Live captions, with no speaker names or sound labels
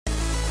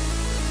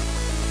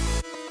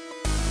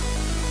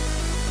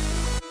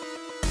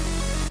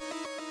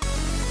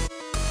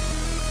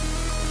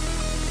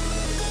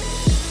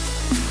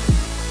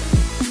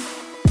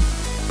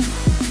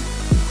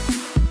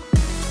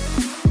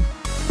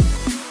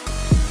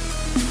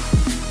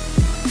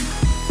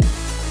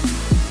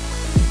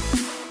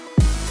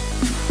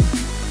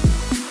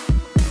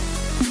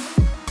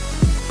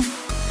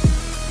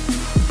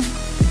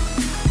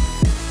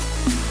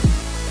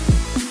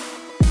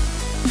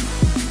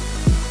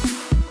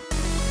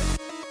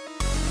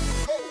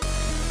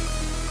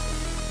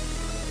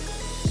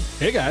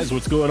Hey guys,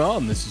 what's going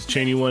on? This is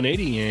Cheney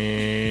 180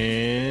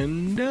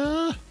 and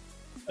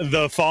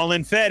The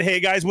Fallen Fed. Hey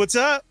guys, what's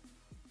up?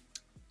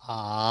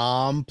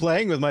 I'm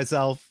playing with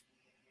myself.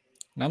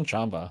 I'm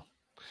Chamba.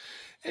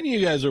 And you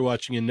guys are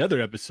watching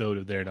another episode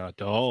of They're Not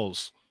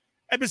Dolls.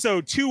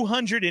 Episode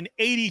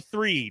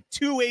 283.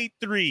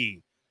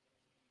 283.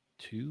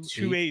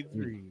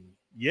 283.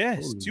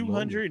 Yes, Holy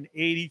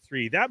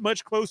 283. That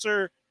much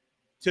closer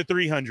to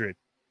 300.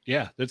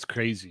 Yeah, that's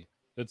crazy.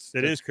 That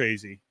is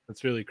crazy.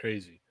 That's really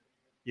crazy.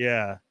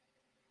 Yeah.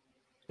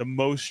 The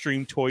most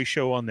streamed toy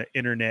show on the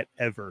internet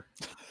ever.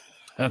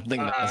 I don't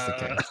think that's the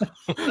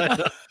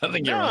case. I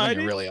think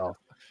you're really off.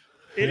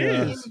 It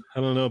is. I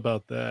don't know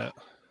about that.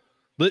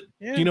 But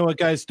you know what,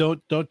 guys?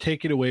 Don't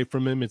take it away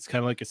from him. It's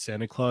kind of like a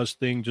Santa Claus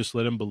thing. Just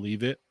let him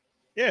believe it.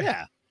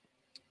 Yeah.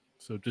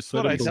 So just That's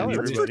let what him I tell believe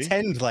Let's it. everybody.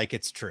 pretend like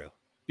it's true.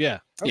 Yeah.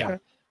 Okay. Yeah.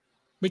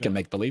 We can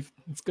make believe.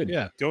 It's good.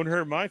 Yeah. Don't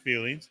hurt my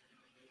feelings.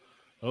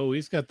 Oh,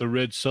 he's got the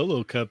red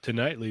Solo Cup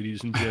tonight,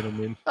 ladies and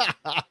gentlemen.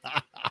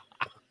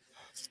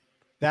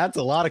 That's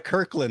a lot of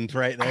Kirkland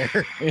right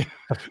there.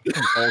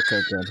 All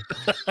Kirkland.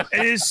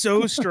 It is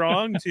so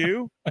strong,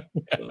 too.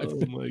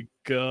 Oh my I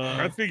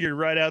god. figured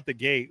right out the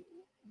gate.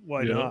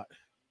 Why Yeah. not?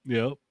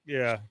 Yep.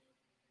 Yeah.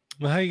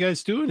 Well, how you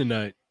guys doing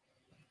tonight?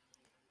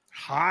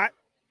 Hot.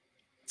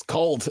 It's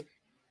cold.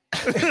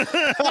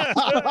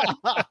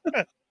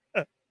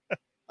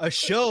 A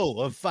show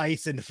of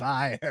ice and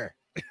fire.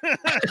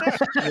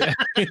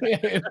 It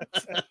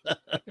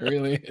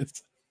really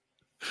is.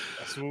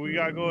 That's what we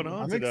got going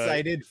on I'm today.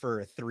 excited for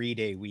a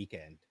 3-day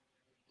weekend.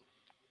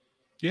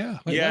 Yeah.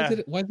 Wait, Yeah.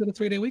 Why is it a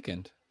 3-day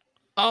weekend?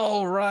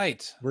 Oh,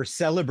 right. We're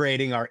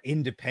celebrating our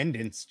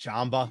independence,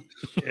 Chamba.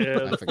 Yeah,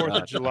 the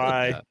 4th of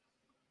July.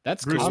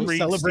 That's Bruce cool. I'm Springsteen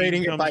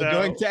celebrating it comes by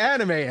going out. to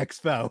Anime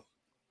Expo.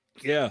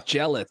 Yeah.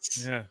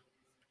 Jealous. Yeah.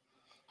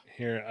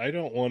 Here, I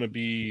don't want to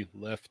be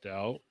left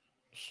out.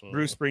 So.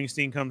 Bruce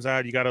Springsteen comes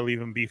out. You got to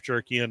leave him beef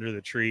jerky under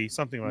the tree.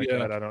 Something like Yeah.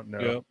 that. I don't know.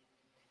 Yep.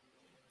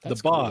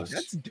 That's The boss. cool.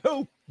 That's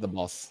dope. The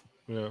boss.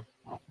 Yeah.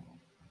 Oh.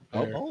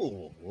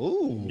 Oh,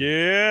 ooh.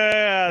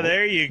 Yeah,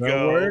 there you That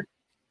go. work?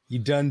 You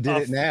done did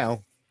it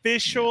now.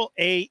 Official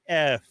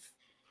AF.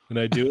 Can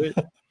I do it?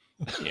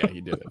 Yeah,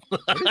 you did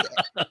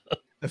it.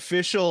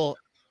 Official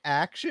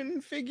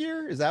action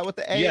figure? Is that what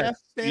the AF Yes,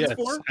 stands yes,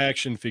 for?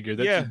 action figure.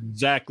 That's Yeah.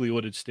 exactly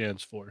what it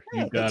stands for.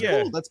 Yeah, You got that's it.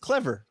 Yeah. cool. That's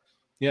clever.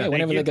 Yeah. Yeah,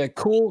 whenever you. they get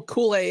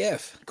cool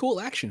AF,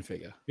 cool action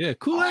figure. Yeah,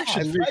 cool Oh,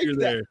 action I like figure that.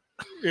 there.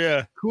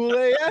 Yeah. Cool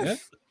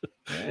AF.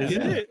 Yeah.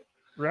 Isn't Yeah. it?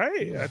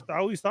 Right. I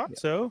always thought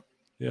so.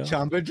 Yeah.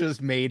 Chamba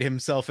just made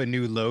himself a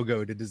new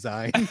logo to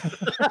design.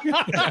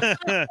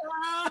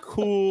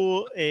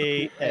 Cool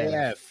AF.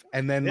 AF.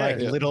 And then Yeah. like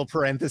Yeah. little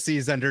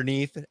parentheses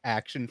underneath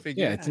action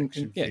figure. Yeah, Action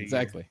yeah, figure.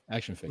 exactly.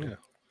 Action figure. Yeah.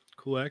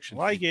 Cool action.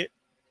 Like it.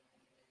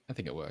 I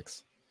think it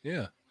works.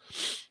 Yeah.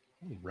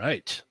 All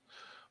right.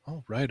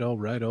 All right. All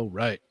right. All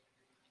right.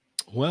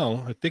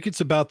 Well, I think it's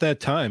about that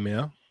time,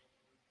 yeah.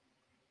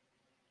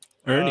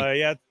 Ernie.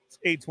 Yeah, it's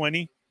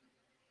 8:20.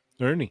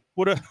 Ernie.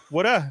 What up?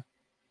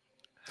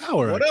 How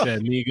are What our up? Chat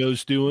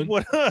amigos doing?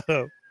 What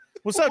up?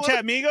 What's up, What?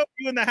 Chat Migo?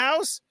 You in the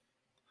house?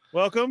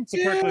 Welcome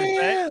to Kirkland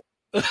Fed.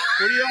 What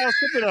are y'all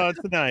sipping on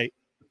tonight?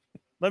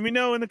 Let me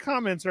know in the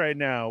comments right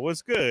now.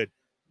 What's good?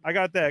 I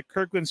got that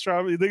Kirkland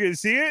strawberry. Look at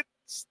see it?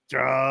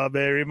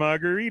 Strawberry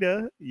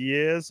margarita.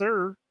 Yes,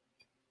 sir.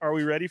 Are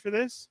we ready for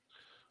this?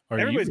 Are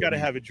you Everybody's got to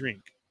ready? have a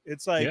drink.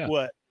 It's like Yeah.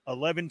 what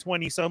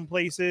 11:20 some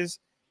places,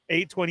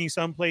 8:20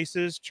 some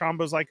places.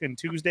 Chamba's like on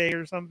Tuesday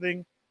or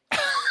something.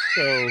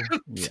 So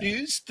Yeah.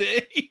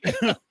 Tuesday.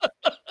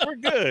 we're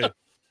good.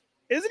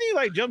 Isn't he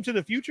like Jump to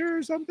the Future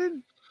or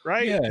something?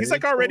 Right? Yeah, He's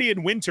like it's already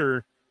in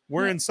winter.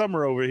 We're Yeah. in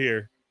summer over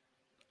here.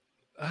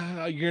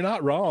 You're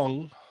not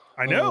wrong.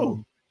 I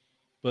know.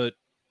 But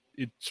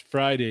it's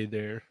Friday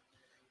there.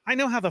 I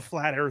know how the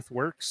flat earth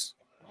works.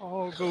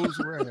 All goes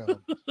around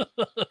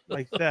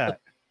like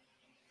that.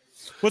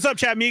 What's up,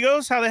 chat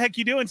amigos? How the heck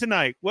you doing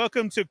tonight?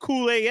 Welcome to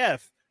Cool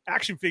AF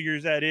action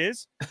figures. That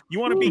is, you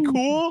want to be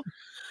cool?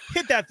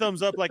 Hit that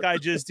thumbs up like I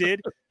just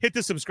did. Hit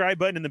the subscribe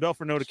button and the bell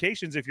for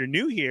notifications if you're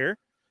new here.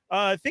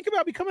 Think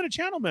about becoming a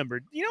channel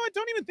member. You know what?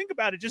 Don't even think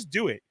about it. Just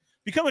do it.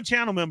 Become a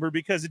channel member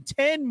because in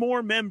 10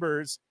 more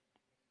members,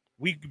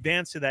 we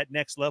advance to that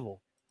next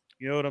level.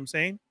 You know what I'm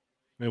saying?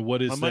 And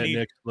what is My that money-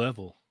 next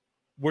level?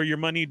 Where your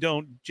money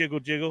don't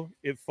jiggle,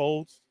 it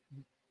folds.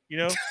 You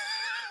know?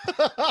 Look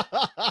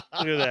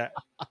at that.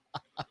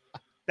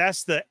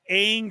 That's the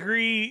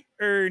angry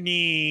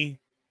Ernie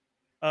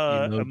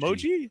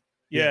emoji.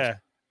 Yeah.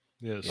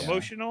 Yes. Yeah.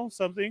 Emotional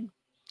something.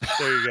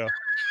 There you go.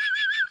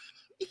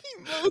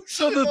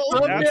 So the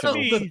That's thumbnail,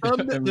 me.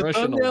 the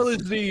thumbnail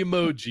is the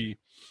emoji.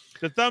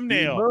 The The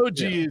thumbnail.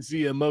 emoji is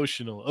the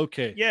emotional.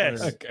 Okay. Yes.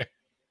 All right. Okay.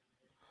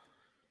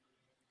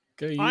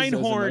 Okay, use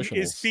those Einhorn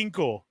is emotionals.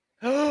 Finkel.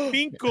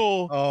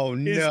 Finkel Oh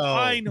is no.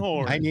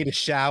 Einhorn. I need a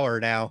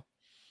shower now.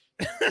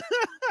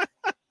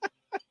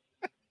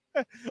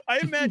 I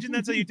imagine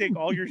that's how you take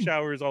all your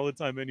showers all the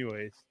time,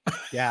 anyways.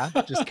 Yeah,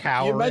 just Can you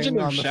cowering imagine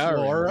them on the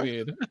showering? floor.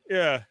 Weird.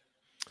 Yeah.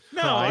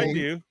 No, I Crying.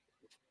 do.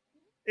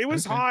 It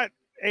was Okay. hot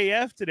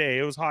AF today.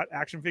 It was hot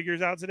action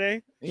figures out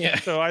today. Yeah.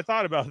 So I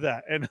thought about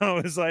that, and I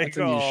was like, That's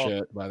a new oh,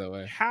 shirt, by the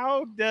way.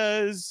 how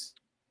does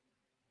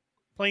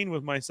playing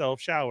with myself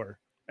shower?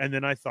 And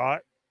then I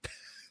thought,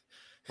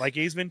 like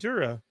Ace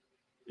Ventura.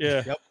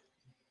 Yeah. Yep.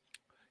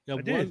 Yeah,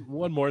 I did.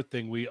 one more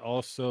thing. We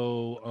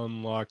also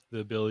unlocked the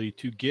ability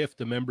to gift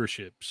a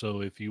membership.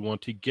 So if you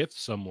want to gift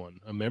someone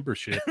a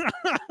membership,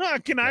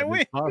 Can I that is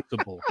win?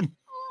 possible.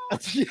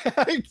 Yeah,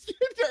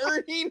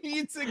 Ernie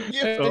needs a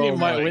gift. And you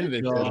might my win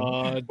this.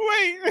 God.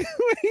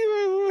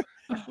 Wait.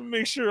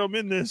 Make sure I'm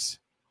in this.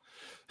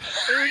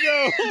 There we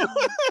go.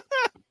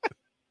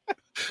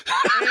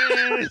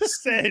 And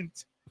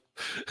sent.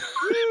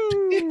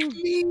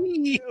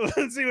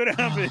 Let's see what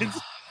happens.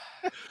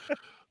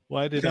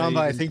 Why did Jamba,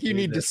 I even think you say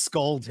need to that?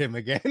 scold him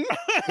again.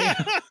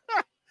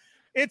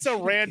 It's a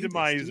Should've did this,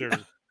 randomizer.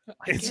 dude. I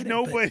It's get it, but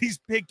nobody's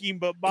picking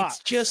but bots.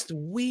 It's just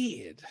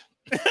weird.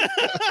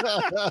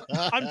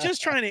 I'm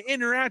just trying to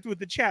interact with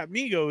the chat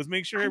Migos,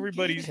 make sure I get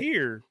everybody's it.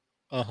 here.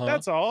 Uh-huh.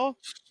 That's all.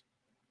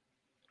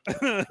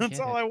 That's get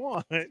all it. I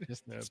want.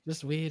 It's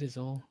just weird is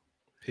all.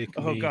 Pick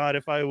Oh me. God,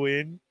 if I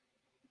win,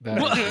 That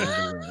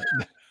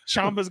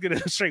Chamba's gonna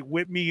straight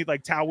whip me,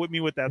 like towel whip me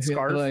with that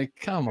scarf, Like,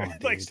 come on,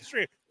 like dude.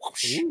 straight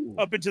whoosh, Ooh.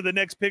 up into the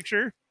next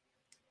picture.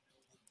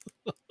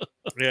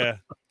 Yeah,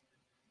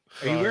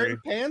 Are you Sorry. wearing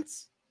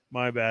pants?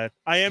 my bad.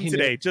 I am He knew.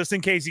 today, just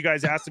in case you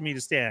guys asked me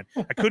to stand.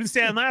 I couldn't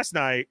stand last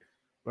night,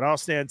 but I'll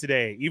stand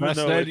today, even Last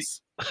though night-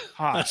 it's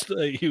hot. Last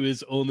night he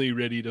was only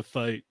ready to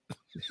fight.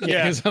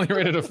 Yeah. He's only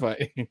ready to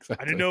fight. Exactly.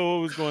 I didn't know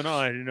what was going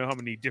on. I didn't know how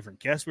many different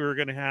guests we were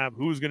going to have,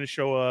 who was going to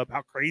show up,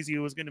 how crazy it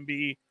was going to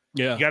be.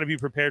 Yeah. You got to be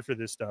prepared for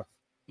this stuff.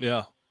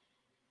 Yeah.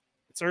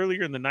 It's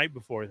earlier in the night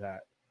before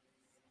that.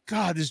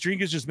 God, this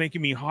drink is just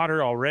making me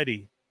hotter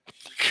already.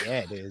 Yeah,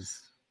 it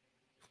is.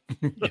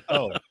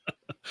 Oh,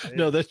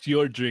 No, that's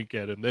your drink,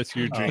 Adam. That's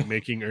your drink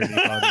making Ernie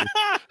hotter.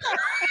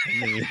 I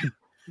mean,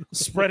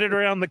 Spread it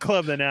around the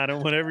club then,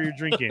 Adam, whatever you're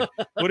drinking.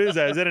 What is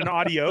that? Is that an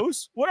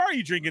Adios? What are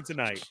you drinking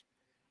tonight?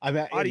 I'm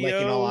at, like, in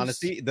all Adios,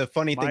 honesty, the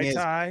funny thing Mai is,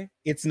 Tai?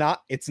 it's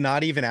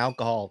not even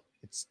alcohol.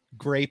 It's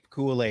grape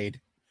Kool-Aid.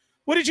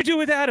 What did you do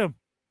with Adam?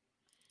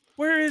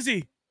 Where is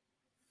he?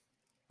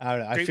 I don't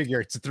know. I Grape-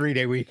 figure it's a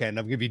 3-day weekend.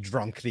 I'm gonna be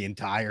drunk the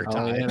entire Oh,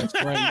 time. yeah,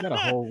 that's right. You got a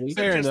whole week.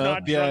 Fair Fair just enough.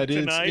 not Yeah, drunk it is.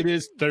 tonight? It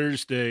is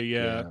Thursday.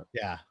 Yeah.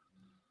 Yeah.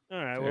 All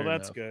right, Fair well,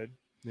 that's enough. good.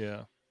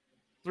 Yeah.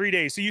 3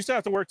 days. So you still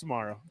have to work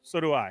tomorrow. So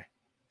do I.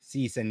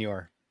 Si,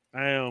 senor. I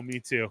know, me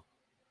too.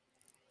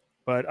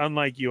 But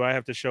unlike you, I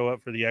have to show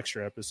up for the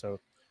extra episode.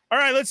 All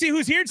right, let's see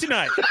who's here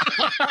tonight.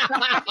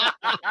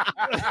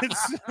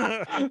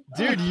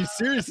 Dude, you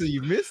seriously,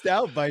 you missed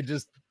out by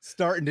just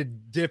starting to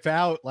dip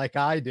out like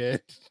I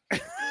did.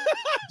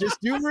 Just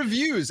do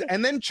reviews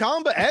and then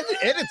Chamba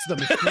edits them.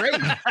 It's great.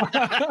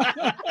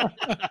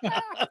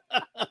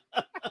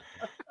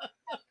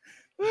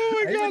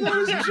 Oh my God, that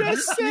was just You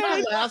see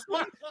sad. the last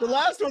one. The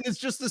last one is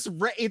just this.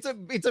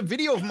 It's a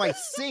video of my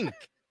sink.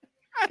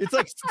 It's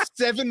like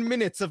 7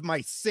 minutes of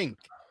my sink,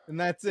 and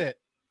that's it.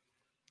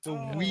 The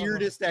Oh.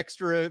 weirdest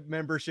extra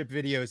membership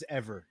videos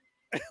ever.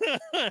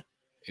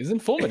 It's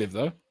informative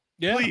though.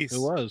 Yeah. Please. It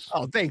was.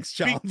 Oh, thanks,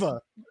 Chamba.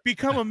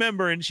 Become a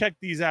member and check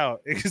these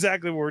out.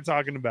 Exactly what we're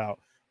talking about.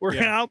 We're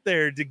Yeah. out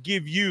there to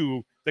give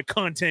you the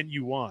content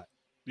you want.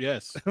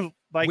 Yes.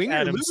 Like Wing or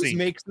Adam Lose Sink.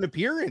 makes an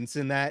appearance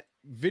in that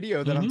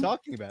video that I'm Mhm.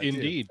 talking about. too.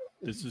 Indeed.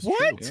 This is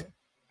What? true.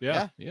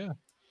 Yeah. Yeah.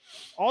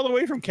 All the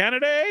way from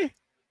Canada? Eh?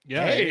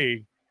 Yeah.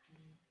 Hey,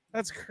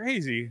 that's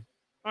crazy.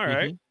 All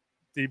right.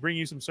 Did he bring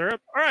you some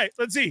syrup? All right,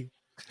 let's see.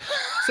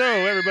 So,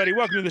 everybody,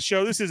 welcome to the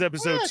show. This is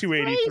episode What?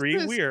 283. What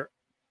is this? We are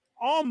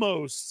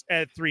almost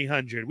at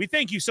 300. We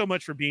thank you so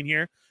much for being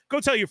here.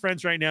 Go tell your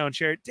friends right now and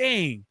share it.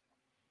 Dang,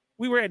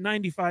 we were at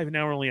 95 and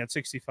now we're only at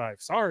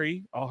 65.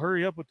 Sorry, I'll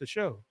hurry up with the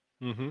show.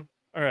 Mm-hmm.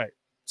 All right.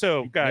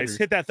 So, You guys,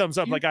 better. hit that thumbs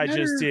up You like I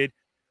just better. did.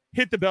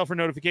 Hit the bell for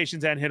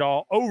notifications and hit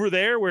all over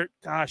there where,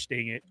 gosh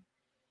dang it.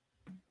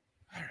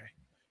 All right.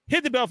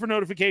 Hit the bell for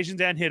notifications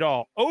and hit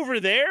all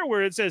over there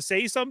where it says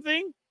say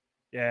something.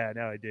 Yeah,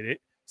 now I did it.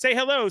 Say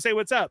hello. Say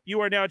what's up. You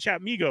are now Chat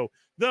Migo,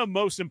 the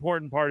most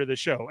important part of the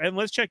show. And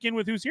let's check in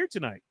with who's here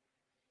tonight.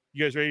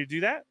 You guys ready to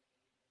do that?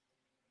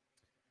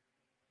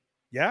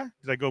 Yeah?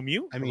 Did I go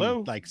mute? I mean,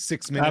 hello? like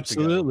 6 minutes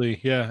ago. Absolutely.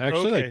 Yeah.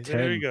 Actually, Okay, like 10.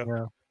 there you go. Yeah. It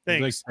was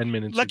Thanks. Like 10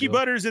 minutes. Lucky ago.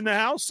 Butters in the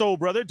house, Soul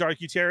Brother, Dark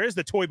Uteras,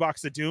 the Toy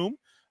Box of Doom.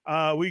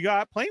 We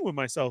got Playing With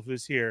Myself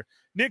is here.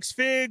 Nick's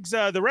Figs,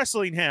 the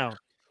Wrestling Hound.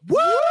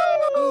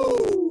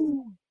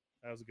 Woo!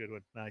 That was a good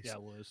one. Nice. Yeah,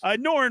 it was.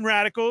 Norrin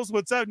Radicals.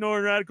 What's up,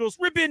 Norrin Radicals?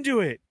 Rip into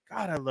it.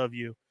 God, I love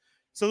you.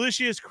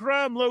 Salicious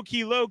Crumb,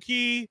 Loki.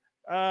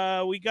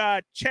 We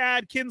got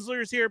Chad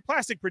Kinsler's here.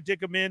 Plastic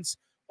Predicaments.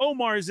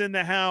 Omar's in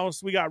the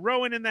house. We got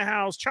Rowan in the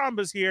house.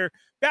 Chamba's here.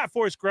 Bat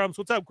Force Grumps.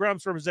 What's up,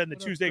 Grumps? Representing the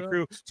What up, Tuesday Grumps?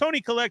 crew.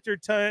 Tony Collector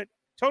 10.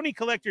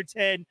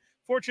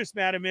 Fortress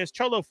Madamus.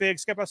 Cholo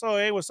Figs. ¿Qué pasó,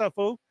 eh? What's up,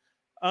 fool?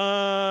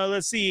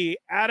 Let's see.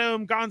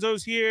 Adam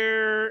Gonzo's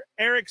here.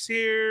 Eric's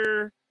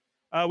here.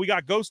 We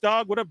got Ghost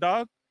Dog. What up,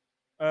 dog?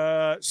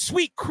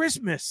 Sweet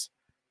Christmas.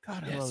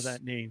 God, I love Yes.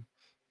 that name.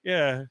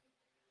 Yeah.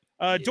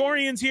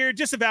 Dorian's here,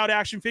 just about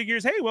action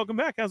figures. Hey, welcome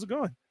back. How's it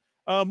going?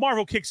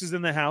 Marvel Kicks is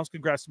in the house.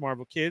 Congrats to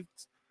Marvel Kids.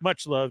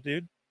 Much love,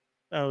 dude.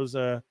 That was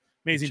an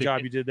amazing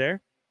job you did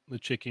there. The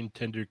Chicken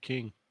Tender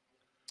King.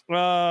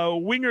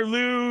 Win or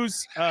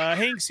lose.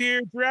 Hank's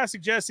here.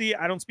 Jurassic Jesse.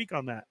 I don't speak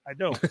on that. I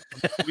don't.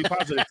 I'm be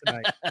positive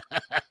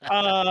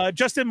tonight.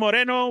 Justin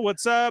Moreno,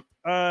 what's up?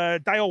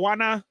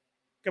 Diowana,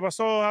 ¿Qué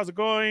pasó? How's it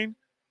going?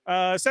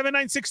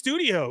 796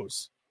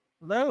 Studios.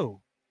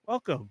 Hello.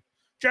 Welcome.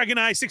 Dragon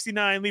Eye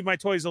 69, Leave My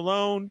Toys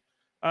Alone.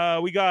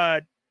 We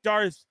got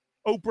Darth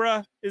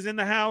Oprah is in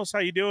the house. How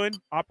you doing?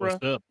 Opera.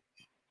 What's up?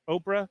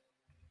 Oprah.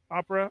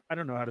 Opera. I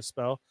don't know how to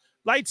spell.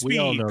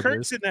 Lightspeed.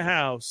 Kurt's in the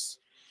house.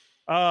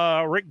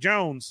 Rick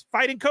Jones.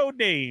 Fighting Code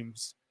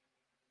Names.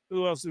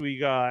 Who else do we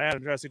got?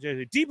 Adam Jurassic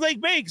Jesse. D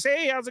Blake Bakes.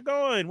 Hey, how's it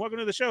going? Welcome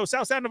to the show.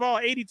 South Sandoval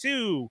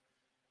 82.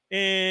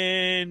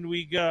 And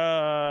we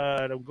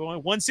got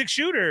One Six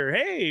Shooter.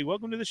 Hey,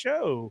 welcome to the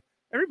show.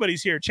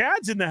 Everybody's here.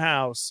 Chad's in the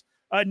house.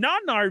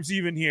 Non-Narb's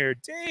even here.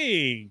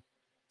 Dang.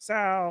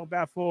 Sal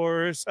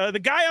Baforce. The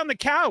guy on the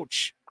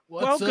couch.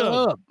 What's welcome.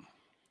 up?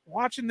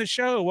 Watching the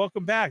show.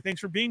 Welcome back. Thanks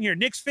for being here.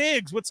 Nick's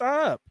Figs. What's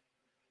up?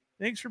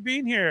 Thanks for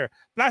being here.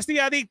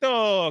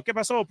 Plastiadicto. ¿Qué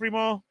pasó,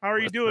 primo? How are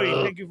you doing?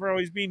 Up? Thank you for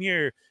always being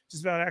here.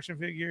 Just about action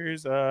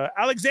figures.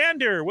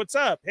 Alexander, what's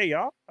up? Hey,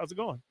 y'all. How's it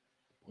going?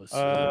 What's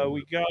up?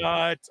 We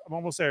got, I'm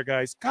almost there,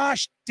 guys.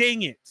 Gosh,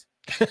 dang it.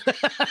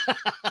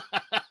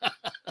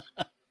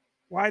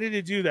 Why did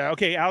it do that?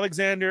 Okay,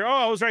 Alexander. Oh,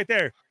 I was right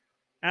there.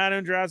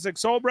 Adam Jurassic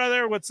Soul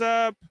Brother, what's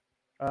up?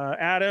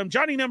 Adam.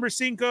 Johnny number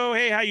 5.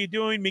 Hey, how you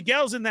doing?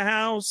 Miguel's in the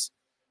house.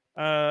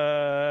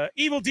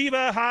 Evil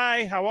Diva,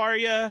 hi. How are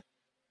you?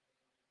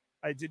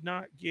 I did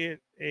not get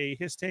a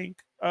his tank.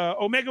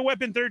 Omega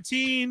Weapon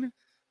 13.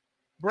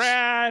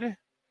 Brad.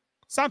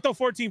 Santo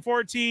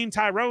 1414.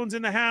 Tyrone's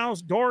in the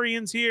house.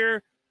 Dorian's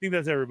here. I think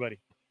that's everybody.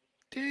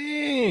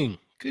 Dang.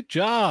 Good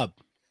job.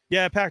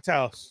 Yeah, packed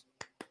house.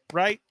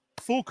 Right?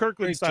 Full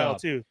Kirkland Great style,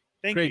 job. too.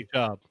 Thank Great you.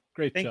 job.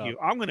 Great Thank job. you.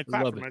 I'm going to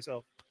clap Love for it.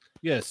 myself.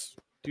 Yes.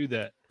 Do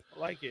that. I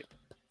like it.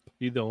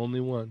 Be the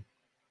only one.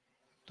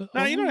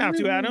 No, you don't have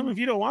to, Adam, if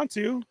you don't want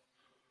to.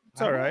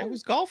 It's all right. I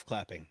was golf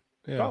clapping.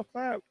 Yeah. Golf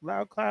clap,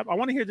 loud clap. I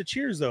want to hear the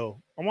cheers,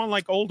 though. I want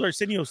like old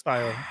Arsenio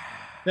style.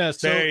 Yeah.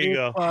 So There you if,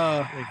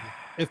 go. Thank you.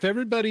 if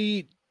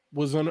everybody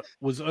was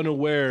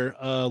unaware,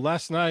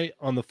 last night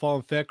on the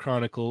Fallen Fett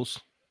Chronicles,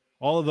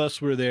 all of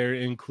us were there,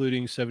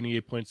 including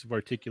 78 Points of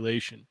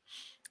Articulation.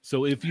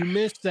 So if you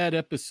missed that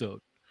episode,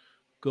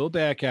 go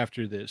back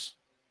after this,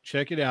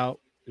 check it out.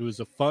 It was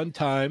a fun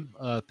time.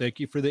 Thank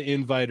you for the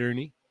invite,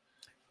 Ernie.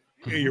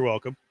 You're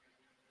welcome.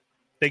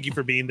 Thank you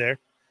for being there.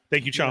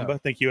 Thank you, Chamba. Yeah.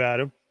 Thank you,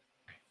 Adam.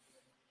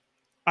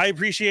 I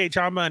appreciate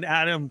Chamba and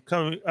Adam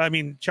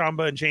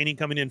Chamba and Cheney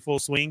coming in full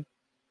swing.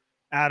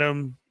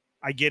 Adam,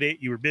 I get it.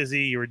 You were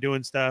busy. You were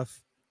doing stuff.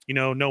 You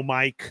know, no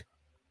mic,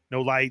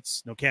 no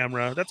lights, no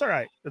camera. That's all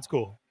right. That's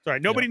cool. It's all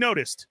right. Nobody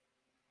noticed.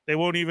 They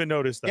won't even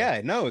notice that.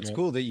 Yeah, no, it's Yeah.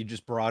 cool that you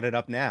just brought it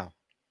up now.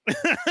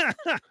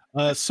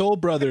 Soul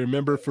Brother,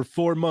 member for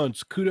 4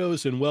 months.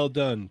 Kudos and well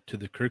done to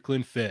the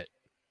Kirkland Fit.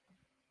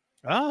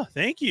 Oh,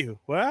 thank you.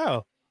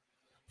 Wow.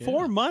 Yeah.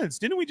 4 months.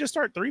 Didn't we just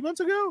start 3 months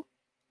ago?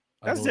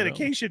 I That's don't know.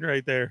 dedication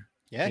right there.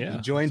 Yeah, Yeah,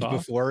 you joined it's awesome.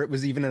 before it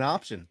was even an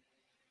option.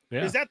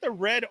 Yeah. Is that the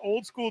red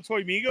old school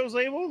Toy Migos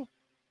label?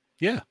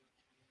 Yeah.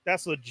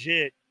 That's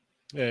legit.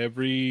 Yeah,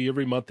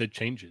 every month it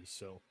changes.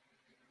 So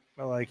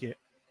I like it.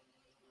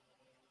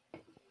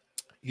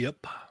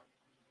 Yep.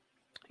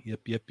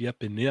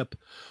 And yep.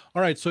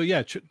 All right, so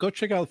yeah, go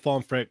check out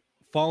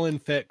Fallen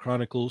Fett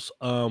Chronicles.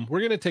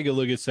 We're gonna take a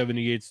look at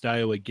 78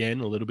 Style again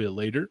a little bit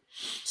later,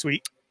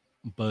 Sweet.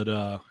 but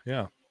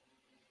yeah,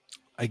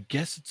 I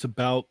guess it's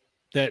about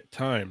that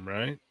time,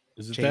 right?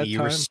 Is it Cheney, that you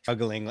were time?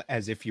 struggling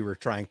as if you were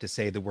trying to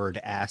say the word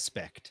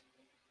aspect.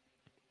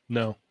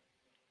 No,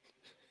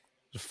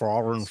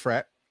 Foreign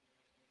fret.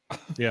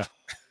 the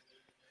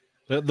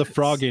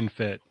Froggin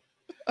Fett.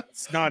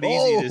 It's not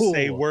easy to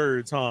say Oh.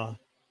 words, huh?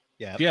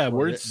 Yeah, Yeah,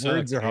 words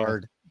words suck, are man.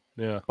 hard.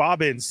 Yeah,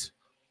 Bobbins.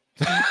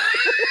 that's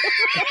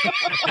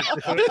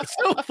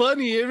so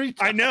funny every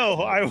time. I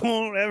know. I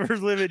won't ever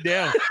live it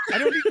down. I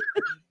don't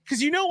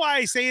because you know why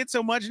I say it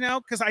so much now?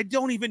 Because I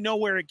don't even know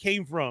where it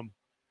came from.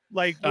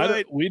 Like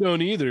what We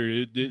don't either.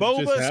 It just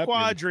Boba happened.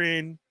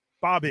 Squadron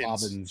Bobbins.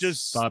 Bobbins.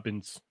 Just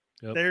Bobbins.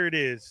 Yep. there it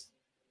is.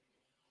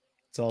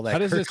 It's all that. How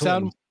does it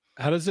sound? Kirkland.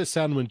 How does it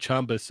sound when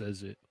Chamba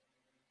says it?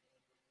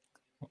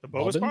 The Boba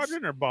Bobbins?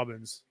 Squadron or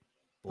Bobbins?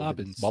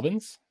 Bobbins.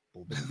 Bobbins?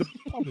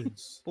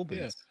 Bobbins.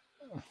 Bobbins.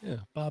 Yeah,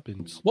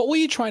 Bobbins. What were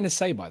you trying to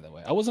say, by the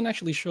way? I wasn't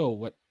actually sure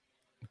what.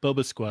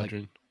 Boba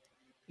Squadron.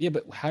 Yeah,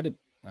 but how did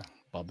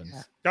Bobbins?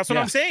 Yeah. That's what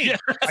Yeah. I'm saying.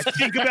 I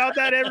think about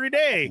that every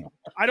day.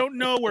 I don't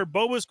know where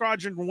Boba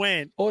Squadron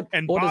went. Or,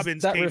 And or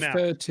Bobbins does that came out.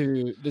 refer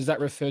to? Does that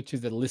refer to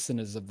the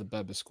listeners of the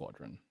Boba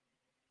Squadron?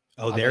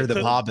 Oh, Are they're they-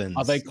 the Bobbins.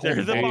 Are they They're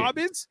called the Bob-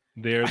 Bobbins?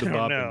 They're the I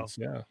don't know.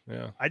 Bobbins.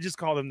 Yeah. I just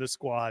call them the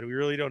Squad. We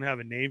really don't have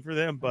a name for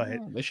them, but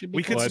Oh, they should be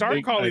we could called- I start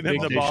think- calling I them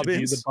think the they should be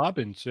Bobbins. The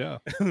Bobbins. Yeah.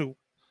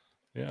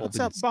 Yeah. What's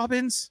up,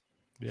 Bobbins?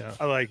 Yeah.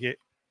 I like it.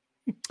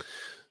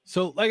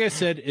 So, like I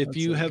said, if That's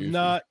you so have goofy.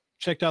 not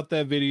checked out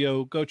that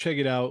video, go check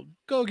it out.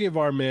 Go give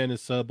our man a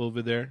sub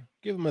over there.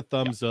 Give him a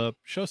thumbs up.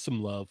 Show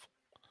some love.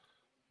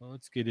 Well,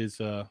 let's get his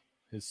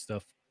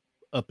stuff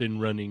up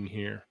and running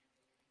here.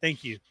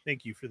 Thank you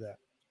for that.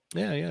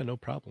 Yeah, no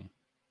problem.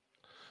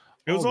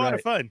 It was a All lot right.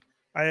 of fun.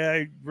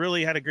 I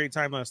really had a great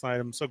time last night.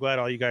 I'm so glad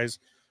all you guys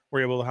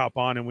were able to hop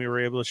on and we were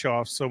able to show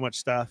off so much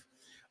stuff.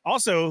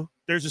 Also,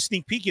 there's a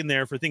sneak peek in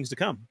there for things to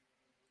come.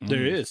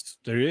 There is.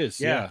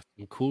 Yeah.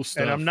 Some cool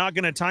stuff. And I'm not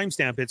going to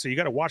timestamp it, so you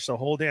got to watch the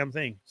whole damn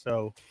thing.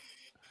 So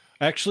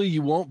Actually,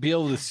 you won't be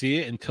able to see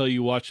it until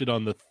you watch it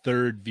on the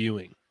third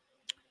viewing.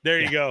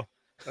 there you go.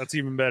 That's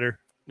even better.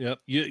 Yep.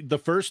 The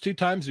first 2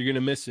 times you're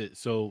gonna miss it.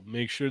 So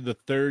make sure the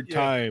third Yeah.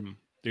 time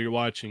that you're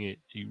watching it,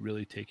 you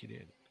really take it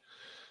in.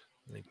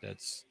 I think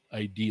that's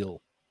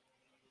ideal.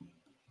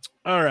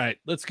 All right,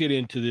 let's get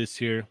into this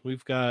here.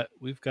 We've got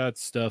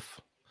stuff.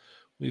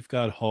 We've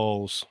got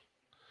hauls.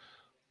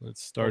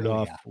 Let's start Oh,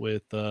 off yeah.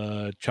 with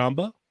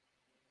Chamba.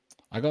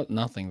 I got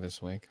nothing this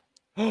week.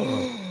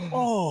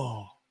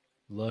 Oh,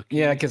 Lucky.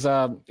 Yeah, because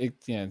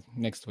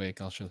next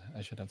week I should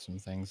have some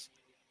things.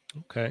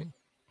 Okay.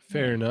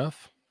 Fair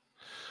enough.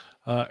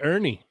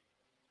 Ernie.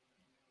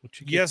 What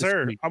you get yes, this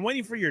sir. week? I'm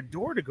waiting for your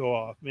door to go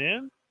off,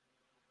 man.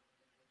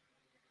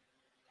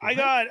 I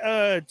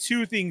got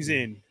 2 things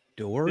in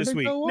Door this to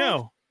week. go off?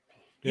 No.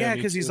 Yeah, me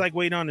because he's too. like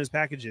waiting on his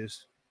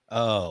packages.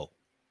 Oh.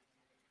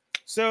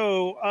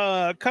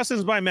 So,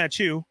 Customs by Matt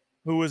Chu,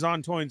 who was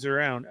on Toys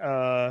Around.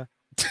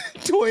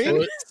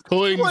 Toys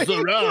Toys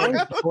around.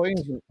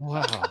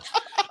 Wow.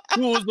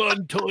 Who's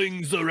on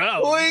Toys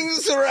around?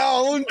 Toys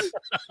around.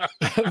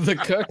 The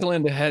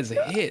Kirkland has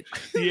hit.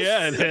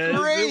 Yeah, it has.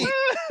 Great.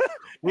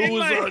 Who In was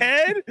my on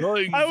head,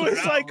 Toys I was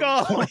around? like,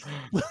 oh,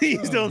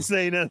 please don't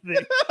say nothing.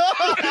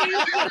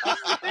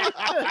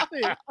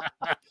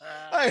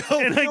 I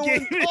hope And I no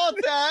gave one it- caught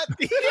that.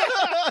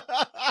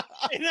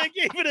 And I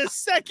gave it a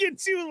second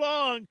too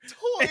long.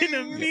 And Toys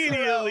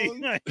immediately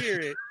around. I hear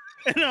it.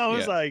 And I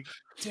was Yeah. like,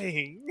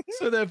 dang.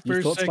 So that You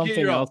first thought second, something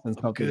you're all, else and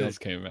something good. else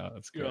came out.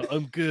 That's you're good. all,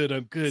 I'm good.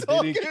 It's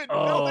all They- good.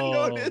 No one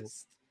Oh,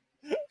 noticed.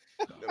 On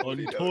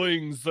Nobody noticed.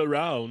 Toys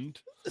around.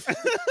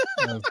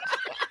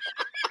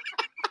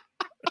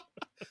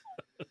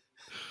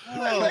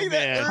 I Oh, like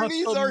that man.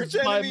 Ernie's Customs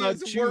arch by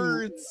enemy's Machu.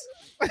 words.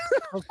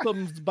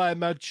 Customs by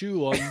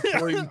Machu on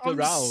Toys I'm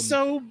around.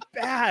 so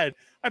bad.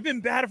 I've been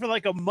bad for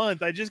like a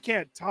month. I just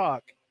can't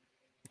talk.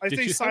 I Did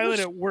stay you have silent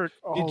a- at work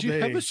all Did you day.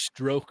 have a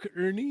stroke,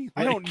 Ernie?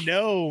 I don't Like,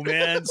 know,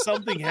 man.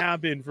 Something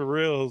happened for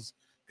reals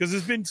because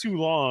it's been too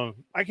long.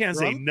 I can't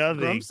say nothing.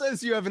 Grump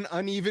says you have an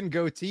uneven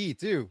goatee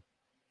too.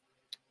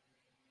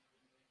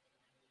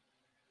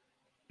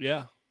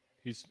 Yeah,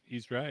 he's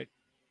right.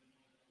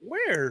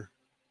 Where?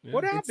 Yeah.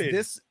 What happened?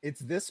 It's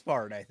this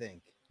part, I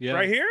think. Yeah.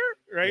 Right here?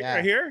 Yeah.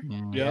 Right here?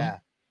 Mm. Yeah.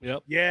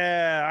 Yep.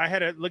 Yeah, I had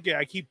to look at.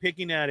 I keep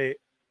picking at it.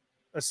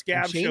 A And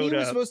scab Cheney showed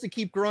was up. supposed to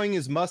keep growing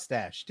his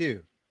mustache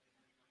too.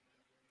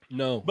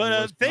 No. But,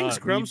 it was thanks,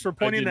 not. Grumps, for I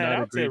pointing did that not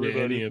out to agree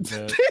everybody. any of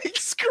that.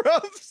 Thanks,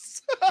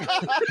 Grumps.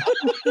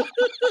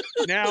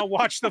 Now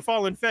watch the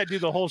Fallen Fed do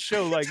the whole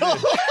show like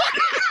this.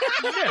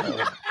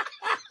 Yeah.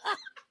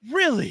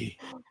 Really?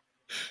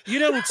 You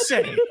don't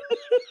say.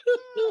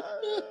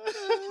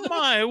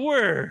 My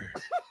word.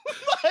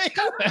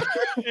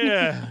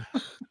 Yeah.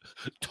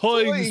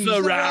 Toys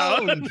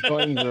around.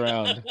 Going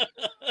around.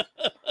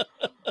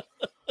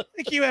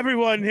 Thank you,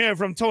 everyone here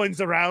from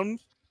Toys Around.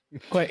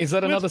 Wait, is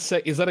that another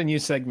is that a new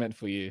segment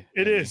for you?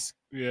 It is.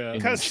 Yeah.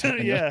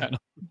 Yeah.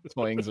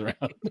 Toyings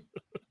around.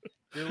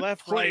 Your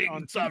left, right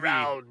on Toys TV.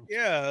 around.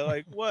 Yeah,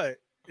 like what?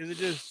 Is it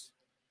just?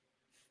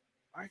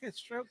 I can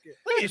stroke it.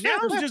 Look at now.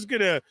 I'm just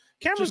gonna.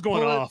 Camera's Just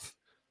going pull it. off.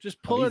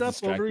 Just pull he's it up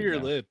over distracted your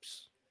now.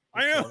 lips.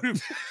 I know.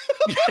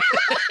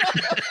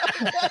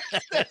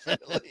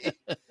 Definitely.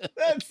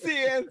 That's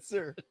the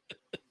answer.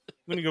 I'm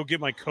gonna go get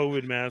my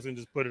COVID mask and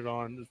just put it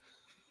on.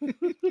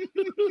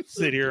 Just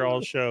sit here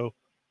all show.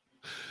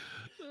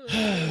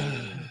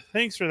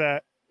 Thanks for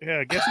that.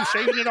 Yeah, guess who's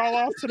shaving it all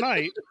off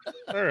tonight?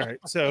 All right,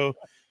 so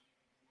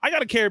I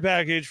got a care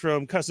package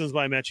from Customs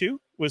by Mechu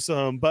with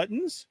some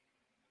buttons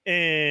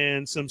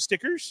and some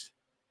stickers.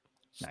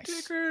 Nice.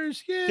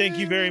 Stickers. Yeah. Thank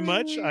you very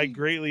much. I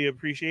greatly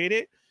appreciate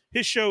it.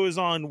 His show is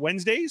on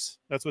Wednesdays.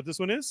 That's what this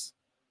one is.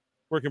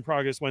 Work in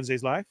Progress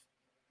Wednesdays Live.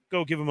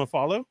 Go give him a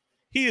follow.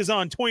 He is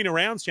on Toying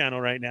Around's channel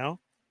right now.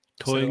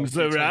 Toys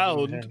So-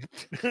 around.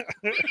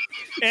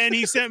 And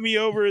he sent me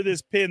over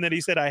this pin that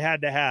he said I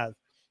had to have.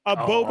 A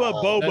Oh, Boba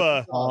Boba.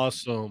 That's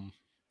awesome.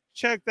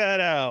 Check that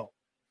out.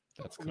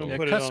 That's I'm cool. gonna Yeah,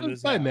 put it on Customs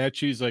this by app.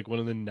 Machu is like one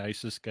of the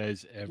nicest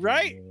guys ever.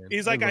 Right? man.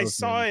 He's like, I love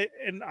saw him. it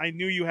and I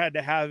knew you had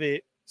to have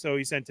it. So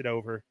he sent it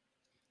over.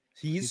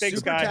 He's Thanks,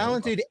 super guy.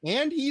 talented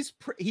and he's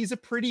a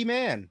pretty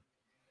man.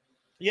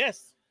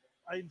 Yes.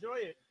 I enjoy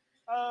it.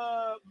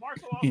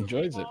 Marco He also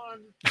enjoys came it. on.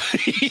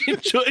 He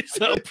enjoys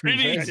how pretty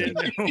I he is.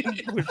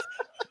 didn't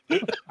know.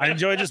 I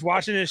enjoy just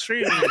watching his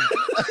stream.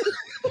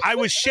 I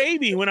was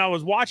shaving when I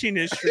was watching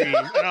this stream,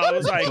 and I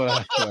was like,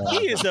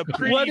 he is a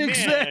pretty What man.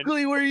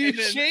 exactly were you And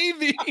then-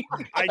 shaving?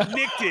 I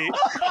nicked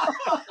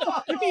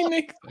it. He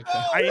nicked-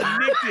 I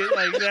nicked it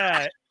like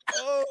that,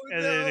 Oh,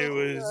 and then it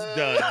was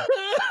done.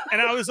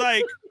 And I was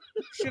like,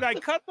 should I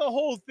cut the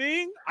whole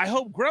thing? I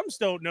hope Grumps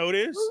don't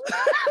notice.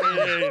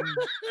 And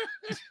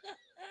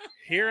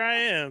here I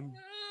am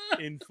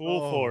in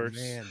full force.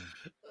 Man.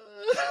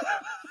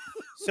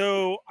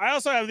 So I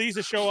also have these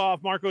to show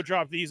off. Marco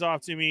dropped these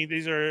off to me.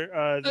 These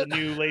are the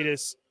new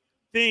latest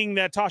thing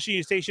that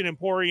Tashi Station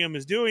Emporium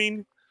is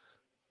doing.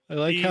 I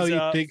like how He's,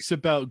 he thinks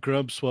about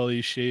Grumps while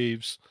he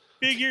shaves.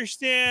 Figure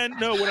stand.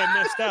 No, when I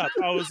messed up,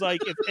 I was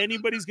like, if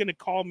anybody's going to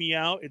call me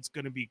out, it's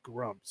going to be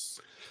Grumps.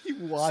 He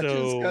watches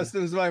So-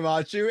 Customs by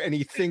Machu and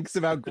he thinks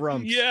about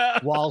Grumps Yeah.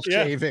 while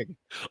Yeah. shaving.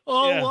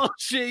 Oh, Yeah. while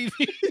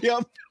shaving.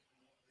 Yep.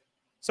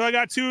 So I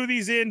got 2 of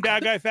these in.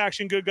 Bad Guy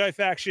Faction, Good Guy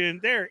Faction.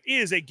 There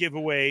is a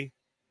giveaway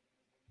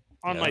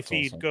on Yeah, my that's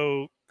feed.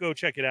 awesome. Go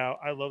check it out.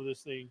 I love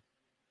this thing.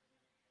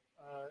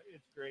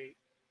 It's great.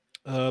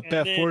 Bat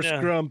then, Force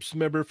Grumps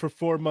member for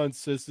 4 months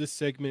says this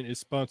segment is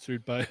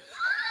sponsored by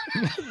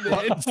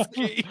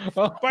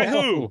Manscaped. By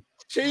who?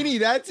 Cheney,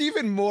 that's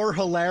even more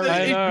hilarious.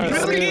 I know. It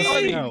really That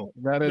is. is- No.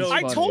 That is No, I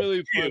it's funny. told really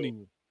you.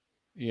 funny.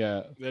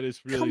 Yeah. That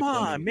is really Come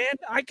on, funny. man.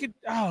 I could.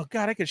 Oh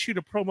God, I could shoot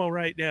a promo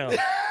right now.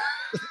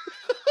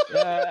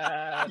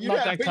 Not that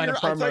but kind of I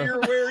thought promo. you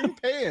were wearing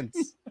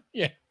pants.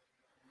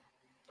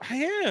 I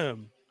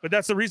am. But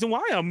that's the reason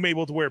why I'm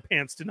able to wear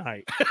pants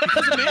tonight.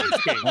 Because of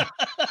Manscaped.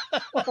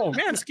 Oh,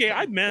 Manscaped.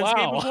 I'd Manscaped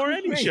Wow. before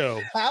any Wait,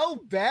 show. How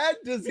bad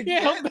does it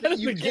Yeah, how get bad that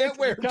does you it can't get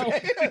wear to go?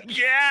 pants?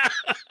 Yeah.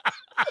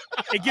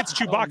 It gets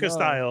Chewbacca no.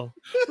 style.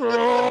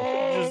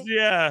 Just,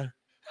 yeah.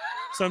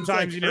 Sometimes, It's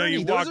like, you know, Ernie, you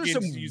those walk are in.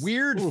 some you-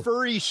 weird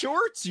furry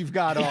shorts you've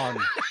got on.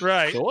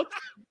 Right. shorts?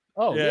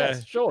 Oh, Yeah.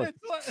 yes, shorts.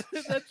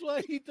 That's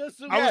why he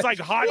doesn't. I was like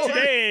hot shorts.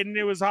 today, and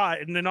it was hot,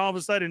 and then all of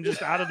a sudden,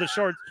 just out of the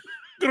shorts,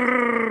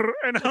 grrr,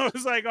 and I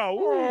was like, "Oh,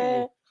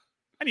 woo.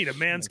 I need a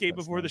Manscaped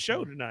that's before the nice, show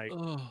man. tonight."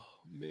 Oh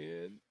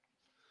man.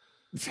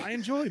 I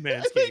enjoy I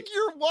Manscaped. think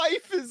your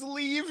wife is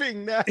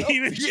leaving now.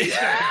 Even she's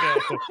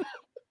not though.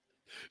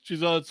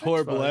 She's all, it's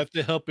horrible. fine. I have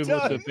to help him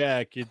with the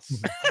back.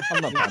 It's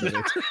I'm not proud of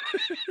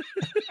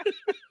it.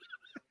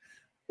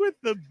 with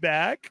the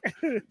back.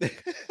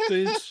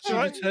 she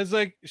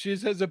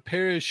just has a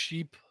pair of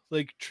sheep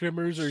like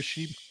trimmers or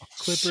sheep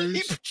clippers.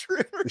 Sheep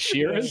trimmer.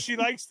 Shearers? She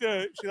likes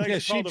to Yeah, call the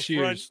sheep front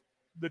shears.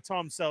 the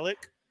Tom Selleck.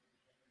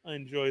 I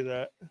enjoy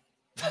that.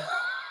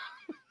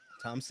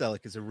 Tom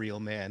Selleck is a real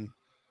man.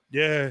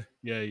 Yeah,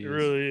 Yeah, he it is.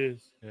 really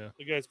is. Yeah.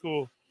 The guy's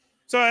cool.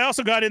 So I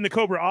also got in the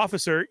Cobra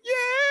Officer.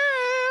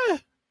 Yeah,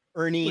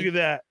 Ernie, look at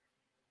that.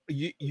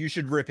 you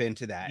should rip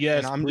into that.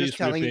 Yes, and I'm please just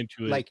telling rip you,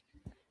 into it. like,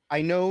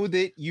 I know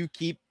that you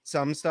keep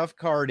some stuff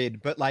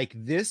carded, but like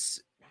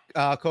this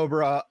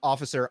Cobra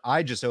Officer,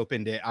 I just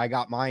opened it. I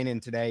got mine in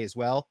today as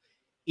well.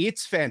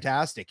 It's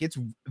fantastic. It's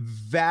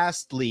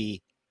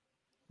vastly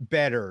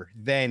better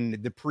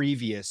than the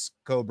previous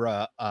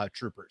Cobra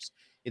Troopers.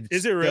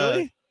 Is it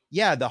really?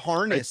 Yeah, the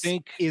harness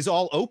think- is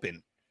all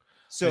open,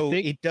 so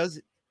think-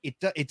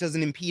 Mm-hmm. it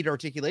doesn't impede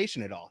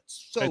articulation at all.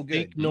 It's so I good.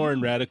 think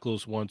Norrin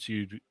Radicals wants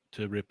you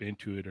to rip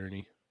into it,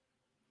 Ernie.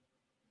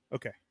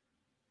 Okay,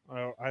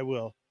 I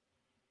will.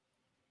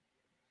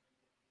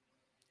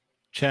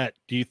 Chat,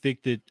 do you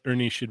think that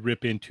Ernie should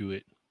rip into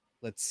it?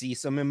 Let's see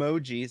some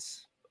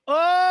emojis.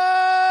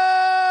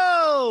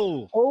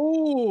 Oh!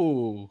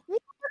 Oh,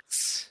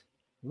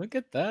 look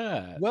at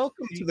that.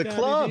 Welcome He to the got it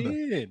club.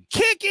 in.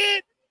 Kick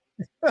it!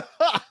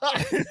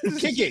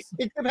 Kick it.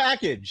 Kick the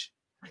package.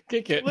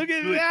 Kick it. Look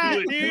at Do it, that, do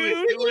it, do dude!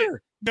 it, do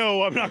it.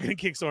 No, I'm not gonna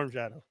kick Storm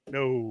Shadow.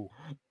 No.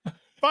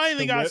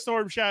 Finally He'll got ne-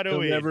 Storm Shadow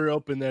He'll in. never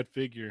open that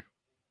figure.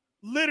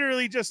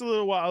 Literally just a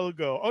little while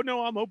ago. Oh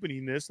no, I'm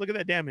opening this. Look at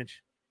that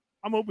damage.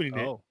 I'm opening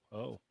it.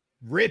 Oh.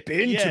 Rip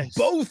into Yes.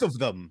 both of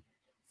them.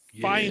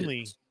 Finally,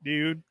 Yes.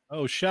 dude.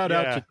 Oh, shout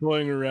out Yeah. to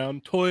Toying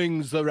Around.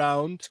 Toying's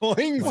Around.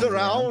 Toyings Oh,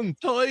 around.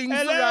 Toying's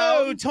Hello,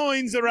 Around.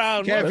 Toyings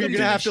around. Kev, Welcome you're to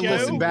gonna have the to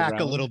listen show. back a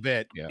Around. little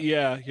bit. Yeah.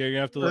 Yeah, you're going to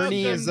have to listen.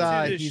 Ernie is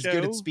Welcome to the he's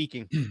good show. at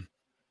speaking.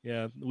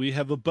 Yeah, we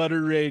have a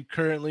butter raid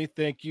currently.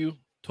 Thank you.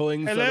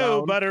 Toying's Hello,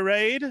 Around. Butter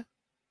Raid.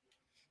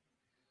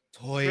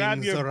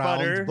 Toyings your around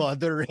butter.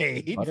 Butter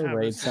Aid. Butter Have a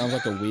Raid sounds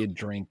like a weird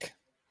drink.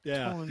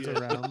 Yeah. Toyings yeah.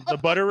 around. The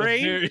Butter A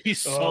Raid. very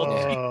salty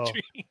Oh.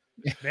 drink.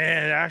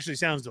 Man, it actually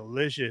sounds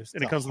delicious.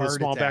 And It's it comes a with a heart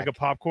small bag attack. of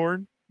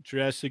popcorn.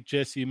 Jurassic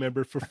Jesse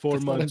member for 4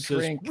 It's not a months says,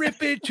 drink.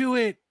 rip into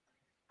it.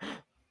 All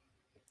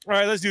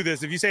right, let's do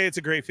this. If you say it's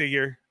a great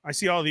figure, I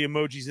see all the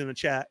emojis in the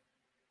chat.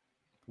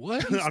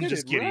 What? He I'm said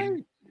just it kidding.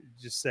 right. It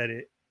just said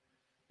it.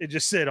 It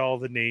just said all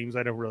the names.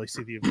 I don't really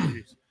see the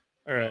emojis.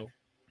 All right.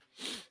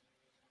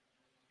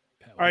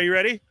 Are you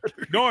ready?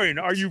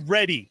 Norrin, are you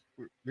ready?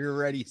 We were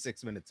ready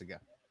 6 minutes ago.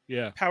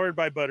 Yeah. Powered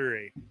by Butter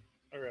Aid.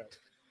 All right.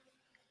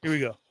 Here we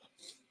go.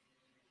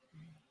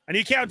 I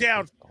need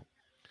countdown.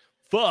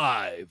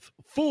 5,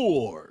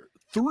 4,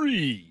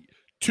 3,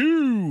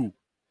 2.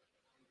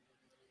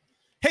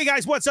 Hey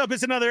guys, what's up?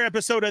 It's another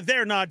episode of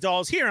They're Not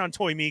Dolls here on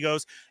Toy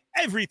Migos.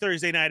 every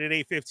Thursday night at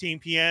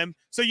 8:15 p.m.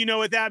 So you know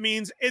what that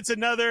means. It's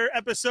another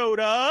episode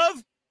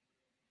of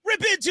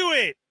Rip Into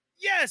It.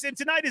 Yes, and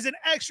tonight is an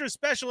extra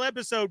special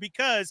episode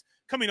because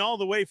coming all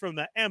the way from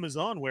the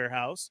Amazon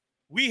warehouse,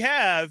 we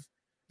have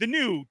the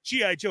new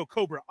G.I. Joe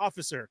Cobra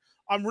Officer.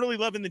 I'm really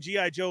loving the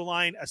G.I. Joe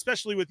line,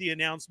 especially with the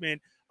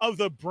announcement of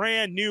the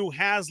brand new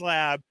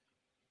HasLab.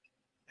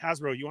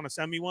 Hasbro, you want to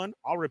send me one?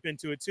 I'll rip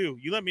into it too.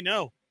 You let me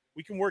know.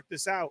 We can work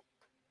this out.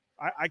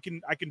 I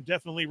can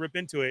definitely rip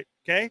into it.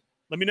 Okay?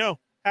 Let me know.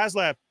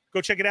 HasLab.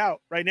 Go check it out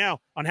right now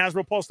on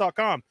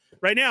HasbroPulse.com.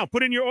 Right now,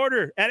 put in your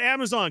order at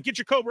Amazon. Get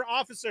your Cobra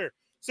Officer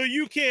so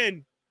you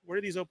can. Where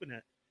are these open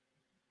at?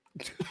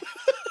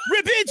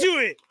 Rip into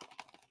it.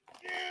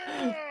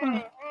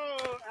 Yeah.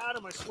 Oh,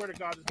 Adam, I swear to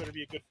God, this is going to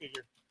be a good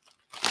figure.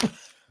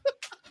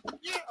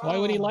 Yeah. Why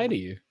would he lie to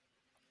you?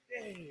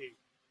 Hey.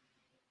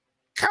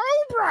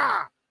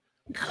 Cobra!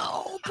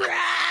 Cobra!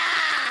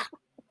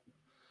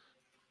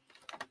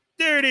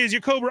 There it is,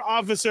 your Cobra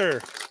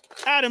Officer.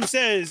 Adam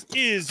says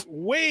is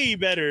way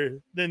better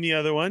than the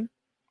other one.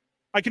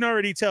 I can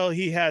already tell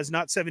he has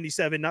not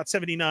 77, not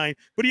 79,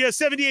 but he has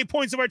 78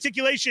 points of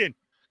articulation.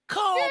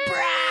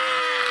 Cobra!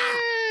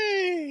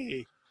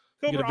 Yay!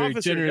 Cobra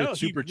Officer. No,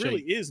 he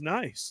really is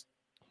nice.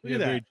 Look at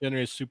that. Very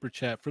generous super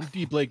chat from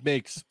D Blake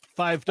makes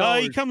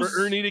 $5 for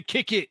Ernie to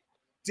kick it.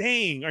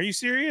 Dang, are you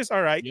serious?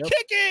 All right, Yep.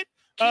 kick it.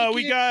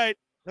 We got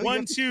No, you 1,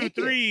 have to 2, kick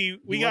it. 3.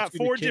 We He got wants me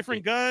to 4 kick different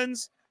it.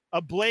 guns,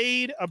 a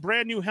blade, a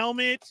brand new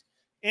helmet,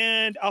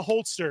 and a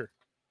holster.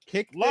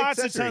 Kick the Lots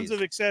of accessories. tons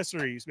of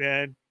accessories,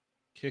 man.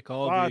 Kick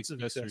all Lots the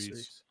of accessories.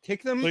 accessories.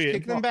 Kick them. Look at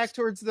Kick it. them back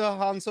towards the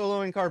Han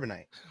Solo and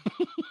Carbonite.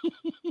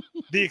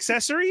 The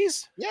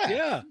accessories? Yeah.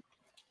 Yeah.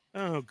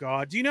 Oh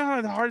God! Do you know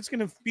how hard it's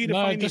going to be to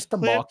No, find these just the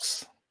clips?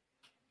 box.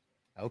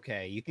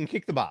 Okay, you can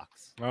kick the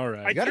box. All I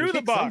right. You gotta threw the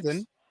kick box.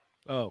 something.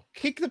 Oh,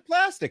 Kick the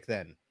plastic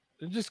then.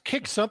 just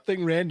kick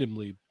something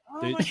randomly.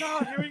 Oh my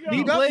God! Here we go.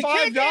 You got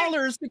Blake,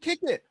 $5 to kick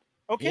it.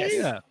 Okay.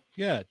 Yeah.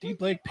 Yeah. D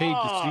Blake paid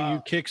to see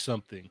you kick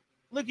something.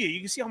 Look at you. You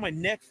can see all my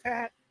neck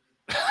fat.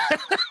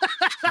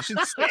 You should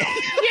say.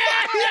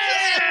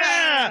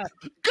 Yeah!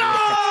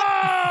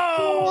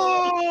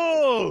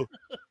 Go!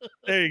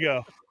 There you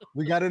go.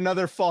 We got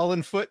another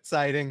fallen foot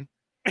sighting.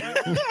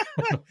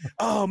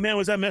 Oh man,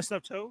 was that messed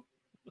up toe?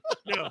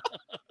 No,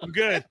 I'm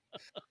good.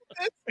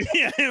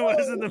 Yeah, it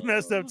wasn't the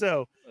messed up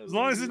toe. As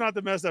long as it's not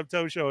the messed up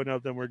toe showing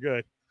up, then we're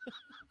good.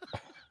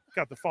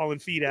 Got the fallen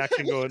feet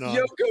action going on.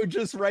 Yoko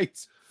just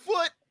writes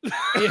foot.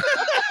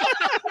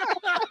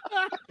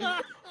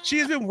 She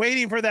has been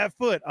waiting for that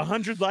foot.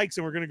 100 likes,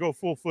 and we're gonna go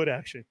full foot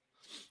action.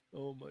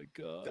 Oh my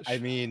gosh. I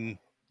mean,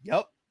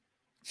 yep.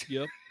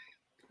 Yep.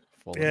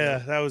 Full Yeah,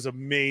 that was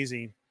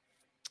amazing.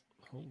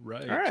 All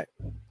right. All right,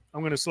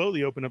 I'm gonna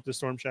slowly open up the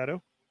Storm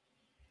Shadow.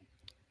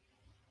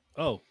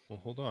 Oh, well,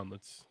 hold on.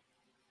 Let's.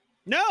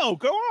 No,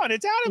 go on.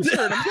 It's Adam's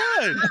turn. I'm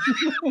good.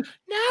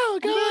 No,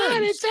 go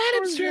on. It's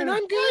Adam's turn.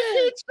 I'm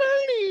good. It's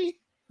Ernie.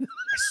 I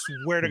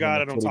swear to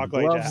God, I don't talk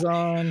like gloves that.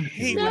 on.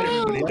 hate he's when wearing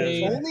everybody does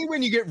blade. that. Only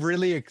when you get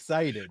really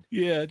excited.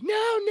 Yeah.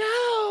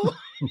 No.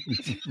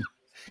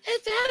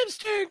 It's Adam's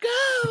turn.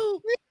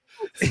 Go.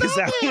 Is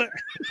that what,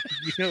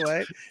 you know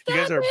what? You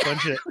guys are a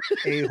bunch of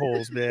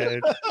a-holes,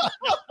 man.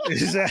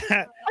 Is that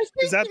I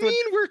think that you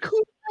mean we're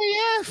cool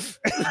AF.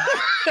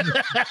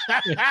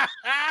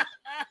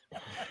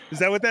 is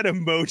that what that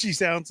emoji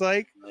sounds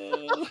like?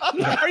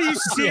 Are you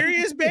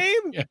serious,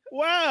 babe? Yeah.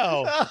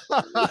 Wow.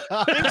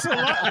 Thanks a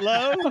lot,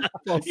 love.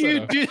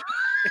 You do.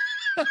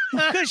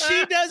 Because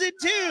she does it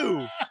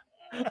too.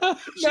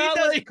 She Not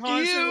does like it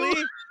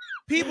constantly.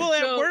 People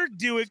at No. work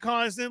do it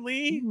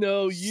constantly.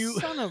 No, you.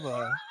 Son of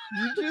a.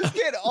 You just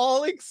get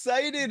all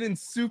excited and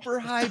super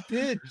high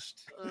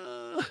pitched.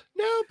 No,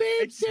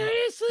 babe.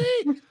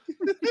 Seriously.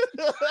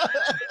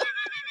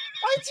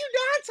 I do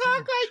not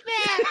talk like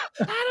that.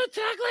 I don't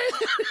talk like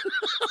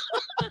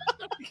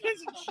You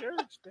guys in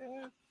church,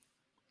 man.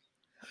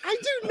 I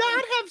do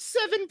not have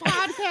 7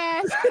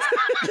 podcasts.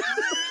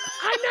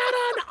 I'm not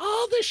on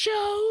all the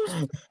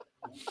shows.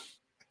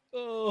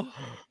 Oh.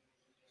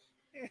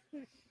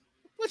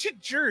 What you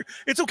jerk.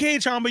 It's okay,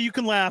 Chamba. You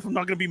can laugh. I'm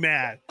not going to be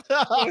mad.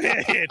 Go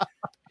ahead.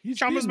 He's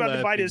Chamba's been about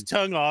to bite his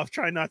laughing. tongue off.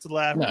 Try not to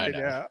laugh No, right no.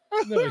 now.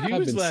 No, he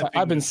was laughing.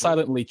 I've been before.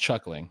 silently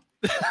chuckling.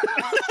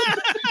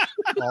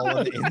 All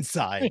on the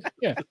inside.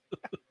 It's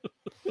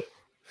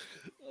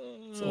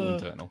all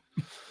internal.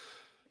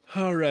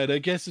 All right, I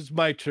guess it's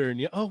my turn.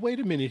 Yeah. Oh, wait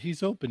a minute.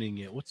 He's opening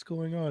it. What's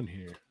going on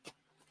here?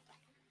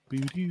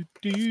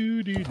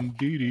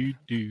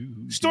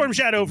 Storm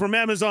Shadow from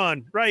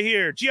Amazon, right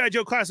here. G.I.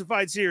 Joe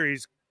Classified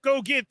Series. Go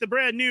get the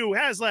brand new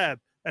HasLab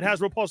at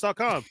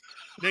HasbroPulse.com.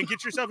 Then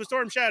get yourself a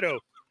Storm Shadow.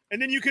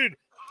 And then you could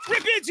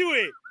rip into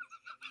it.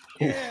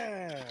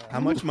 Yeah. How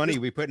much money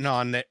are we putting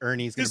on that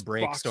Ernie's going This to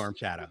break box- Storm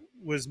Shadow?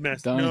 Was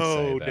messed. Don't No,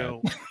 say that.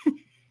 don't.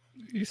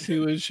 You see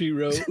what she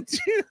wrote?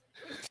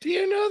 Do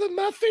you know the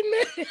Muffin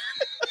Man?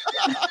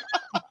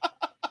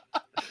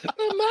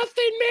 The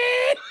Muffin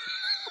Man.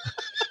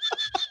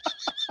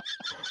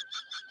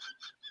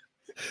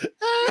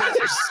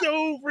 are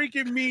so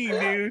freaking mean,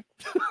 dude.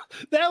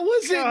 That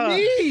wasn't God.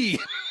 me.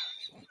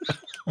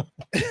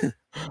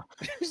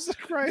 Jesus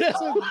Christ. That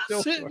So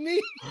wasn't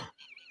me.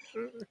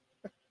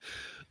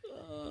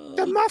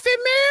 the Muffin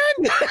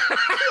Man.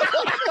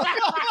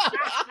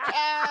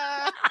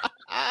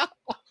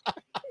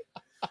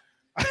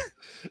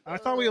 I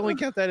thought we only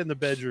kept that in the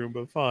bedroom,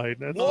 but fine.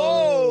 That's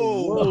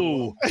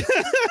Whoa!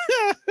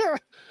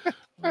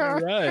 All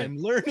right. I'm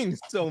learning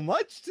so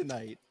much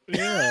tonight.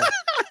 Yeah.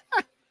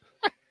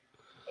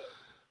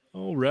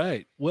 All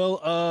right.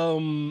 Well,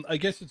 I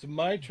guess it's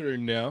my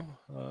turn now.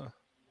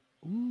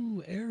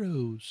 Ooh,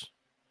 arrows.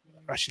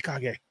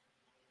 Ashikage.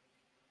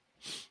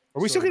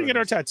 Are we still gonna get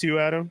our tattoo,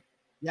 Adam?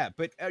 Yeah,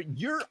 but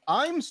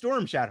I'm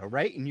Storm Shadow,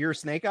 right? And you're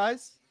Snake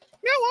Eyes.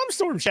 No, I'm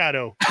Storm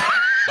Shadow.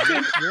 No,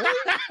 I'm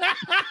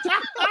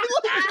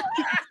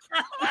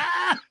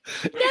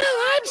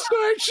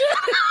Storm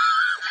Shadow.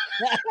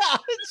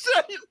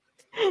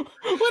 Where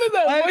did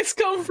that voice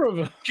come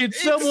from? Can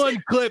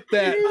someone clip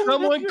that?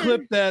 Someone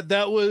clip that.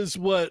 That was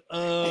what?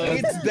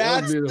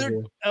 That's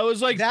beautiful. That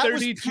was like that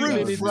was 32 proof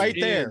minutes right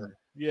in. there.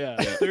 Yeah,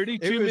 It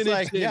 32 was minutes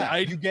like, in. yeah,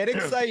 you get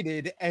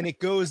excited and it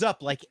goes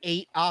up like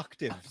 8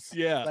 octaves.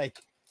 Yeah. Like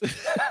That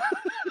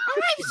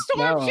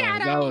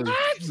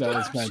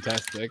was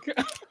fantastic.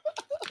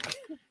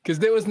 Because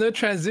there was no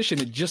transition;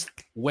 it just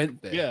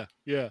went there.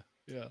 Yeah.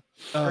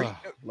 Oh,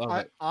 love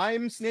it.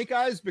 I'm Snake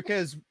Eyes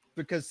because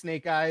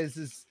Snake Eyes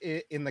is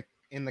in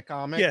the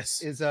comic.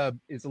 Yes. is a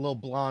little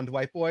blonde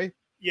white boy.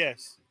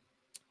 Yes.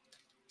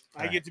 I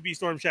Alright. get to be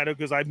Storm Shadow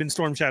because I've been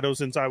Storm Shadow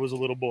since I was a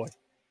little boy.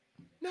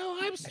 No,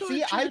 I'm Storm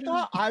See, I Shadow.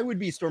 thought I would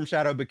be Storm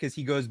Shadow because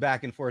he goes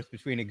back and forth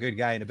between a good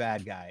guy and a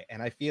bad guy,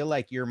 and I feel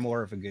like you're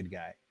more of a good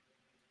guy.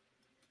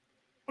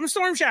 I'm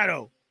Storm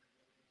Shadow.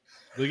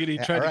 Look at he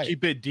Yeah, tried to alright.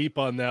 keep it deep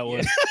on that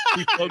one.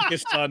 He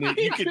focused on it.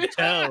 You can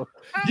tell.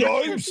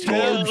 I'm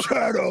Storm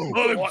Shadow.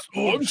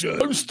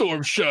 I'm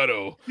Storm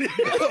Shadow.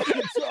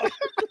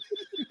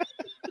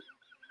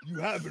 You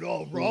have it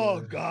all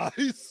wrong,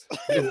 guys.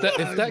 If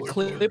that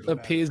clip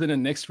appears in the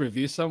next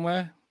review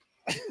somewhere,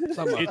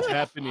 It's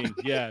happening.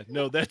 Yeah,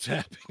 no, that's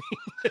happening.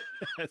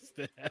 That's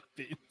to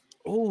happen.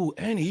 oh,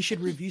 Annie, you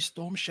should review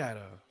Storm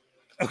Shadow,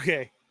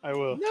 Okay, I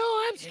will.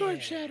 No, I'm Storm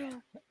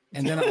Shadow.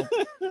 and then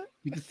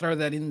you can throw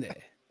that in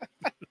there.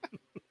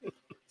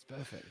 It's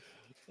perfect.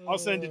 I'll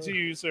send it to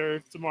you,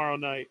 sir, tomorrow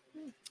night.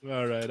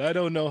 All right. I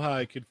don't know how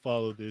I could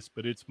follow this,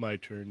 but it's my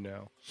turn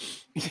now.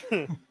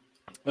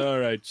 All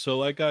right.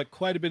 So I got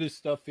quite a bit of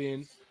stuff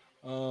in.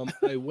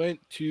 I went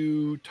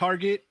to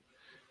Target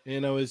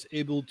and I was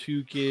able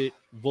to get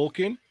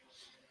Vulcan.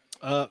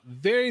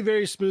 Very,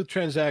 very smooth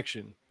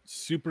transaction.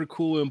 Super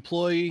cool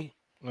employee.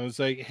 I was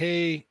like,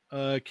 hey,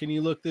 can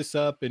you look this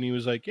up? And he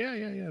was like, yeah,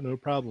 no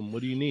problem.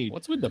 What do you need?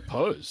 What's with the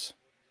pose?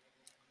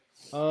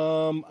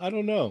 I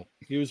don't know.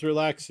 He was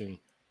relaxing.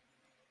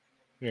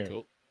 Here.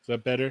 Cool. Is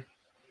that better?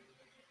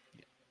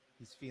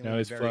 He's feeling Now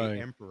he's very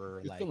flying. emperor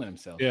He's like. feeling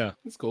himself. Yeah.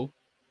 It's cool.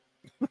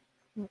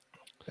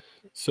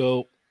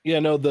 So yeah,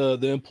 no, the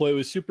employee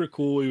was super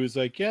cool. He was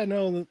like, yeah,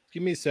 no,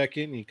 give me a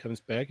second. And he comes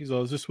back. He's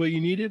all, is this what you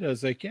needed? I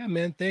was like, yeah,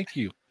 man, thank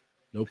you.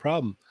 No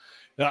problem.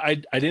 I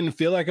didn't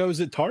feel like I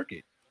was at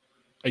Target.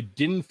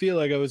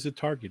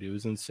 It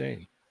was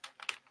insane.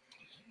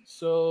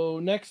 So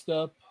next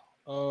up,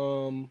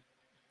 the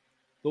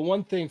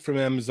one thing from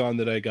Amazon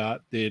that I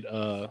got that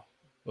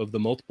of the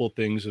multiple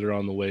things that are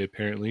on the way,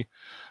 apparently,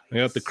 I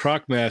got the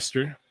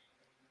Crocmaster.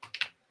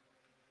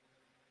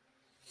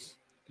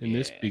 And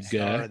this big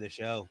Star guy, of the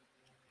show.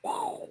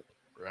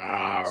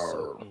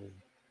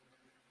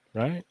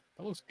 right?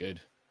 That looks good.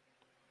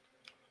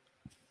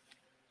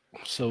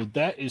 So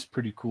that is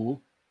pretty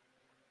cool.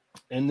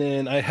 And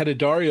then I had a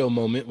Dario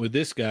moment with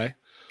this guy.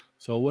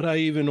 So what I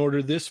even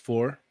ordered this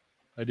for,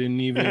 I didn't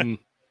even,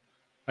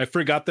 I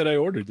forgot that I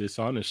ordered this,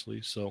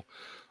 honestly. So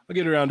I'll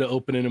get around to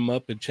opening him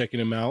up and checking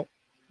him out.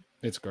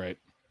 It's great.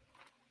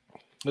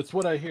 That's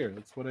what I hear.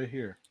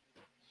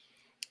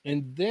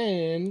 And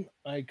then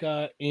I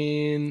got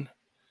in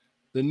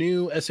the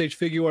new SH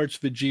Figure Arts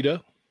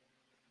Vegeta.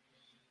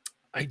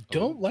 I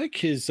don't like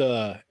his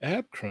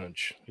ab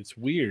crunch. It's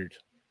weird.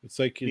 It's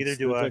like Neither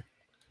do I.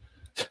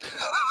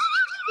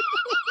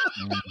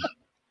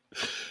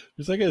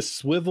 There's like a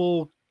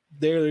swivel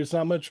there. There's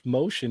not much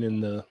motion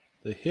in the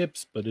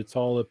hips, but it's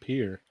all up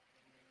here.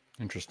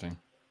 Interesting.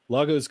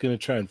 Lago's gonna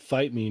try and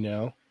fight me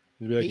now.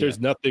 He'll be like, Yeah. "There's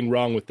nothing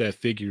wrong with that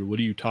figure. What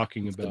are you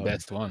talking It's the about?"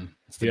 best one.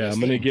 It's the Yeah, best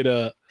I'm gonna thing.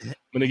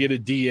 get a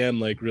DM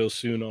like real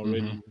soon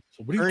already. Mhm.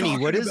 So what are you Ernie,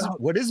 talking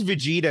about? what does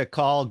Vegeta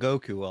call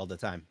Goku all the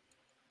time?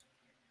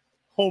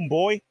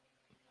 Homeboy.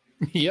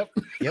 Yep.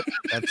 Yep,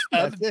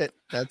 that's it.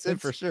 That's it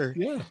for sure.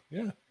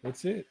 Yeah,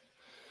 that's it.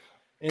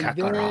 And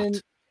Kakarot.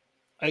 then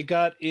I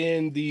got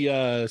in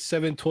the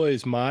 7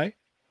 Toys My.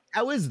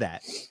 How is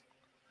that?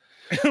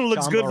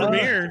 Looks good from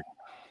Tomorrow. here.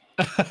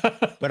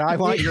 But I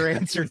want your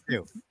answer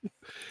too.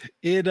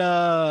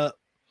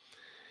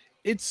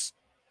 It's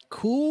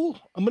cool.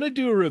 I'm gonna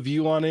do a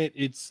review on it.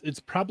 It's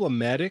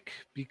problematic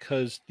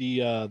because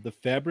the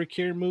fabric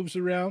here moves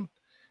around,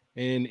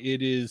 and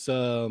it is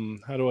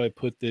how do I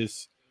put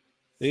this?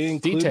 They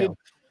included, Detailed.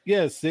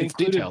 yes, they It's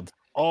included detailed.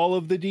 all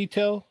of the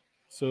detail.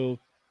 So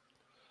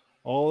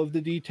all of the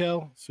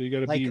detail. So you got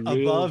to Like be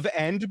real. above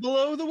and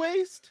below the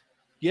waist?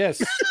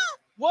 Yes.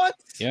 What?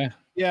 Yeah.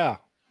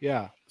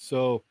 Yeah.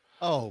 So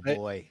Oh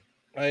boy.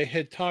 I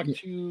had talked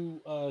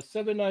to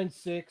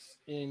 796,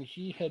 and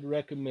he had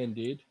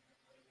recommended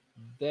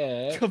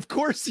that. Of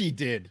course he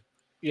did.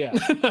 Yeah,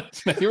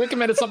 He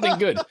recommended something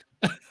good.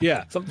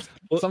 yeah,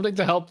 Something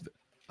to help.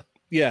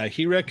 yeah.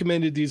 He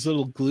recommended these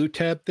little glue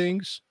tab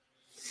things,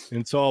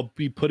 and so I'll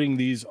be putting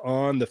these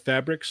on the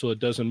fabric so it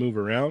doesn't move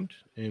around,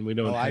 and we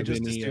don't. Oh, have I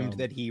just any, assumed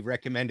that he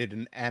recommended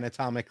an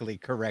anatomically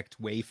correct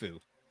waifu.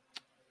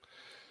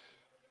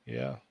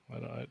 Yeah,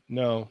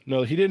 no,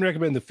 he didn't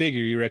recommend the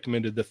figure. He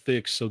recommended the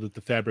fix so that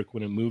the fabric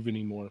wouldn't move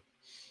anymore.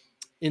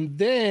 And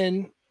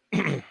then,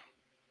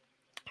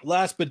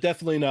 last but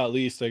definitely not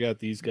least, I got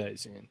these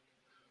guys in.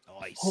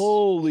 Nice.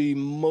 Holy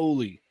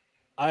moly.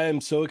 I am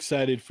so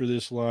excited for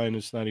this line.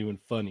 It's not even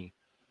funny.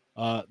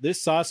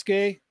 This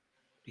Sasuke,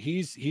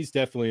 he's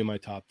definitely in my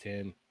top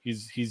 10.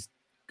 He's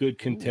good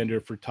contender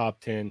for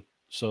top 10.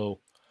 So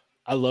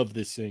I love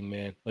this thing,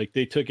 man. Like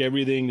they took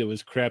everything that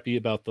was crappy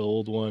about the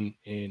old one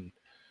and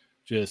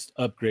just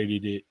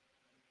upgraded it.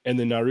 And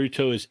the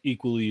Naruto is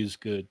equally as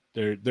good.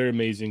 They're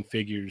amazing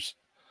figures.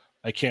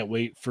 I can't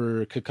wait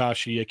for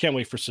Kakashi. I can't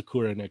wait for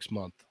Sakura next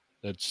month.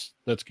 That's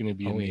going to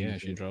be Oh amazing. yeah,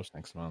 she drops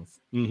next month.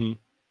 Mm-hmm.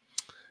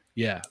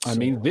 Yeah. I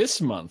mean, this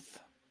month.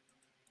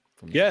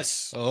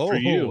 yes. Oh, for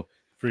you.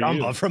 For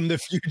Chamba you. from the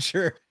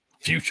future.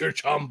 Future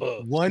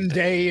Chamba. One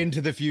day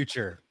into the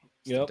future.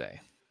 Yep.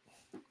 Today.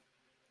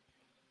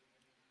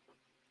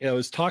 Yeah,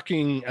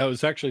 I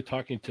was actually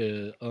talking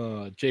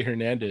to Jay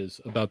Hernandez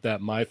about that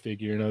my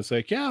figure, and I was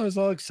like, yeah, I was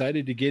all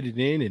excited to get it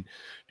in and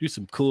do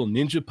some cool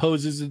ninja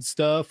poses and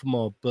stuff.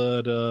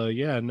 But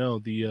yeah, no,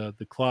 the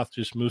cloth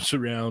just moves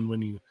around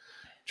when you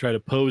try to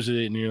pose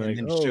it, and you're And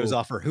like, then shows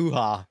off her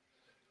hoo-ha.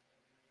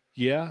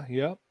 Yeah,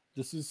 yep.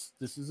 This is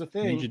a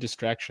thing. Major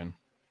distraction.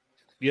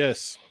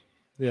 Yes.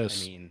 I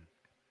Yes. mean,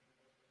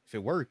 if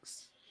it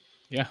works.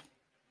 Yeah.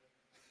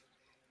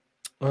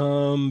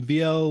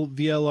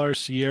 VLR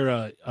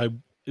Sierra.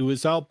 It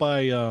was out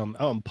by out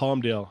in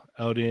Palmdale,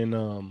 out in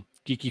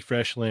Geeky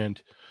Freshland,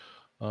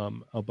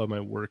 out by my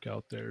work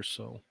out there.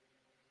 So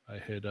I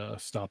had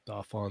stopped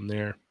off on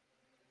there.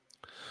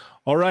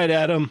 All right,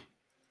 Adam.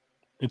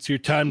 It's your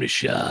time to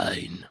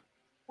shine.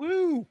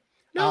 Woo!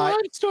 No, I'm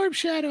Storm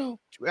Shadow.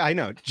 I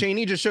know.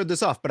 Cheney just showed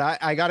this off, but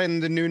I got in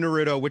the new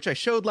Naruto, which I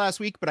showed last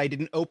week, but I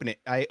didn't open it.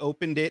 I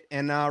opened it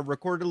and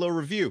recorded a little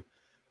review,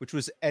 which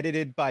was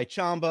edited by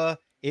Chamba.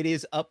 It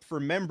is up for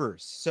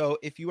members. So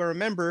if you are a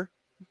member,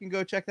 you can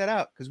go check that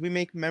out because we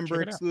make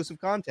member exclusive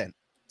content.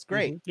 It's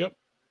great. Mm-hmm. Yep.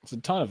 It's a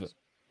ton of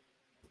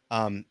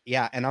it.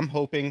 Yeah, and I'm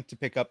hoping to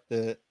pick up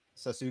the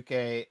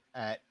Sasuke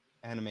at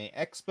Anime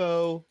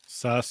Expo.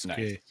 Sasuke.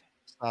 Nice.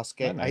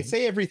 Sasuke. Nice. I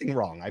say everything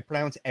wrong. I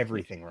pronounce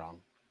everything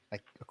wrong,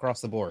 like across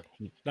the board.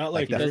 Not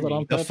like the, does it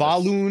on the purpose.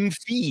 Falun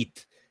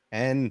Feet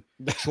and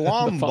The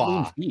Chwamba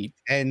Falun feet.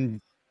 and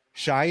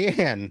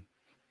Cheyenne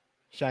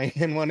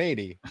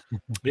 180.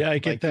 Yeah, I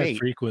get like that Nate.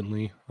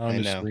 frequently, I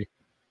know. honestly.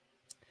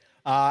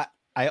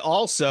 I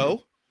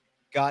also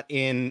got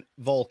in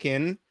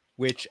Vulcan,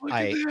 which Look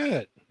I at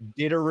that.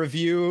 did a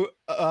review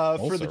for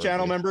Also the a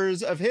channel review.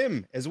 members of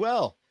him as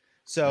well.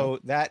 So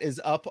that is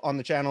up on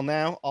the channel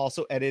now,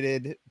 also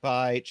edited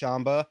by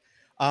Chamba.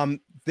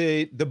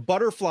 The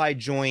butterfly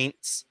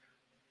joints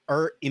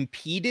are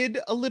impeded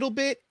a little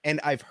bit, and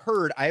I've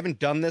heard, I haven't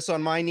done this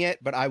on mine yet,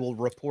 but I will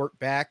report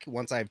back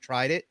once I've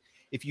tried it.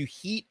 If you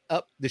heat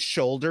up the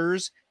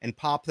shoulders and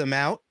pop them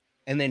out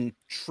and then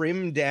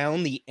trim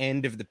down the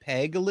end of the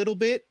peg a little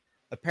bit,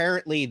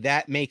 apparently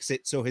that makes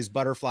it so his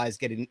butterflies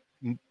get a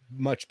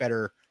much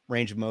better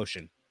range of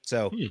motion.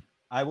 So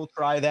I will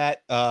try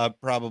that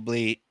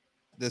probably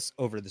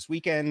over this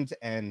weekend,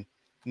 and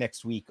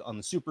next week on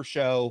the Super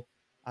Show,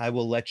 I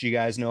will let you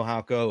guys know how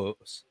it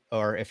goes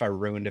or if I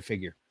ruined a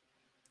figure.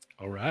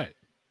 All right.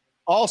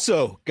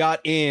 Also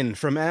got in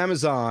from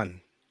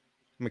Amazon,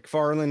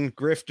 McFarlane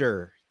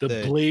Grifter,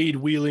 The blade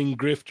wielding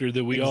grifter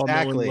that we all know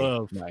Exactly. and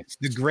love. Nice.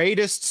 the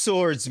greatest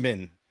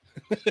swordsman.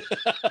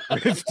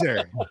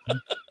 Grifter.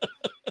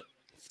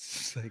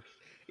 It's like,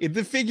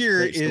 the figure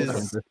Great story is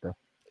on Grifter.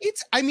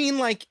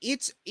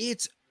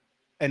 it's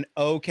an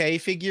okay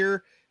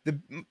figure.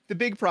 The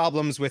big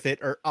problems with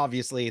it are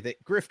obviously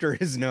that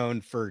Grifter is known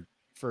for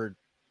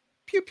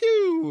pew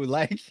pew,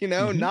 like,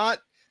 not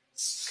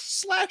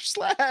slash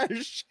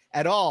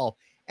at all.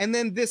 And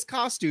then this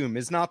costume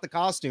is not the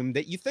costume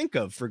that you think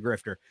of for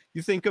Grifter.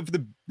 You think of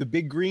the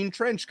big green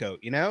trench coat,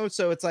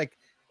 So it's like,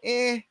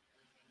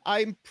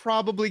 I'm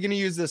probably going to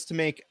use this to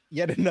make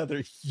yet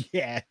another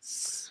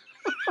yes.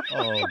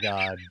 Oh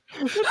God.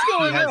 What's He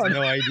going has on?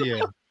 no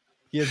idea.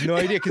 He has no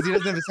idea because he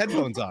doesn't have his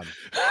headphones on.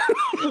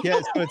 Yeah,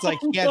 so it's like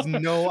he has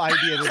no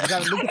idea. You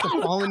gotta look at the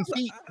fallen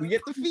feet. We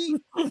get the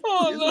feet. He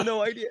has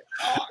no idea.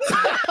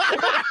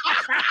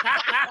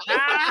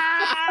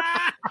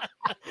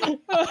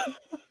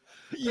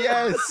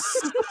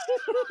 Yes.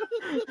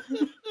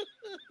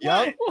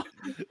 Yep.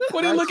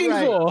 What are you That's looking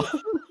right. for?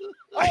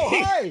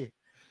 Oh, hi.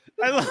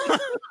 I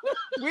lost,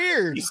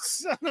 Weird. you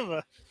son of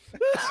a.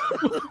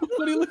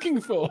 What are you looking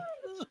for?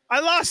 I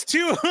lost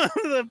 2 of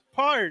the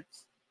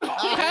parts.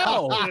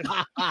 How?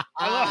 I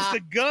lost a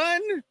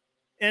gun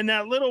and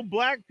that little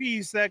black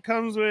piece that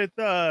comes with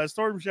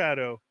Storm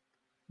Shadow.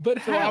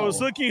 But So how? I was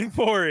looking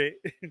for it.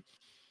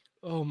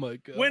 Oh my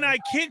god. When I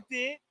kicked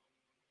it,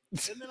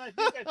 and then I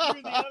think I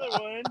threw the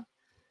other one.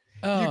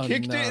 Oh, You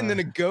kicked it, and then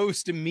no. a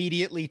ghost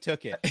immediately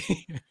took it.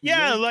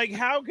 Yeah, like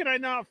how could I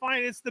not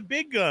find it? It's the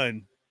big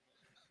gun.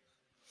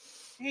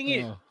 Dang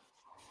it. Oh,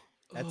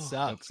 That Oh,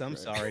 sucks. that's I'm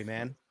great. sorry,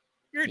 man.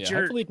 You're a yeah, jerk.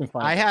 hopefully you can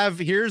find I it. have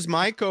here's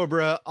my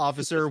Cobra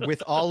officer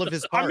with all of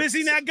his parts. I'm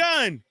missing that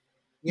gun.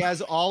 He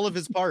has all of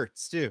his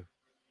parts too.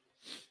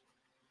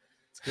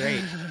 It's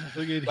great.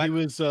 Look at But he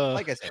was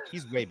Like I said,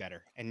 he's way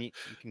better, and you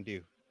can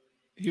do.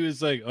 he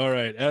was like, all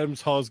right,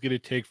 Adam's Hall's gonna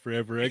take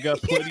forever. I got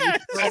plenty of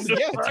Yes. time.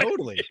 Yeah,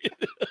 totally.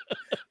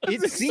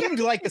 It seemed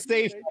like a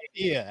safe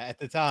idea at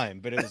the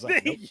time, but it was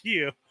like, nope. Thank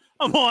you.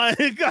 I'm on.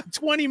 I got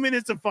 20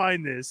 minutes to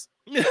find this.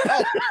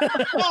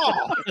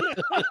 Oh,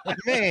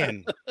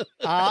 man.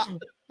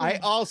 I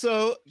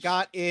also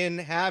got in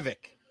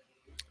Havoc.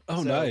 Oh,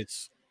 So-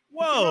 nice.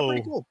 Whoa.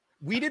 Pretty cool.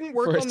 We didn't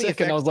work For a on the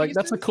second, I was effects like,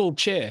 that's a pieces. cool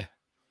chair.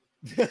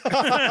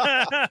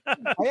 I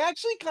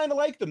actually kind of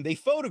like them. They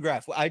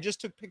photograph. I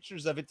just took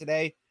pictures of it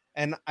today,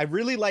 and I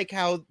really like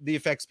how the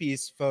effects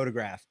piece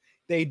photograph.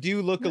 They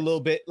do look a little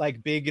bit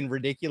like big and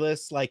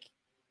ridiculous, like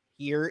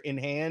here in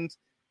hand,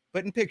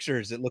 but in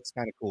pictures it looks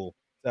kind of cool.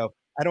 So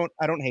I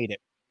don't hate it.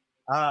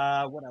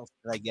 What else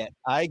did I get?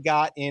 I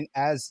got in,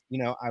 as you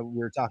know, we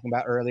were talking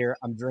about earlier.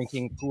 I'm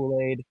drinking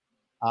Kool-Aid.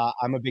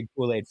 I'm a big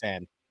Kool-Aid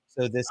fan.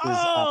 So this is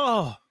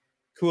Oh,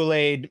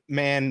 Kool-Aid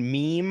Man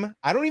meme.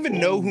 I don't even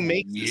know who Oh,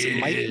 makes this. It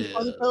might be yeah.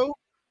 Funko,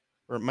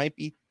 or it might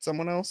be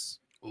someone else.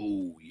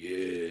 Oh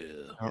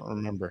yeah. I don't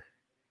remember.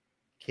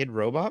 Kid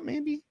Robot,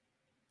 maybe?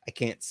 I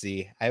can't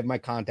see. I have my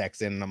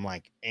contacts in, and I'm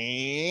like,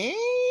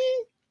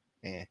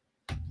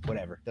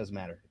 whatever. Doesn't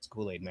matter. It's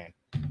Kool-Aid Man.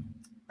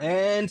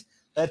 And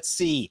let's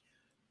see.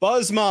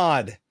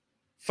 Buzzmod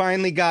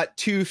finally got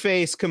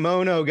Two-Face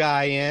Kimono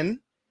guy in.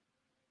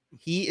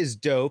 He is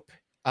dope.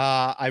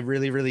 I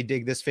really, really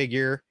dig this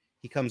figure.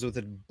 He comes with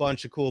a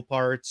bunch of cool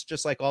parts,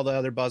 just like all the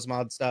other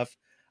Buzzmod stuff.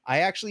 I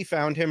actually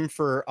found him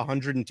for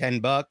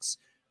 $110,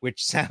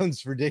 which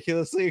sounds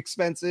ridiculously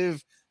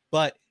expensive,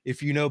 but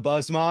if you know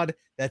Buzzmod,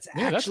 that's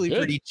Yeah, that's actually good.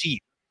 pretty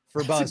cheap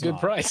for That's a good Buzzmod.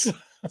 price.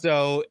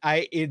 So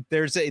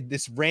there's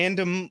this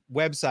random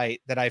website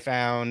that I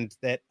found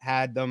that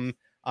had them,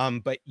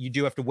 but you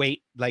do have to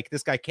wait. Like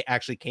this guy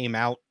actually came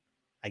out,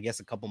 I guess,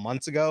 a couple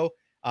months ago.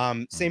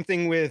 Same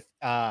thing with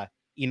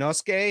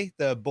Inosuke,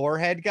 the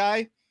boarhead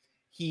guy.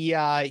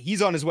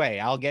 He's on his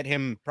way. I'll get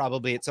him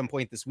probably at some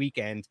point this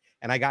weekend,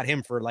 and I got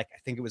him for I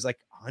think it was like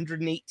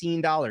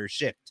 $118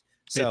 shipped.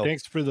 Hey, So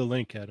thanks for the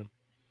link, Adam.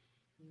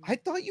 I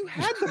thought you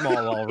had them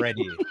all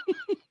already.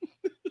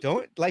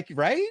 Don't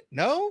right?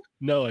 No.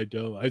 No, I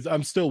don't.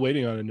 I'm still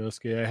waiting on a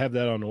Inosuke. I have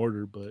that on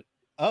order, but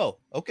Oh,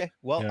 okay.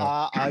 Well,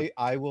 Yeah.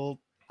 I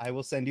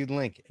will send you the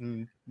link.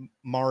 And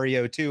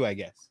Mario too, I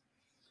guess.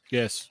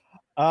 yes.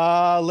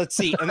 Let's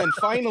see. And then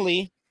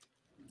finally,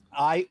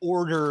 I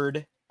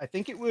ordered, I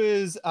think it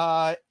was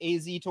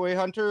AZ Toy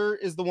Hunter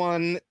is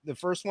the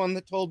first one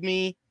that told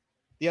me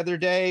the other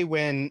day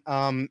when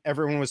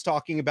everyone was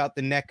talking about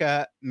the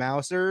NECA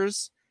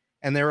Mousers,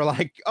 and they were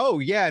like, oh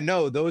yeah,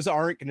 no, those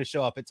aren't going to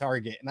show up at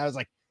Target. And I was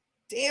like,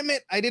 damn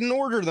it, I didn't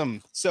order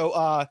them.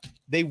 So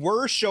they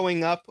were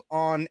showing up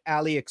on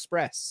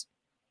AliExpress.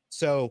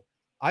 So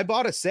I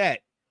bought a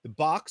set. The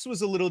box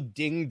was a little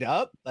dinged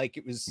up, like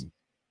it was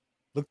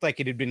looked like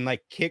it had been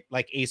kicked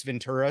like Ace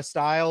Ventura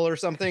style or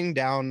something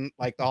down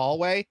like the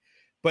hallway.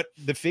 But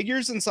the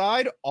figures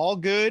inside all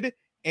good,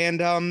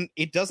 and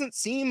it doesn't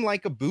seem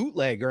like a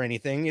bootleg or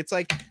anything. It's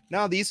like,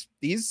 no, these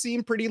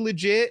seem pretty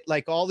legit.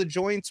 Like all the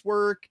joints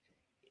work.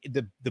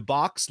 The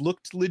box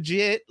looked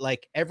legit.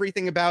 Like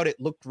everything about it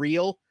looked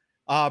real.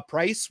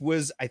 Price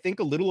was, I think,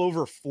 a little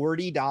over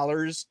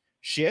 $40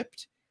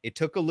 shipped. It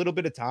took a little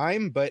bit of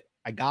time, but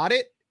I got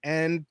it.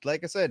 And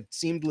like I said,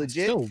 seemed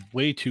legit. Still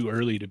way too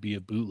early to be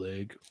a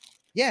bootleg.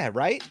 Yeah,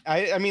 right.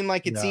 I mean,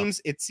 like it Yeah.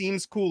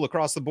 seems cool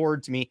across the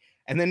board to me.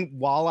 And then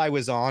while I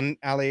was on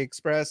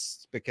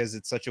AliExpress, because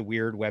it's such a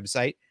weird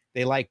website,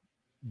 they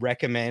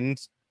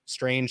recommend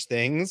strange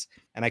things,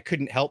 and I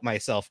couldn't help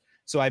myself.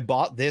 So I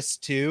bought this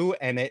too,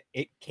 and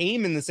it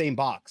came in the same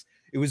box.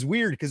 It was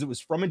weird because it was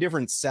from a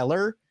different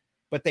seller,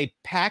 but they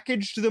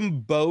packaged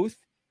them both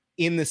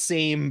in the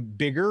same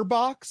bigger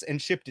box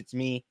and shipped it to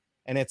me.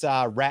 And it's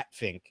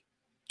Ratfink.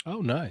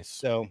 Oh, nice.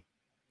 So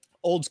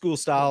old school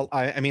style.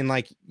 I mean,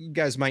 like you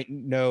guys might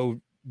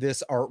know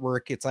this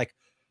artwork. It's like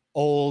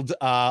old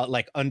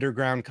like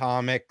underground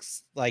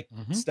comics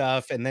Mhm.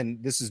 stuff. And then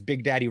this is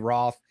Big Daddy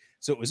Roth.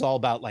 So it was all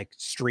about like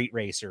street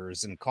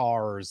racers and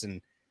cars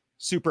and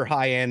super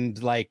high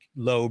end, like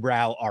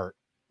lowbrow art,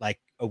 like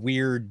a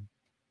weird.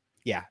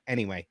 Yeah.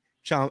 Anyway,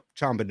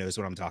 Chamba knows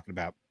what I'm talking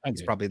about. I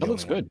It's do. probably the That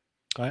looks only one.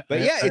 good. But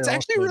yeah, it's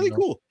actually also really know.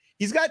 cool.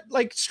 he's got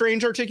like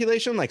strange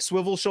articulation, like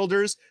swivel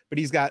shoulders, but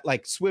he's got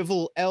like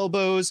swivel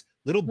elbows,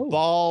 little Oh.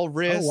 ball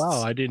wrists. Oh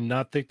wow, I did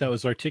not think that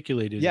was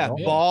articulated. Yeah, at all.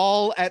 Yeah.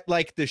 ball at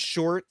like the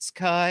shorts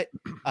cut.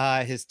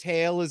 His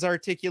tail is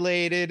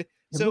articulated. It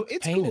So looks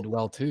it's painted cool.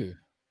 well too.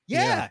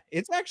 Yeah,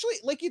 it's actually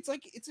it's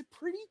a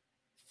pretty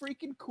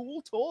freaking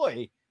cool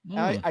toy.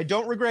 Mm. I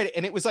don't regret it.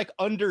 And it was like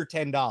under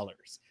 $10.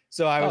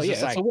 So I was yeah,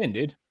 just that's like, a win,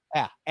 dude.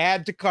 yeah,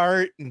 add to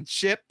cart and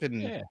ship,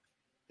 and Yeah.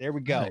 there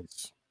we go.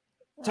 Nice.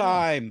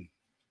 Time.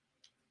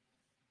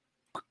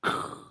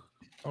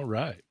 All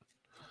right.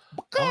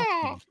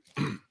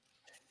 Animal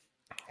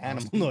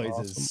Awesome,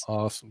 noises.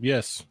 Awesome.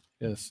 Yes.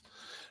 Yes.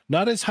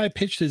 Not as high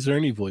pitched as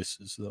Ernie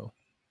voices, though.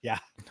 Yeah.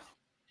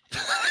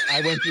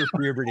 I went through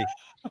puberty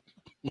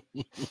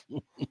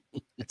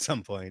at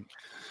some point.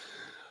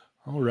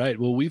 All right.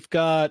 Well, we've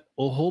got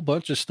a whole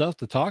bunch of stuff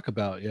to talk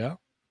about. Yeah.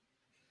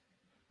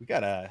 We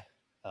got a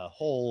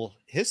whole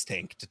his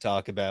tank to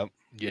talk about.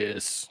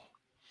 Yes.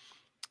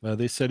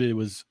 They said it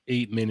was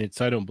 8 minutes.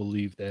 I don't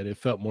believe that. It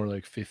felt more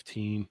like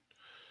 15. I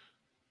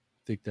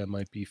think that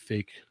might be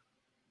fake.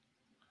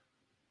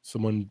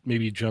 Someone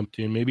maybe jumped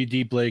in. Maybe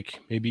D Blake.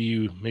 Maybe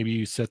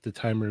you set the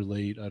timer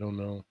late. I don't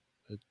know.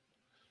 It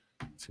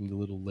seemed a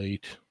little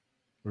late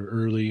or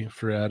early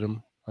for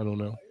Adam. I don't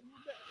know.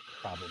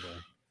 Probably.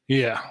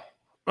 Yeah.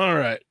 All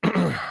right.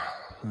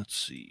 Let's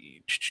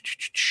see.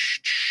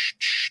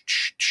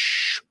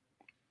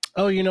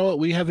 Oh, you know what?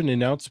 We have an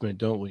announcement,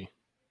 don't we?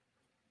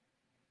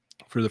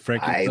 For the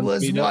Frankenstein. I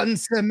was meetup.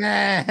 once a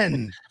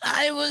man.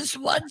 I was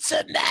once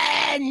a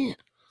man.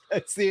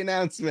 That's the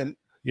announcement.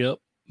 Yep.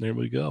 There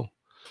we go.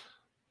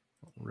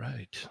 All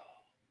right.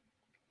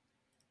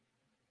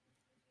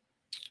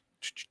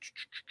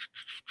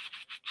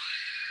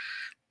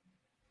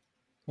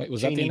 Wait,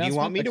 was Janie, that the do you announcement?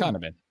 want me That to- kind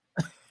of been.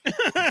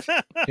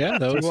 Yeah,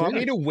 that Do was you want it.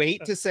 me to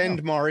wait to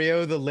send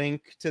Mario the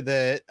link to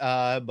the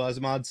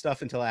BuzzMod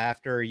stuff until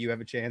after you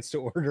have a chance to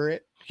order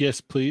it? Yes,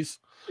 please.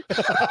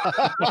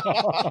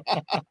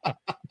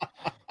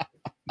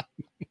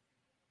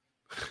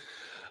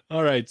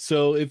 All right.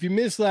 So if you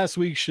missed last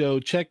week's show,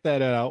 check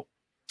that out.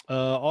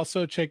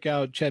 Also check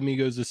out Chat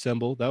Migos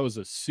Assemble. That was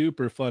a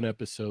super fun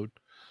episode.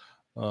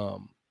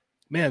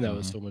 Man, that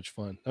was so much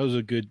fun. That was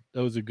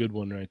a good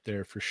one right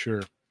there for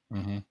sure.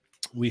 Mm-hmm.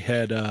 We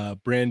had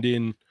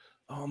Brandon.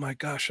 Oh my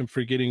gosh, I'm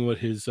forgetting what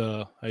his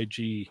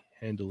IG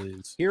handle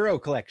is. Hero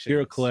Collection.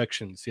 Hero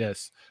Collections.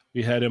 Yes.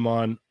 We had him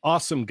on.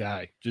 Awesome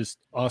guy. Just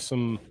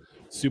awesome,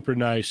 super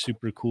nice,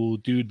 super cool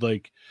dude.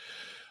 Like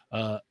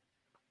got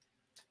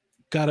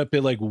up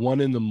at like 1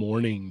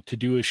 a.m. to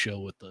do a show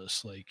with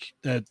us. Like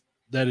that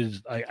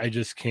is I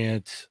just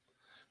can't.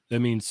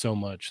 That means so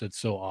much. That's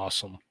so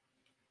awesome.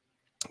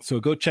 So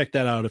go check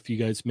that out if you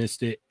guys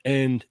missed it.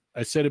 And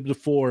I said it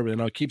before, and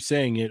I'll keep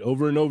saying it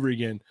over and over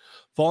again.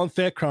 Fallen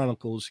Fett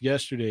Chronicles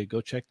yesterday.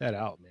 Go check that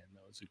out, man.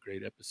 That was a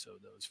great episode.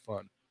 That was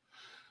fun.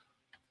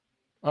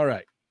 All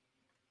right.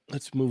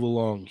 Let's move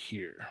along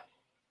here.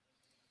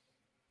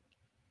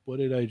 What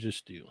did I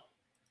just do?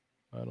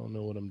 I don't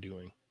know what I'm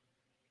doing.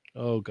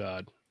 Oh,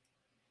 God.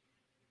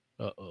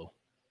 Uh-oh.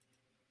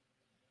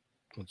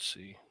 Let's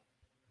see.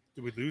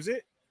 Did we lose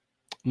it?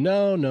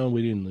 No,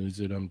 we didn't lose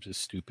it. I'm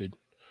just stupid.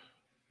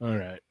 All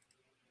right.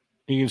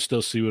 You can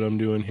still see what I'm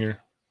doing here.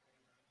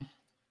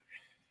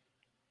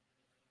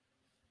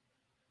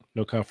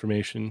 No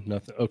confirmation,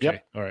 nothing. Okay.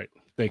 Yep. All right.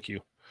 Thank you.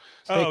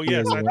 Oh, Thank you,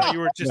 yes. I everyone. thought you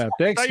were just Yeah,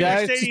 thanks, thought you were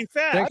guys. stating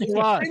facts. Thank you a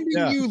lot. Sending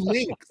Yeah. you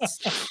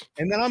links,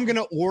 and then I'm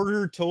gonna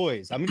order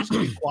toys. I'm just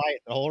gonna be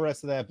quiet the whole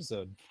rest of the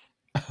episode.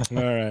 All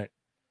right.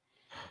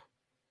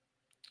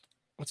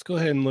 Let's go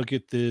ahead and look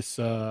at this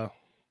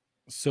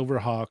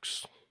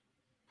Silverhawks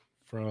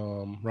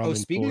from Ramen Oh,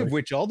 speaking Toy. of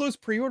which, all those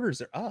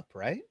pre-orders are up,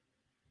 right?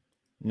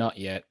 Not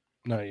yet.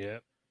 Not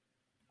yet.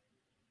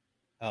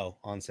 Oh,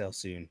 on sale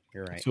soon.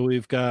 You're right. So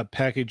we've got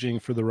packaging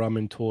for the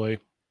Ramen Toy,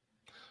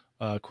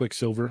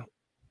 Quicksilver.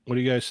 What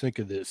do you guys think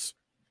of this?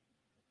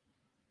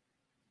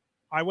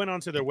 I went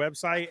onto their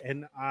website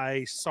and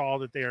I saw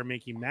that they are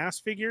making mass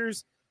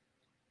figures,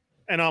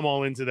 and I'm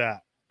all into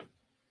that.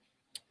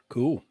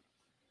 Cool.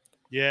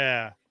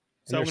 Yeah.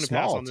 So I'm And going they're to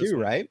pass small on this too,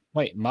 one. right?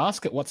 Wait,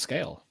 mask at what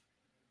scale?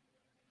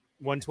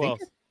 1/12.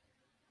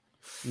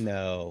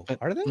 No, But-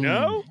 are they?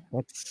 No?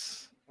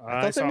 What's I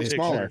thought they saw were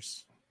smaller.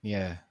 pictures.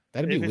 yeah?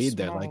 That'd be If it's weird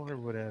though, small like or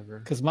whatever.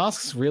 because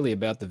masks really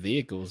about the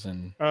vehicles,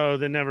 and Oh,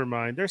 then never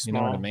mind. They're you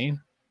small. know what I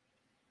mean.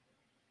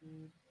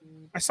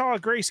 I saw a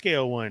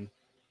grayscale one.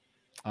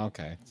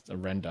 Okay, it's a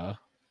render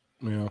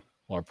Yeah.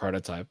 or a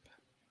prototype,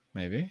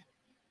 maybe.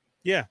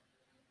 Yeah,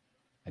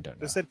 I don't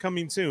know. they said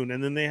coming soon,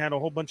 and then they had a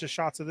whole bunch of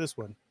shots of this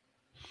one.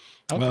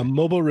 Okay.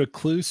 Mobile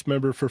Recluse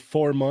member for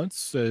 4 months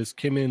says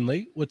came in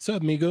late. What's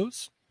up,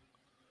 amigos?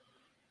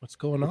 What's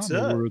going What's on,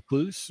 up? Mobile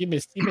Recluse? you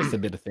missed a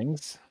bit of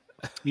things.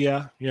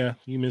 Yeah.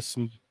 You missed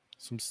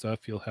some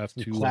stuff. You'll have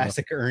to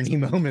Classic Ernie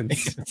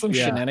moments. Some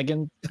Yeah.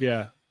 shenanigans. yeah,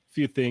 a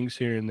few things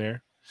here and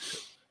there.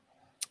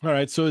 All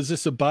right. So is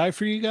this a buy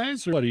for you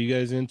guys, or what? Are you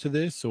guys into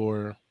this,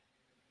 or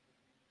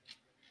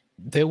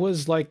There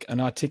was like an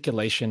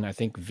articulation, I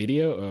think,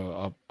 video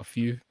or a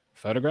few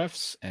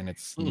photographs, and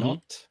it's Mhm.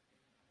 not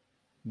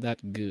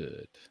that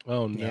good.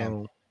 Oh Yeah.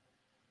 no.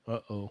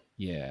 Uh-oh.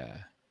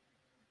 Yeah.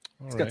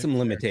 It's got some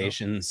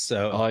limitations,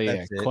 so Oh, yeah,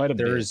 that's it. quite a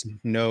bit. There's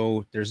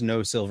no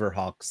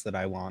Silverhawks that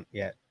I want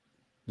yet.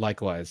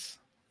 Likewise.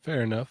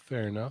 Fair enough.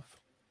 Fair enough.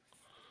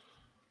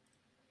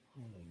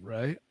 All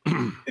right.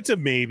 It's a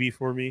maybe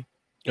for me.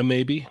 A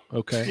maybe.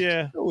 Okay.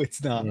 Yeah. No,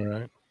 it's not. All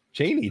right.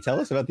 Janie, tell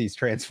us about these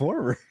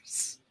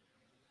Transformers.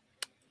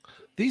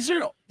 These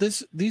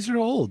are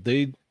old.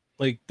 They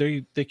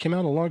came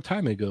out a long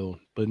time ago,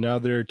 but now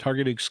they're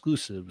Target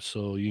exclusive,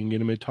 so you can get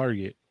them at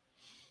Target.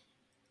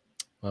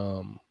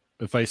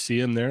 If I see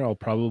them there, I'll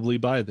probably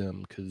buy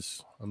them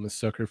because I'm a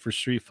sucker for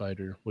Street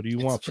Fighter. What do you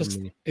want from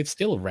me? It's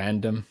still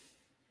random.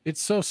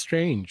 It's so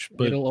strange,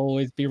 but It'll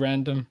always be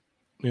random.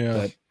 yeah,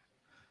 But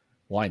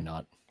why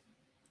not?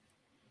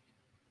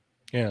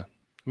 yeah.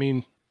 I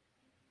mean,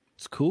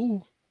 it's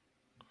cool.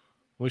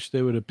 Wish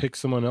they would have picked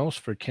someone else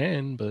for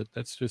Ken, but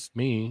that's just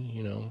me,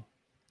 you know.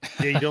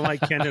 Yeah, you don't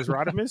like Ken as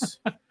Rodimus?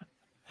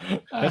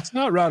 That's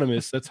not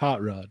Rodimus. That's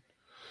Hot Rod.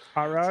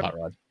 Hot Rod? Hot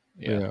Rod.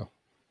 Yeah.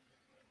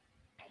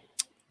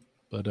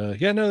 But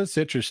yeah, no, that's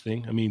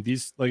interesting. I mean,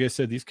 these, like I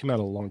said, these came out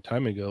a long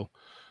time ago.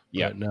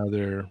 Yeah. But now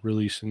they're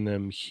releasing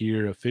them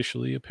here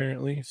officially,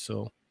 apparently.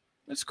 So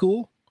that's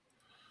cool.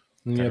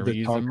 And you have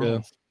the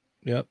Tonka.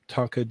 Yep,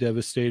 Tonka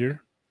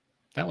Devastator.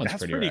 That one's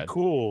That's pretty rad.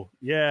 cool.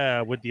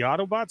 Yeah, with the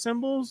Autobot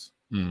symbols.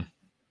 Mm.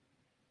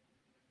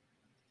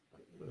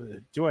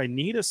 Do I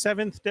need a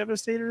 7th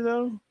Devastator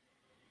though?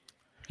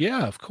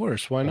 Yeah, of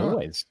course. Why not?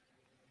 Always.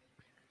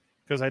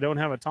 Because I don't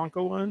have a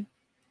Tonka one.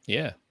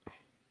 Yeah.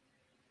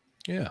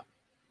 Yeah.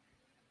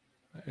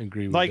 I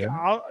agree with Like,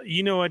 that.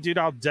 you know what, dude?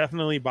 I'll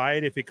definitely buy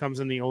it if it comes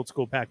in the old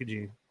school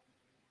packaging.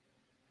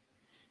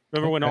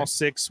 Remember when Okay. all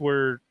 6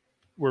 were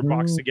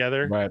boxed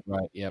together? Right.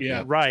 Yep, Yeah.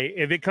 yep. Right.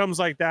 If it comes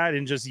like that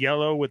in just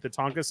yellow with the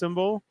Tonka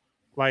symbol,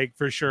 like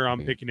for sure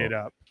I'm picking it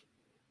up.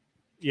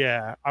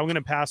 Yeah. I'm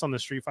gonna pass on the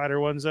Street Fighter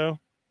ones though.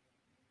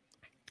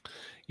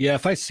 Yeah,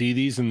 if I see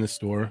these in the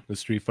store, the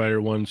Street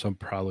Fighter ones, I'm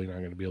probably not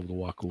going to be able to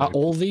walk away. Are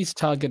all these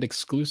Target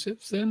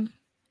exclusives then?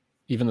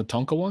 Even the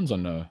Tonka ones or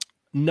no?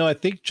 No, I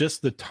think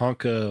just the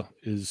Tonka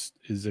is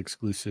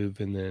exclusive,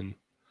 and then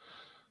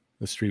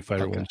the Street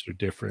Fighter Okay. ones are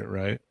different,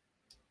 right?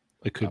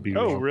 I could be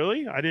Oh, wrong.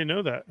 really? I didn't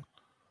know that.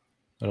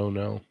 I don't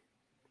know.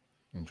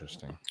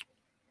 Interesting.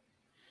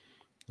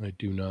 I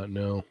do not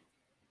know.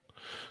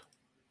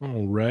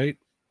 All right.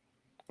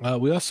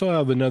 We also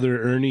have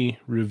another Ernie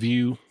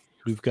review.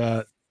 We've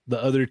got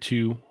the other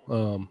two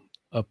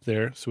up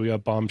there. So we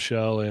got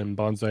Bombshell and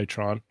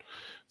Bonsai-tron.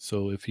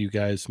 So if you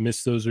guys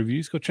missed those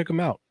reviews, go check them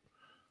out.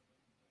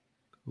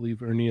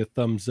 Leave Ernie a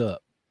thumbs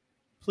up,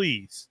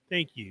 Please.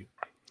 Thank you.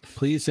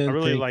 please. And I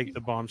really thank like you. the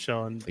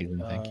Bombshell and Please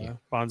and thank you.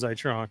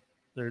 Bonsai-tron.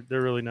 They're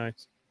really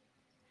nice.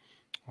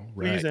 All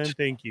Please right. and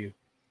thank you.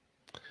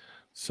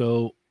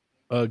 So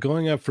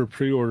going up for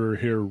pre-order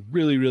here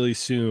really, really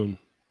soon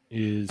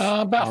is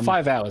About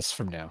 5 hours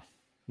from now.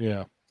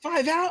 yeah.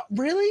 5 out?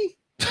 Really?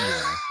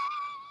 Yeah.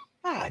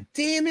 Ah,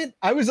 damn it.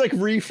 I was like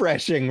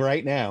refreshing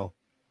right now.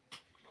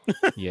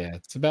 Yeah,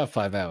 it's about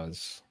 5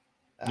 hours.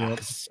 Yep.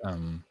 'Cause,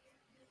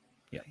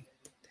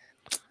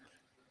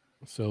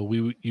 So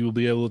you will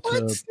be able to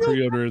What? Still-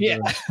 pre-order Yeah.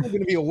 I'm going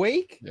to be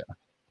awake.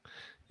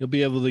 You'll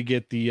be able to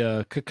get the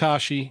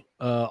Kakashi,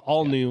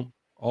 all new.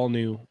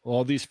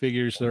 All these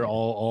figures, they're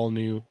all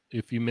new.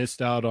 If you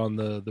missed out on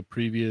the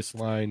previous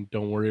line,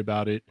 don't worry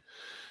about it.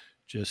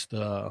 Just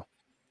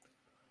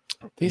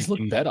these look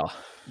better.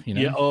 You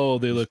know? yeah. Oh,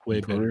 they look way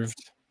better.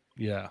 improved.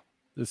 Yeah,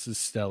 this is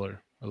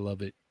stellar. I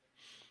love it.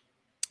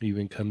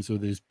 Even comes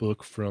with his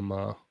book from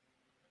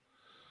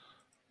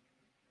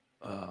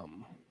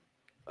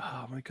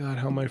oh my god,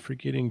 how am I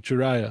forgetting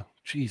Jiraiya?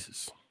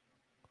 Jesus.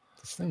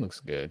 This thing looks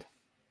good.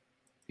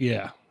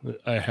 Yeah,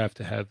 I have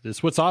to have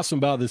this. What's awesome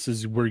about this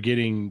is we're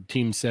getting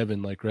Team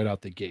 7 like right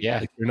out the gate. Yeah,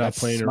 like, you're not that's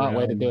playing smart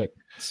around. way to do it.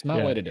 Smart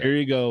Yeah, way to do here it.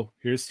 you go.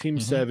 Here's Team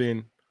Mhm.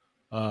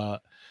 7.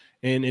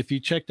 And if you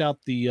checked out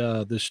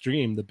the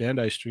stream, the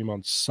Bandai stream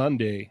on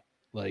Sunday,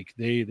 like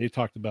they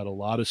talked about a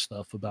lot of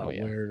stuff about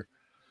yeah. where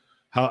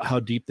how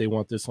deep they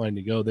want this line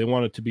to go. They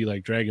want it to be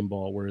like Dragon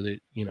Ball, where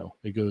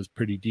it goes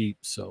pretty deep.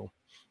 So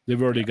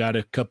they've already got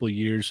a couple of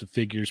years of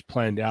figures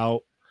planned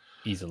out,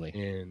 Easily.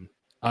 and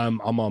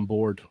I'm on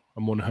board.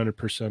 I'm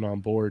 100%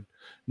 on board.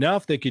 Now,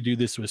 if they could do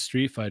this with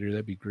Street Fighter,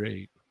 that'd be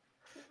great.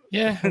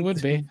 Yeah, it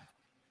would be.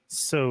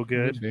 So It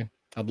good. would be.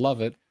 I'd love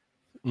it.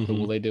 But Mhm.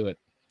 will they do it?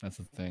 That's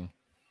the thing.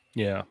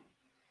 Yeah,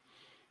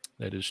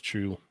 that is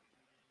true.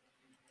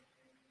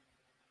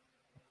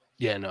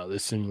 Yeah, no,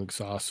 this thing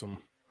looks awesome.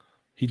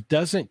 He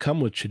doesn't come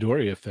with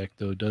Chidori effect,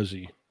 though, does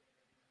he?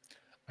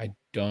 I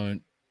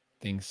don't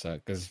think so,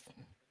 because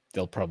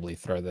they'll probably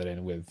throw that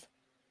in with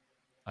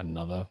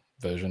another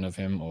version of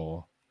him,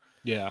 or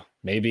Yeah,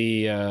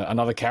 maybe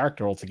another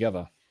character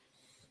altogether.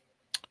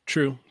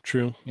 true.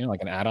 You know,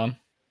 like an add-on.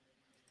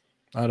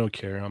 I don't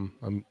care.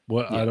 I'm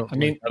what Yeah, I don't. I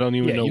mean, I don't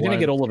even Yeah, know you're why. gonna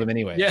get all of them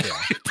anyway. Yeah,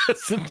 it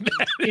doesn't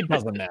matter. It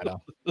doesn't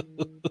matter.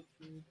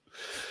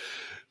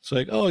 It's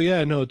like, oh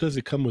yeah, no, it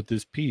doesn't come with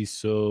this piece,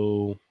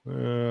 so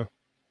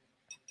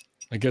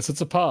I guess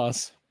it's a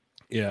pass.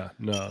 yeah,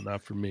 no,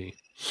 not for me.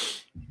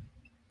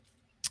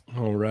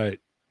 All right.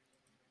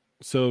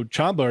 So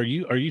Chamba,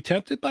 are you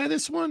tempted by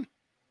this one?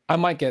 I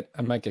might get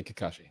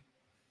Kakashi.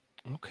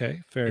 Okay,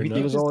 fair You enough.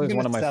 think was this is always gonna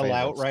one of my sell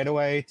out favorites. right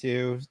away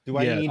too? Do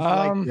I Yeah. need to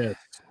like? Yes.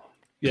 I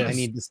Yes.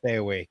 need to stay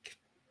awake.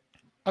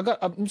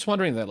 I'm just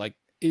wondering that, like,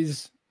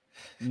 is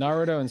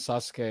Naruto and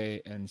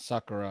Sasuke and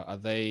Sakura, are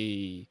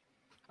they?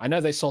 I know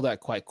they sold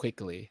out quite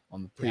quickly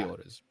on the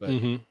pre-orders, but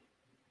Mhm.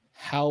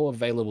 how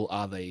available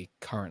are they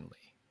currently?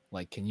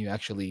 Like, can you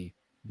actually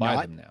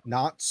buy them now?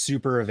 Not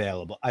super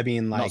available. I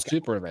mean, Not like,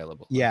 super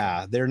available. okay.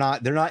 yeah, they're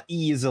not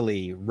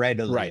easily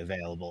readily Right.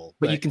 available.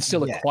 but you can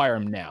still yeah, acquire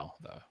them now,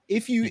 though.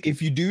 if you you can-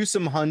 if you do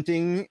some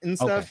hunting and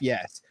stuff, Okay.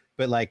 yes.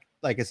 But like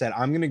I said,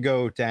 I'm gonna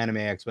go to Anime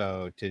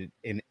Expo to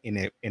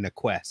in a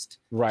quest.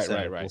 Right, So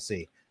right, We'll right.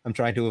 see. I'm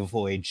trying to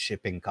avoid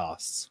shipping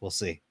costs. We'll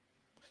see.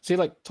 See,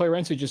 like Toy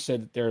Rensu just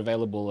said that they're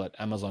available at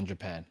Amazon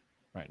Japan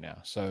right now.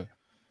 So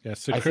Yeah, I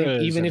Sakura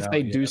think even isn't if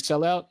they out do yet.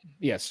 sell out,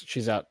 yes,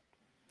 she's out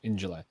in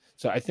July.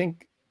 So I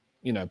think,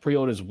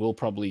 pre-orders will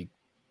probably,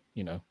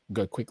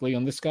 go quickly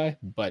on this guy,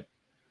 but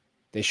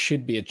there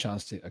should be a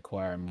chance to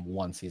acquire him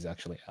once he's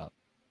actually out,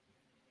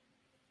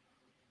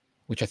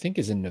 which I think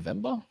is in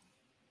November.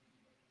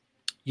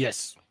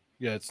 Yes.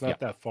 Yeah, it's not Yeah.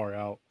 that far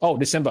out. Oh,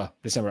 December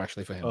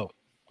actually for him. Oh.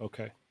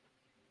 Okay.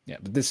 Yeah,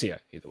 but this year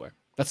either way.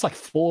 That's like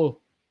 4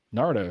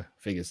 Naruto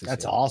figures this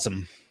That's year.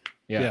 awesome.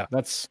 Yeah.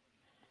 That's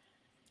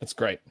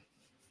great.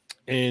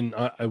 And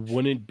I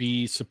wouldn't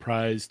be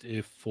surprised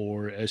if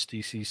for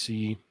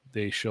SDCC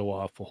they show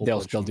off a whole They'll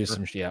bunch do more.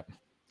 some yeah.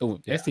 Oh,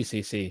 Yeah.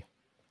 SDCC.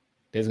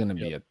 There's going to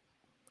be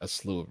a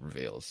slew of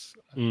reveals.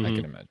 I Mhm.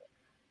 can imagine.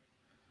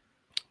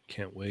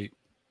 Can't wait.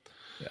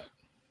 Yeah.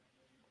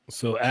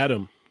 So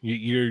Adam,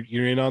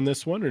 you're in on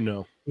this one or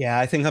no? Yeah,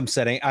 I think I'm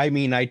setting. I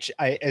mean, I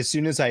as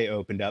soon as I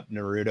opened up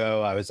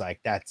Naruto, I was like,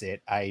 that's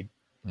it. I'm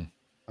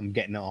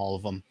getting all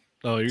of them.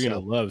 Oh, you're gonna So-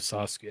 love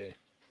Sasuke.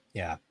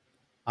 Yeah,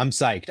 I'm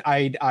psyched.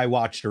 I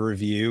watched a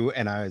review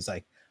and I was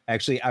like,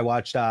 actually, I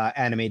watched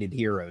Animated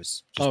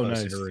Heroes. Just Oh,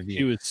 posted nice. a review.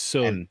 He was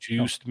so And-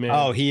 juiced, man.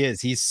 Oh, he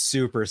is. He's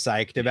super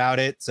psyched about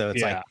it. So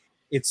it's yeah. like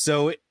it's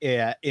so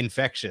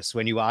infectious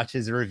when you watch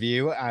his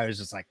review. I was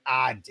just like,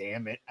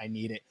 damn it, I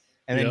need it.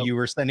 And then Yep. you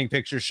were sending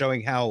pictures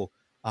showing how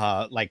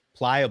like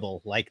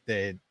pliable like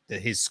the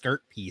his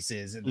skirt piece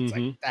is, and it's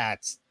like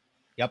that's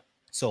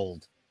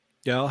sold.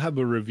 Yeah, I'll have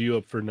a review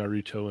up for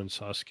Naruto and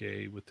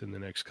Sasuke within the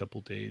next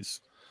couple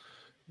days,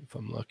 if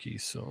I'm lucky.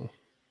 So,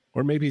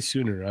 or maybe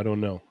sooner. I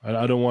don't know.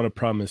 I don't want to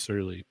promise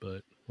early,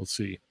 but we'll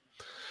see.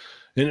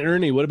 And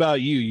Ernie, what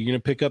about you? You gonna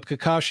pick up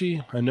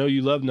Kakashi? I know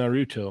you love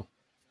Naruto.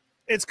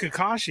 It's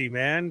Kakashi,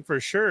 man, for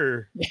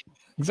sure.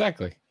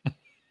 Exactly.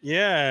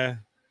 Yeah.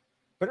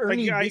 But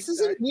Ernie, Like, this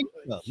is a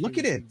ninja. Look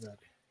at it.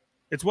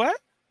 It's what?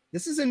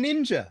 This is a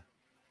ninja.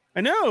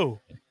 I know.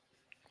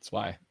 That's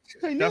why.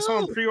 I know. That's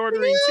what I'm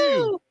pre-ordering I too.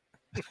 know.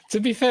 To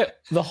be fair,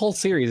 the whole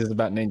series is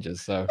about ninjas.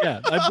 So Yeah,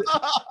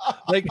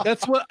 like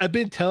that's what I've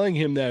been telling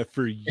him that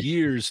for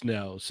years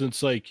now,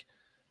 since like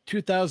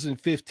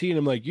 2015.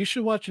 I'm like, you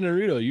should watch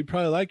Naruto. You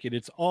probably like it.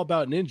 It's all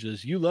about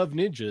ninjas. You love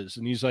ninjas,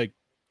 and he's like,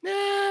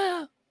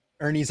 nah.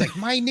 Ernie's like,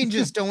 my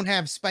ninjas don't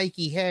have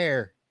spiky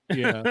hair.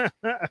 Yeah,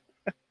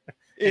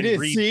 It And is.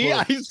 read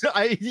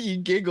See, he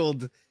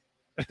giggled.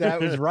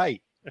 That was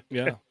right.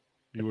 yeah,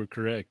 you were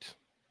correct.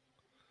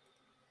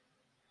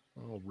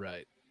 All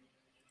right,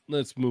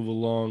 let's move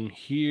along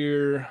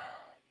here.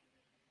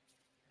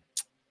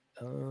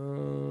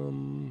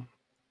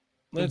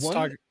 Let's one-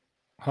 talk.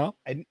 Huh?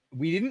 And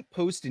we didn't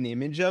post an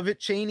image of it,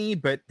 Cheney,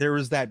 but there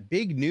was that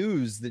big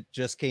news that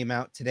just came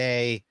out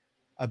today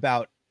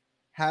about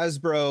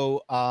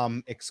Hasbro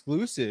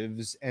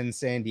exclusives and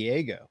San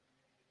Diego.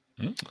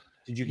 Hmm?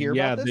 Did you hear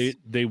Yeah, about this?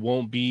 they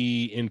won't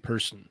be in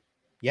person.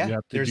 Yeah,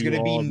 have to there's do going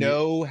to be all the-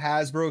 no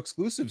Hasbro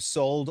exclusives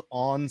sold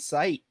on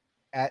site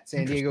at San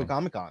Diego Interesting.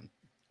 Comic-Con.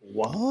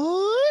 What?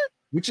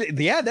 Which,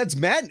 yeah, that's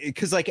mad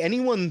because like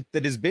anyone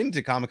that has been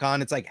to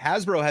Comic-Con, it's like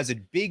Hasbro has a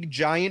big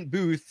giant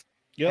booth,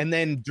 Yep. and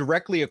then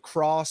directly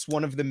across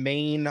one of the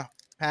main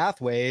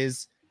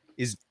pathways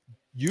is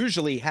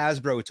usually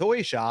Hasbro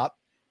Toy Shop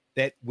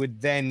that would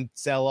then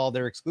sell all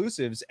their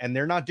exclusives, and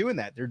they're not doing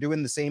that. They're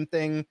doing the same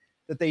thing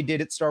that they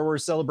did at Star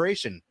Wars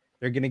Celebration.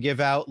 They're going to give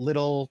out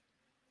little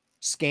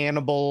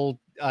scannable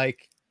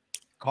like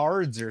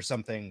cards or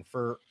something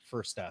for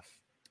stuff.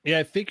 Yeah,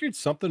 I figured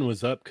something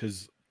was up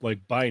because like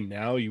by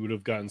now you would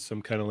have gotten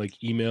some kind of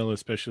like email,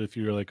 especially if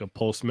you're like a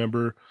Pulse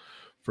member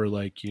for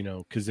like,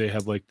 because they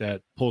have like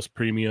that Pulse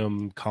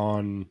Premium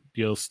Con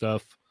deal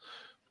stuff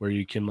where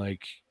you can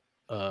like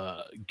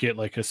get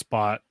like a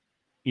spot,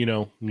 you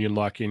can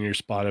lock in your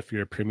spot if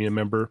you're a premium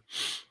member.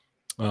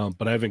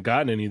 But I haven't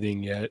gotten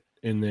anything yet.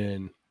 And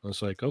then I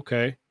was like,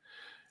 okay.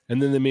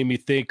 And then they made me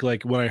think,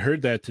 like when I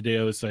heard that today,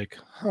 I was like,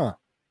 huh.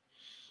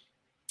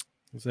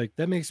 It's like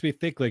that makes me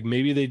think like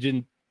maybe they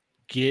didn't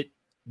get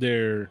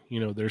their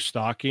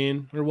stock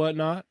in or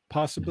whatnot,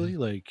 possibly.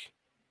 Like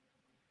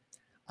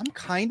I'm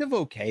kind of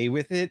okay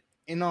with it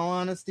in all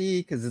honesty,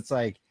 because it's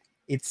like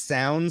it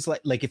sounds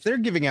like if they're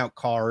giving out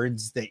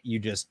cards that you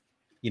just,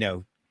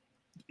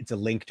 it's a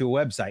link to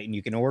a website and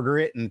you can order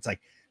it, and it's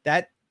like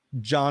that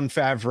Jon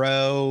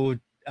Favreau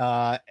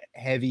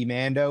heavy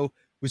Mando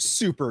was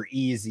super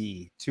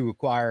easy to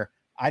acquire.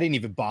 I didn't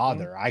even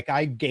bother.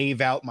 I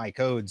gave out my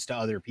codes to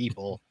other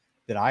people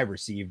that I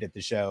received at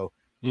the show,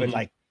 but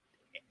like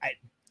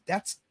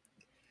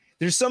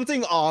there's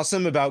something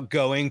awesome about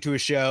going to a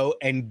show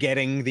and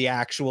getting the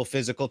actual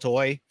physical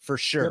toy for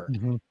sure.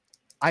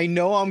 I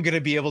know I'm going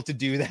to be able to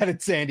do that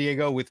at San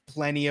Diego with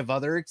plenty of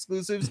other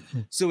exclusives.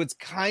 So it's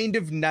kind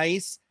of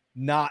nice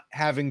not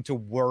having to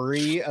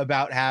worry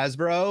about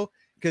Hasbro,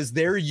 because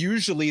they're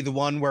usually the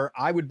one where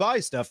I would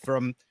buy stuff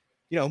from,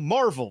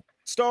 Marvel,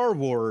 Star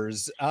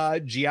Wars,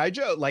 G.I.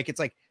 Joe. Like, it's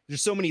like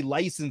there's so many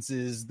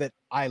licenses that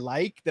I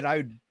like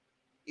that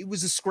it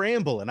was a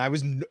scramble, and I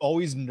was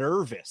always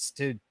nervous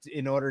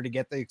in order to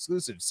get the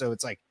exclusives. So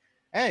it's like,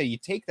 hey, you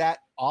take that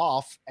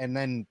off, and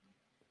then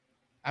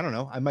I don't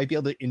know, I might be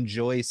able to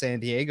enjoy San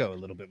Diego a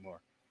little bit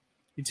more.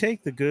 You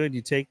take the good,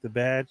 you take the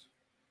bad.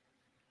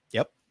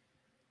 Yep.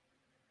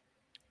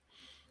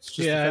 It's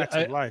just the facts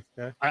of life.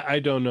 Okay? I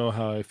don't know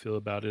how I feel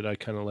about it. I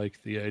kind of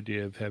like the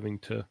idea of having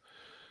to,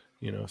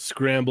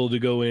 scramble to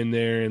go in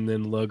there and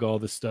then lug all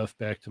the stuff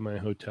back to my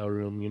hotel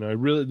room.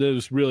 That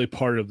was really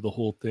part of the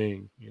whole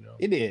thing.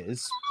 It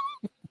is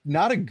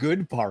not a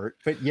good part,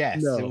 but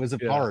yes, it was a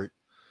part.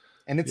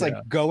 And it's like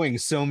going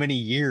so many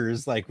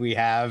years like we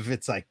have,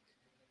 it's like,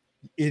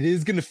 it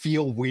is going to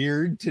feel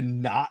weird to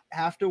not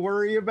have to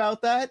worry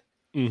about that.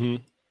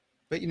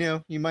 But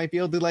you might be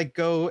able to like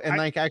go and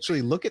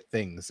actually look at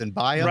things and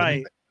buy other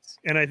things.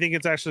 And I think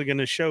it's actually going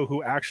to show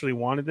who actually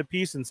wanted the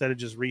piece instead of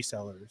just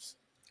resellers.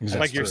 That's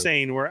like you're true.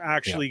 saying, we're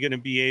actually going to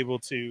be able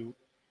to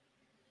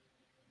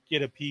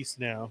get a piece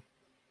now.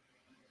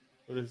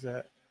 What is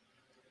that?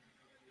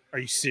 Are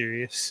you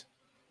serious?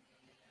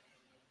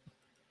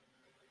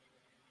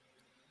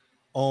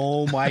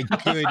 Oh my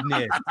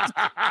goodness.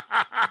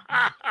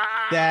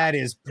 That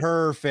is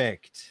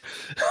perfect.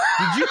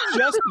 Did you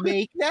just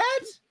make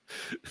that?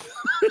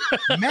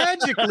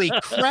 Magically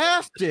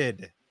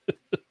crafted.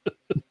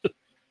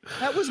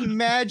 That was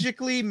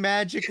magically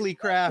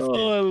crafted.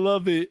 Oh, I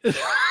love it.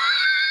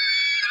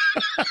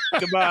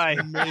 Goodbye.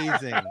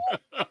 Amazing.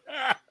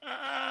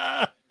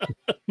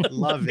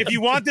 Love it. If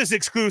you want this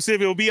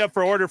exclusive, it will be up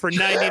for order for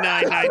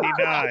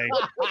 $99.99.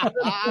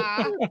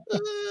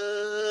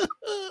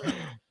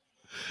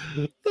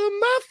 The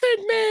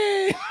Muffin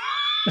Man.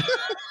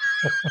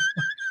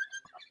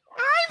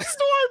 I'm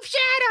Storm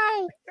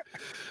Shadow.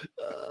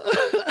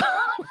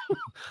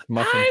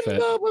 Muffin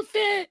Fit. Boba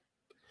Fett.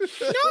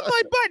 Not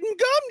my button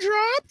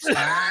gumdrops.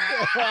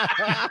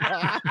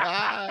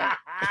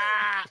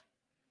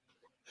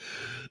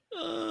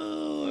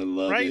 Oh, I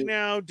love Right it.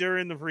 now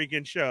during the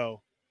freaking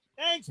show.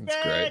 Thanks, That's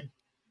man. great.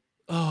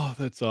 Oh,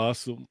 that's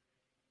awesome.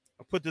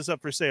 I'll put this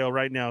up for sale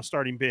right now.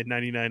 Starting bid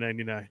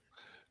 $99.99.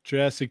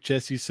 Jurassic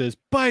Jesse says,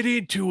 bite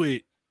into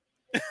it.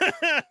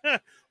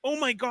 Oh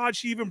my God,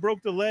 she even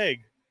broke the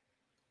leg.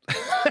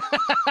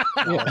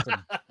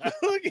 Awesome.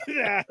 Look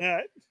at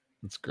that.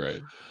 That's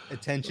great.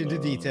 Attention to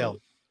detail.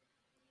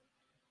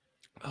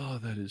 Oh,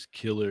 that is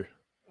killer.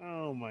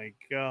 Oh my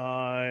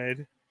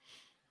God.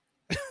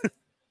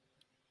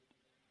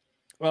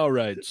 All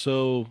right,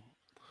 so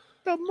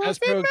The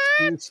Hasbro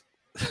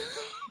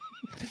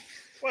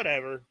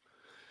Whatever.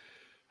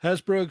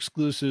 Hasbro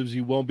exclusives,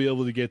 you won't be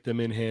able to get them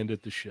in hand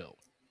at the show.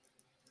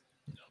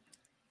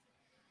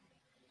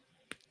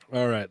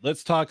 All right,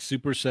 let's talk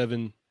Super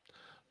 7.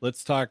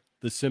 Let's talk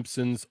The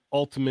Simpsons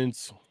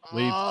Ultimates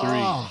Wave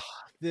 3.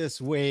 This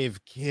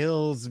wave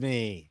kills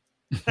me.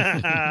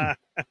 I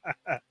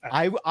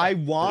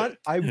want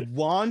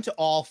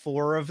all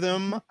four of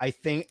them. I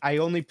think I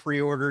only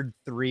pre-ordered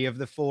 3 of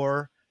the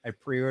 4. I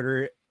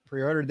pre-ordered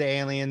the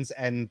aliens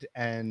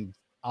and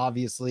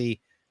obviously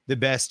the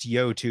best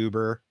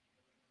YouTuber,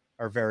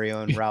 our very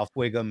own Ralph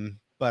Wiggum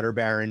Butter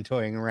Baron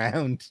toying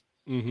around.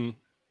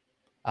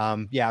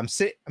 Yeah, I'm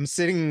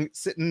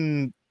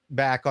sitting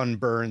back on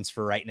Burns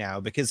for right now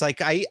because like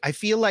I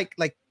feel like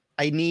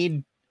I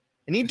need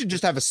to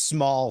just have a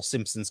small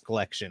Simpsons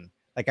collection.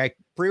 Like I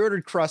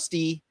pre-ordered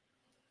Krusty,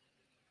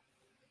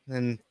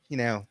 and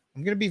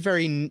I'm gonna be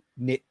very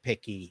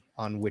nitpicky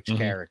on which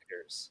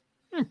characters.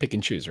 Pick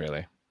and choose,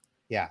 really.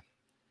 Yeah.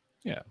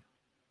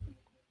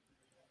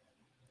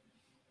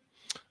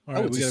 All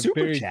right, it's we a got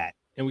super chat.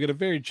 and we got a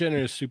very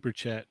generous super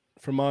chat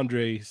from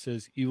Andre. He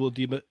says, Evil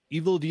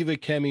Diva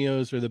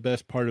cameos are the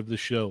best part of the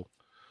show.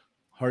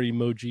 Heart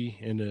emoji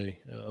and a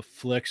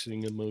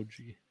flexing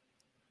emoji.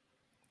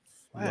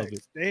 Love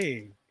it.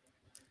 Dang.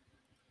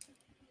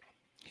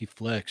 He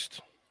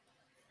flexed.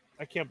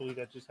 I can't believe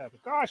that just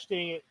happened. Gosh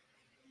dang it.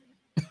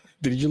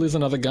 Did you lose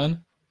another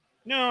gun?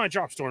 No, I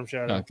dropped Storm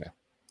Shadow.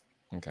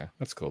 Okay,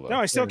 that's cool though. No,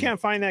 I still can't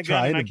find that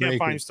Try gun. And to I can't break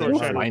find it. Storm You'll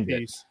Shadow find it.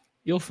 piece.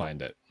 You'll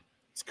find it.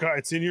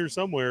 It's in here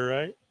somewhere,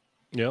 right?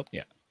 Yep.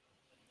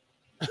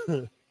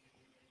 It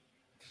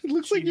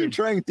looks like you're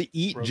trying to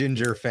eat broke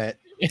Ginger Fett.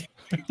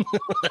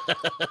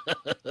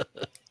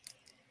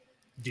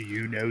 Do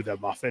you know the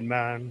Muffin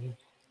Man?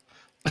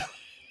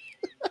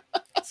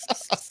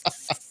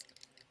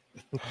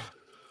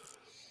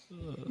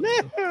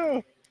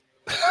 No.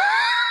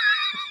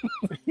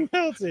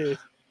 Melted.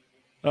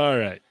 All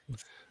right.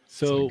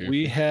 So So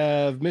we goofy.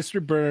 have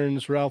Mr.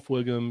 Burns, Ralph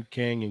Wiggum,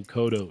 Kang, and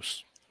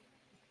Kodos.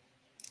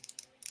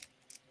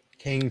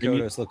 King And you-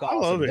 Kodos look I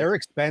love awesome. it. They're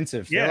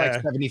expensive. They're like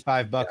Yeah.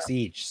 $75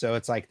 each. So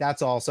it's like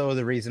that's also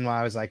the reason why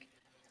I was like,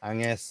 I'm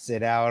gonna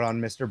sit out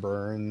on Mr.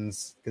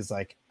 Burns because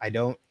like I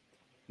don't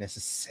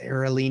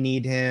necessarily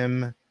need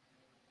him.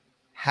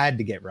 Had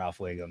to get Ralph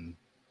Wiggum.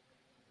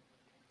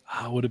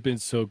 Ah, it would have been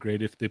so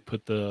great if they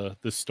put the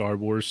Star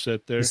Wars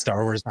set there. The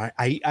Star Wars.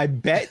 I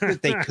bet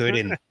that they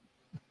couldn't.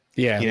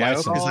 Yeah, You know,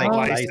 license. because like Oh,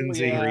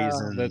 licensing yeah.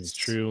 reasons. That's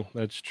true.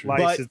 That's true. Like-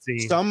 But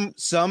Licensing.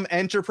 some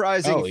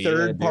enterprising Oh, yeah,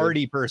 third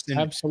party person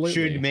Absolutely.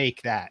 should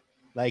make that.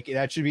 Like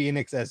that should be an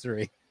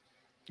accessory.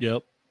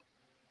 Yep.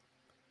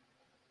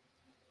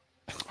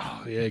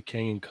 Oh yeah,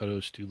 Kang and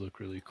Kodos do look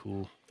really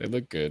cool. They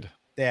look good.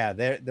 Yeah,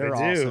 they're They do.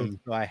 awesome.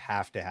 So I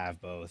have to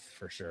have both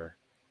for sure.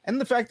 And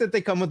the fact that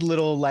they come with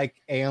little like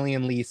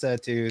alien Lisa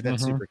too,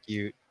 that's Mhm. super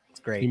cute. It's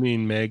You great.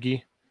 mean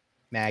Maggie?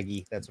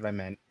 Maggie, that's what I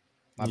meant.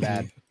 My Mhm.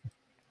 bad.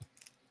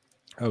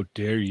 How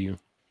dare you?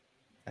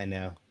 I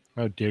know.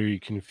 How dare you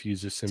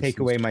confuse the Simpsons? Take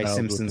away my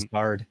child with Simpsons an-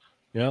 card.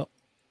 Yep.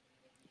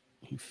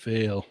 You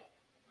fail.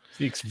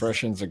 The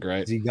expressions are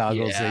great. The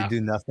goggles, Yeah. they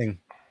do nothing.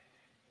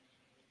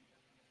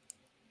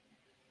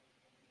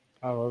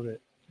 I love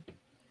it.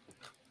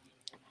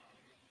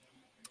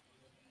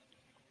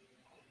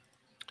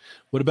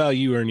 What about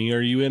you, Ernie?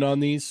 Are you in on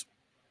these?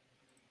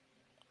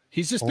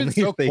 He's just Only been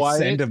so if they quiet.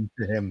 send them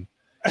to him.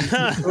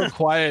 So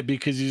quiet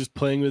because he's just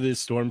playing with his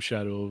Storm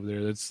Shadow over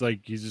there. That's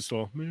like he's just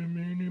all.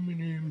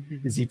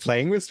 Is he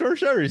playing with Storm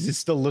Shadow or is he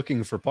still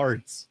looking for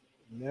parts?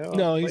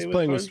 No, he's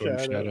playing with Storm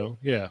Shadow.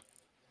 Yeah,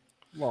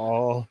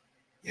 Oh,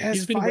 yes,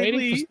 He's been finally.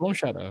 waiting for Storm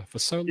Shadow for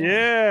so long. I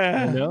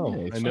Yeah. know.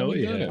 Yeah, I know finally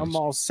he got has. it. I'm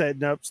all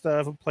setting up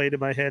stuff. I'm playing in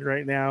my head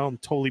right now. I'm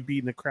totally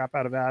beating the crap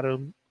out of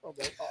Adam. I'm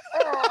like,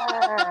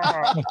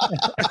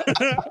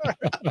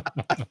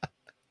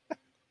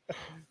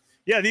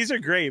 yeah, these are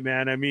great,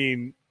 man. I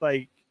mean,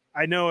 like,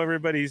 I know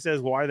everybody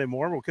says, why are they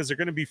more? Well, because they're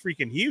going to be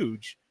freaking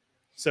huge.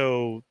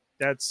 So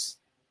that's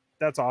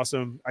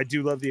awesome. I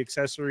do love the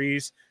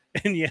accessories.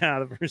 And yeah,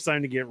 the first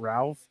time to get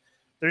Ralph.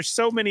 There's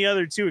so many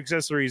other two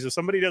accessories. If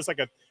somebody does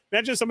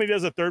imagine somebody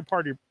does a third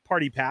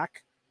party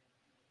pack,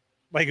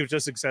 like of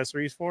just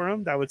accessories for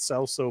them, that would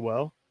sell so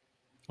well.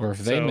 Or if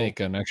they So- make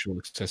an actual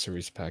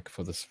accessories pack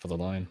for the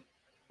line,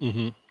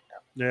 Mm-hmm.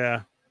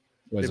 Yeah.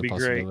 there's It'd a be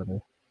great.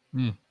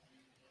 possibility.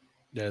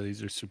 Yeah,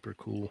 these are super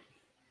cool.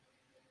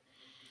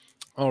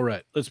 All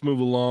right, let's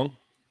move along.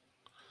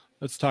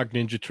 Let's talk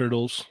Ninja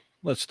Turtles.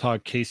 Let's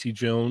talk Casey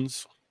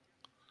Jones.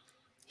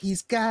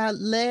 He's got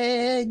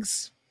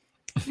legs.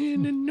 And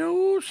he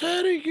knows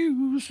how to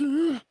use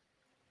them.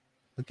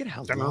 Look at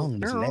how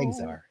long his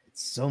legs are.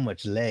 It's so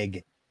much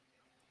leg.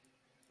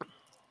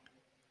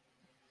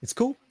 It's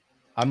cool.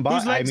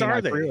 Whose legs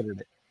are they? pre-ordered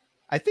it.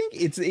 I think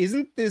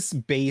isn't this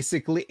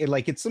basically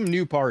like it's some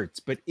new parts,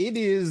 but it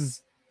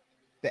is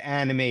the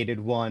animated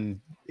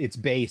one it's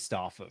based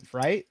off of,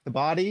 right? The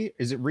body,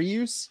 is it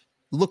reuse?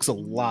 Looks a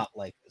lot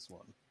like this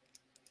one.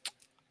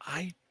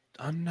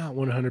 I'm not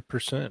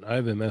 100%. I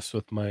haven't messed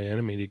with my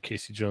animated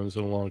Casey Jones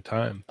in a long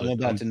time. I'm but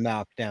about to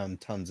knock down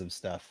tons of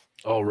stuff.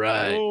 All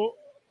right. Oh,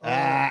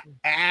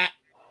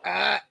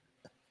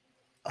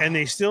 and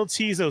they still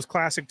tease those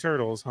classic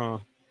turtles, huh?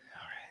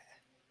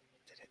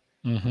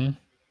 Mm-hmm.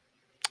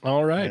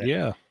 All right.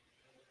 Yeah.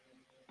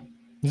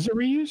 Is it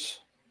reuse?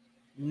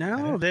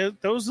 No,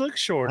 those look I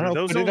shorter. don't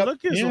know, Those put it don't up-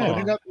 look as yeah. Put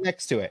long. it up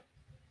next to it.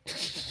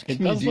 It Can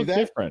you does do look that?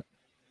 different.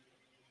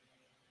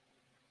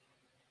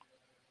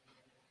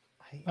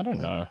 I don't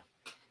know.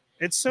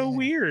 It's so Yeah.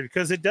 weird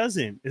because it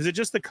doesn't. Is it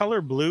just the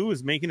color blue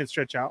is making it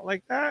stretch out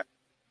like that?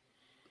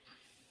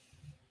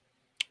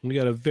 We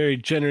got a very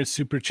generous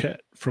super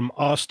chat from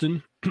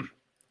Austin.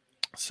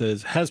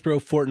 Says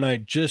Hasbro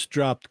Fortnite just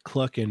dropped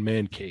Cluck and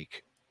Man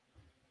Cake.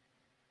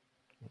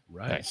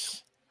 Right.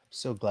 Nice.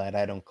 So glad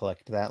I don't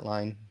collect that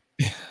line.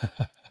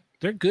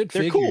 They're good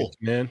They're figures, cool.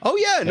 man. Oh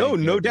yeah, no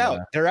Thank you, doubt.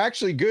 yeah. They're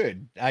actually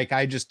good. Like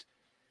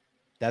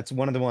that's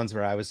one of the ones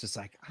where I was just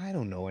like, I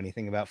don't know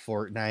anything about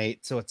Fortnite,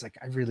 so it's like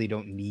I really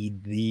don't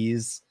need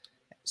these.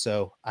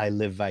 So I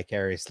live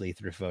vicariously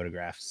through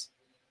photographs.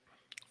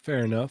 Fair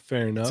enough.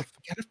 Fair It's enough. like,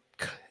 you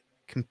gotta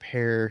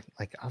compare.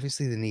 Like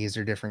obviously the knees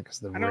are different because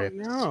the I don't rips.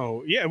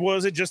 know. Yeah,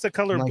 was it just the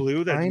color I'm, like,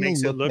 blue that trying to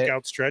makes it look look at-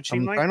 outstretching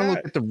I'm like trying to look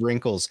that? at the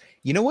wrinkles.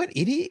 You know what?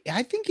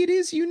 I think it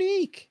is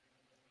unique.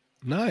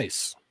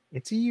 Nice.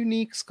 It's a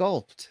unique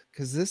sculpt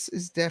because this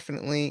is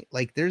definitely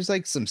like there's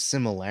like some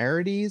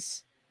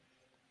similarities.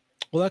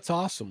 Well, that's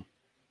awesome.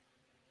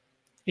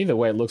 Either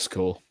way, it looks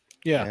cool.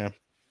 Yeah.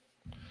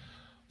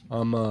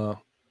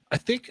 I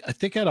think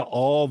out of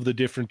all of the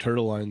different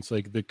turtle lines,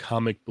 like the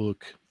comic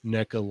book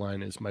NECA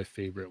line is my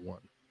favorite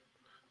one.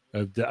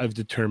 I've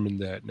determined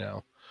that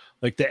now.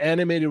 Like the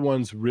animated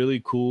one's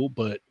really cool,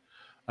 but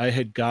I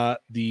had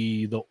got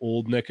the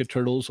old NECA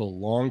turtles a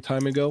long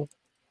time ago,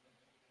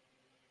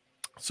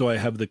 So I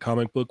have the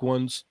comic book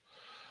ones.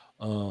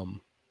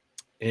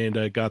 And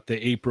I got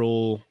the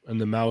April and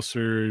the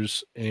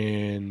Mousers,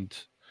 and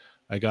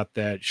I got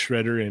that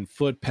Shredder and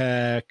Foot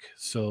Pack.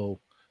 So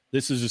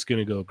this is just going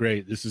to go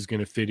great. This is going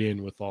to fit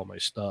in with all my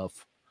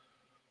stuff.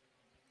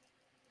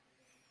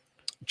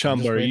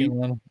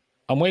 Chamba,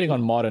 I'm waiting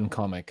on Modern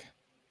Comic.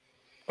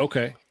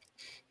 Okay.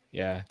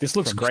 Yeah, this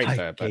looks great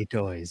though. But...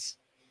 Toys.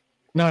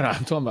 No,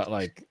 I'm talking about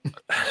like.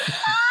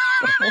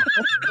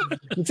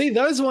 See,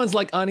 those ones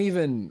like aren't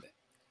even.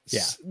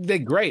 Yeah, they're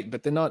great,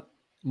 but they're not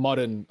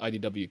modern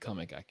IDW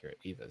comic accurate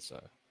either.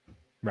 So,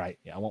 right.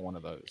 Yeah, I want one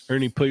of those.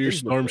 Ernie, put your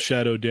Storm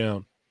Shadow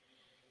down.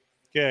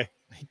 Okay.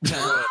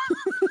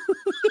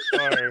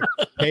 Sorry.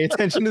 Pay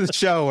attention to the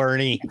show,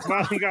 Ernie.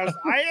 Smiling goes,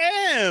 I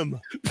am.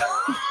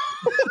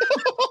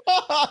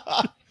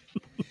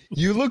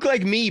 You look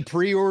like me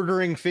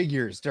pre-ordering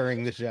figures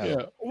during the show.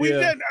 Yeah. We've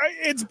done.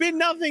 It's been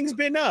nothing's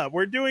been up.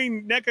 We're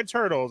doing NECA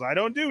Turtles. I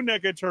don't do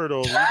NECA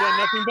Turtles. We've done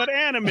nothing but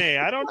anime.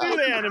 I don't do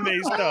the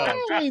anime stuff.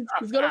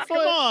 He's got a Come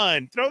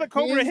on, throw the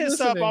Cobra He's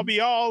Hiss up. listening. I'll be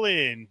all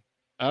in.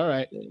 All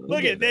right.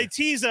 Look at they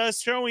tease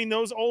us showing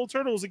those old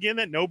turtles again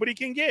that nobody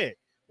can get.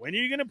 When are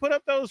you going to put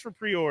up those for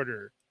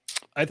pre-order?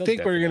 I They'll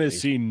think we're going to definitely-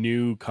 see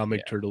new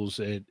comic turtles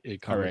at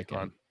Comic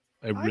Con.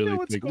 I really know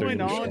what's think they're going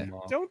gonna on. show them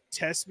off. Don't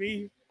test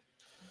me.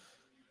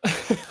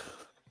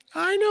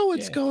 I know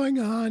what's Yeah. going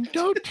on.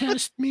 Don't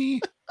test me.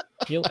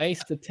 He'll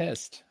ace the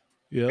test.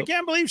 I Yep.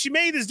 can't believe she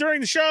made this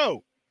during the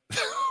show.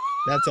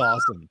 That's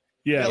awesome.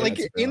 Yeah. like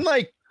that's in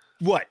like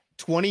what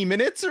 20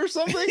 minutes or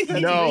something?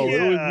 That's No,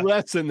 amazing. it Yeah. was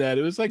less than that.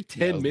 It was like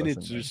Yeah, it 10 was less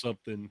minutes than or that.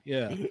 something.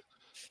 Yeah. It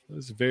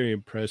was very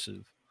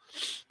impressive.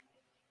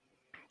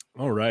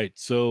 All right.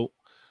 So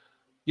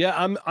yeah,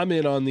 I'm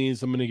in on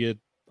these. I'm gonna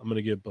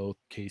get both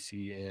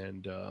Casey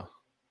and I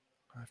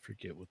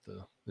forget what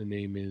the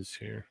name is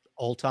here.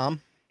 Old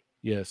Tom.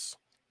 Yes.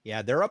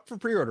 Yeah, they're up for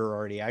pre-order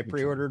already. I Good job.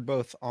 pre-ordered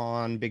both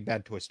on Big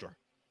Bad Toy Store.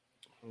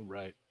 All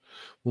right.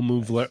 We'll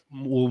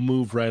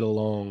move right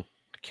along.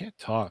 I can't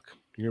talk.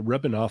 You're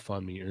rubbing off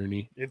on me,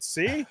 Ernie. It's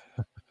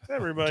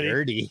everybody.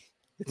 Dirty.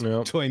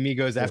 No. Toy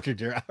Migos after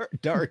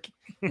dark.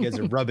 You guys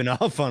are rubbing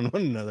off on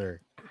one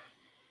another.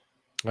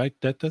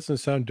 That doesn't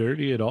sound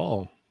dirty at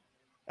all.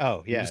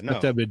 Oh You yeah, just no.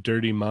 have to have a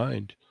dirty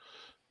mind,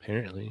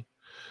 apparently.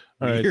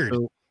 All right. Weird.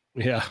 So,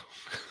 yeah.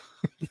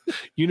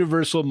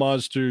 Universal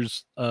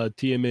Monsters,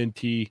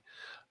 TMNT,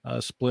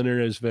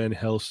 Splinter as Van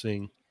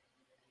Helsing.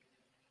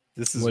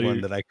 This is What are one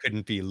you- that I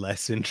couldn't be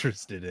less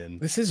interested in.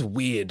 This is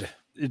weird.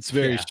 It's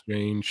very Yeah.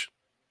 strange.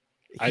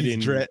 I He's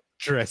didn't-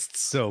 dressed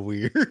so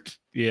weird.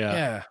 Yeah.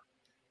 Yeah.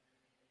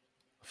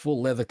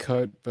 Full leather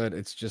coat, but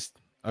it's just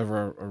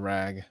over a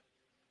rag.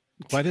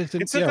 Why does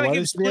it? It's Yeah, like why if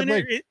does he have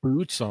Splinter. like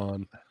boots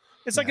on?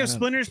 It's like I if don't-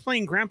 Splinter's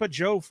playing Grandpa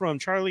Joe from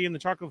Charlie and the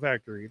Chocolate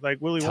Factory, like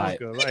Willy Tight.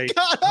 Wonka. Like,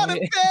 Got out of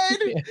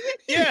bed.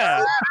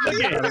 yeah,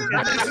 look at it.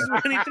 This is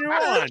what he threw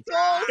on.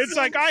 It's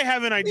like I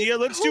have an idea.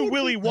 Let's do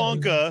Willy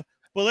Wonka,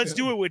 but let's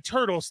do it with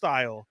turtle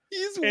style.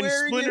 He's And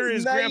wearing Splinter his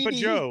is Grandpa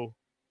 90. Joe.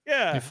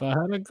 Yeah. If I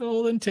had a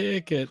golden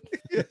ticket.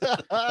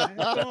 I have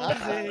a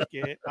golden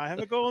ticket. I have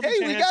a golden Hey,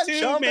 we chance got to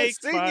Chamba make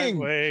my singing.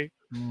 way.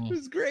 Mm. It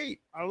was great.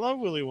 I love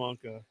Willy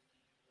Wonka.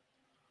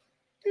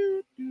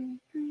 Do, do,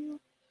 do.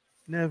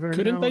 Never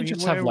Couldn't they knowing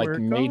just where have like we're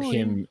made going.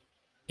 him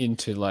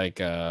into like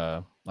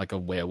a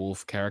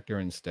werewolf character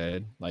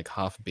instead, like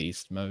half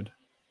beast mode?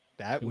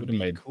 That It would would've be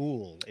made-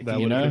 cool. If That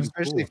you would've know, been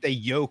especially cool. if they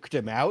yoked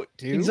him out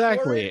too. for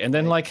Exactly, it. and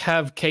then like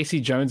have Casey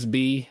Jones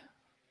be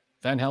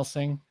Van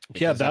Helsing.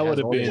 Yeah, because that he has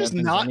would've all the been- just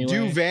weapons not do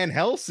anyway. Van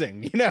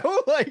Helsing, you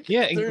know? Like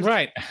Yeah, there's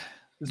right.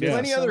 Yeah.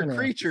 plenty So other many-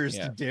 creatures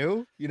yeah. to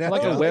do. You know,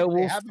 Like Like, a they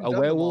werewolf, haven't done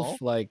them all.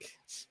 like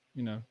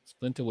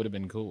Splinter would have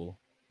been cool.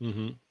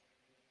 Mm-hmm.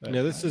 But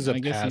Yeah, this is I a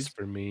guess pass he's-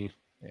 for me.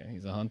 Yeah,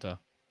 he's a hunter.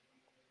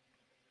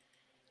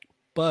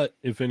 But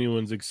if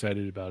anyone's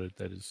excited about it,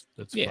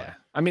 that's Yeah, fine.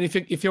 I mean,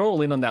 if you're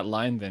all in on that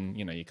line, then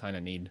you kind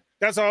of need.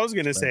 That's all I was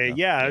gonna say. Splinter.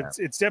 Yeah, Yeah.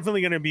 it's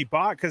definitely gonna be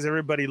bought because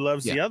everybody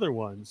loves the Yeah. other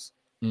ones.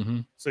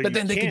 Mm-hmm. So But you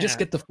then they could just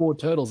can't. get the 4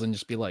 turtles and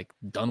just be like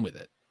done with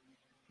it.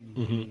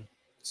 Mhm.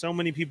 So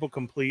many people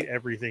complete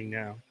everything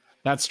now.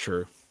 That's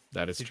true.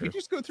 That is Did true. we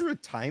just go through a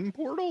time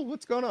portal?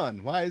 What's going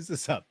on? Why is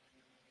this up?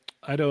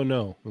 I don't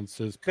know. It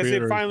says 'Cause it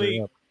pre-orders are finally-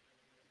 up.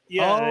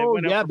 Yeah, it Oh,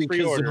 went up yeah, for because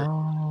pre-order.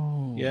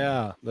 Oh,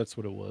 Yeah, that's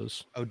what it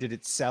was. Oh, did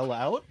it sell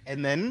out?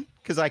 And then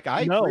because like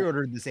I No.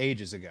 pre-ordered this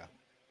ages ago.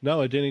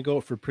 No, it didn't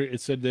go for pre.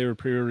 It said they were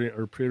pre-ordering,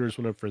 or pre-orders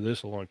went up for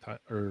this a long time,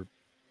 or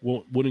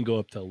wouldn't go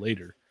up till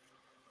later.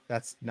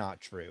 That's not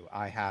true.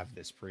 I have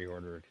this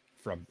pre-ordered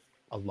from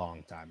a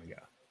long time ago.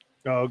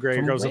 Oh, great!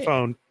 Here From goes the where?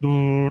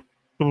 phone.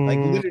 Like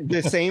literally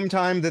the same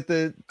time that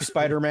the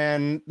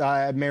Spider-Man,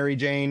 Mary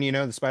Jane, you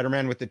know, the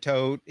Spider-Man with the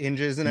toe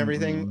hinges and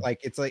everything. Mhm. Like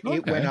it's like it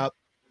went Okay. up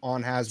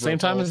on Hasbro Same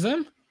time Pulse as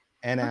them.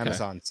 and Okay.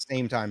 Amazon.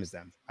 Same time as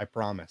them. I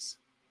promise.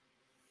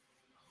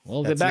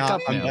 Well, they're That's back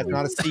not, up now. that's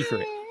not a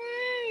secret.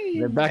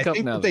 They're back I up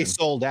think now. that they then.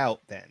 sold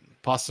out then.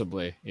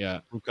 Possibly,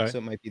 yeah. Okay. So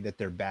it might be that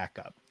they're back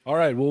up. All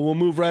right. Well, we'll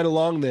move right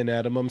along then,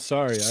 Adam. I'm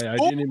sorry. I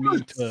didn't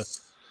mean to.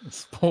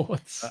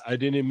 Sports. I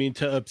didn't mean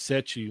to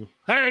upset you.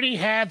 I already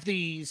have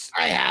these.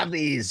 I have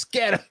these.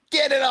 Get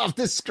it off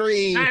the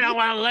screen. I don't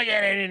want to look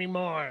at it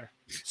anymore.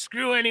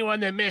 Screw anyone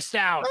that missed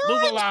out. Move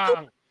Oh,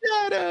 along.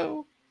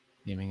 Shadow.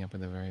 Teaming up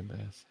with the very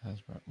best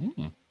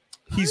Hasbro.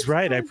 He's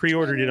right. I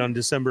pre-ordered it on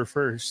December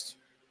 1st.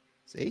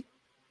 See?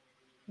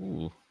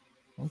 Ooh.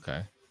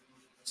 Okay.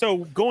 So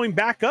going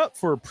back up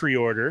for a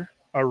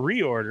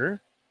reorder.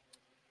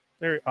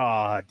 There.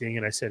 Dang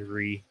it! I said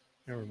re.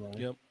 Never mind.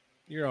 Yep.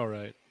 You're all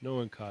right. No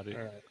one caught it.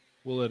 All right.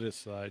 We'll let it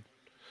slide.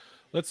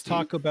 Let's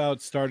talk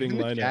about starting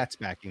The lineup. cat's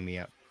backing me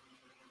up.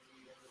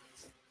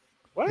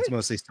 What? It's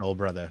mostly Soul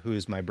Brother, who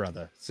is my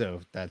brother.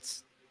 So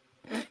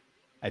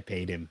I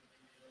paid him.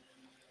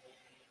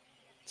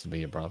 To be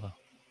your brother.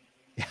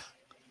 Yeah.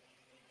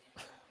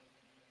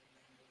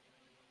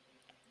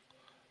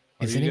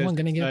 Is you guys anyone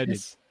going to get excited?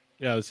 this?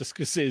 Yeah, I was just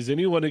gonna say, is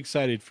anyone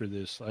excited for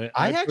this?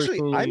 I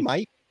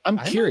might. I'm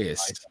I might curious.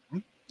 buy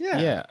some. Yeah.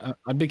 Yeah,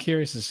 I'd be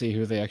curious to see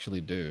who they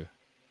actually do.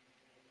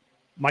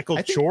 Michael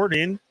I think-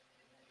 Jordan.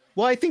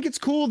 Well, I think it's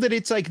cool that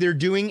it's like they're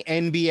doing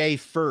NBA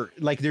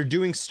first, like they're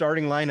doing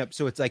starting lineup.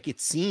 So it's like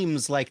it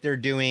seems like they're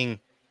doing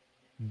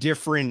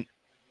different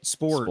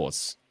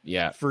sports,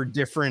 Yeah. for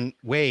different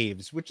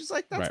waves, which is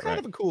like that's Right, kind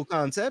of a cool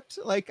concept.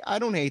 Like I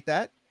don't hate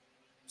that.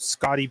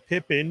 Scottie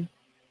Pippen.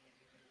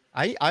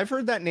 I've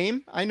heard that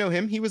name. I know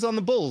him. He was on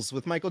the Bulls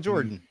with Michael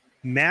Jordan.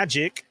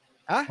 Magic.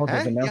 Oh,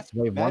 they've announced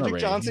Wave one Magic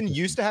already. Johnson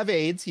used to have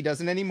AIDS. He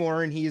doesn't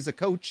anymore, and he is a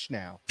coach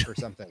now or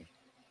something.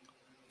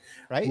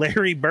 Right?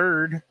 Larry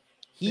Bird.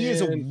 He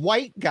is a And-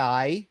 white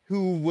guy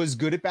who was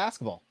good at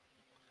basketball.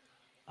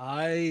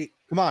 I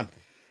Come on,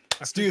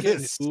 let's do forget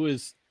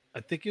this. I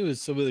think it was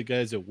some of the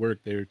guys at work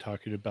they were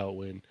talking about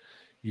when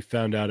you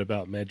found out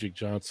about Magic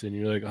Johnson.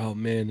 You're like, oh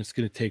man, it's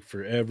gonna take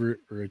forever,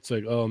 or it's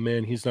like, oh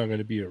man, he's not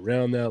gonna be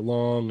around that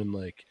long, and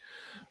like,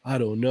 I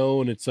don't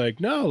know. And it's like,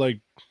 no,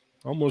 like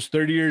almost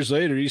 30 years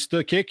later, he's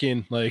still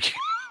kicking. Like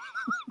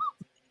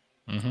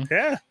Mhm.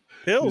 Yeah.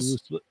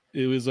 Bills.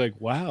 it was like,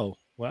 wow,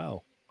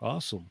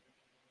 awesome.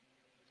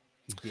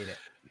 He did it.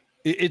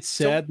 It's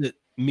sad that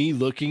me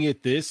looking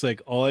at this,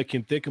 like all I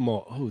can think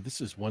of,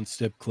 this is one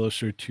step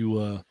closer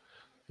to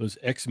those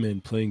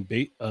X-Men playing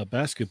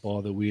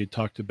basketball that we had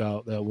talked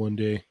about that one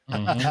day.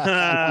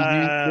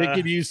 Mhm. They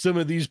could use some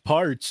of these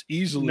parts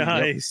easily.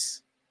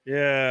 Nice.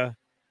 Yeah.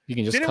 You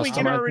can just Didn't we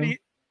get customize already? them.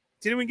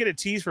 Didn't we get a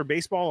tease for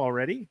baseball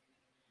already?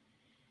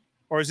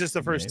 Or is this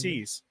the first Maybe.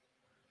 tease?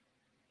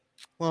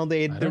 Well, I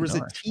there don't was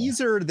know, a actually.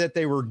 teaser that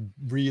they were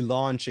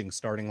relaunching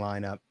starting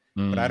lineup,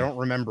 but I Mm. don't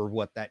remember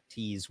what that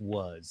tease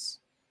was.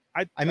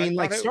 I I mean,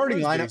 like thought it starting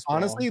was lineup. baseball.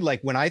 Honestly,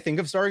 like when I think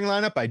of starting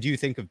lineup, I do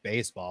think of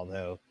baseball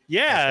though. Like,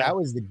 Yeah. that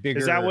was the bigger.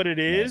 Is that what it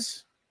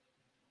is?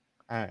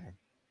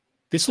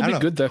 This I will be don't know.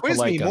 good though for Quiz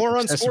like me more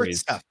on sports accessories.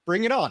 stuff.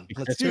 Bring it on.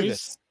 Let's do Accessories?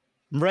 this.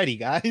 I'm ready,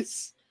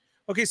 guys.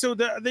 Okay, so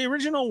the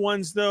original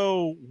ones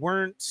though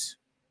weren't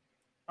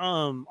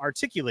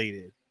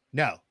articulated.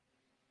 No,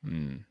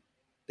 Mm.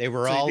 they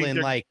were So you all think in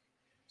they're- like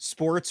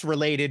sports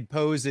related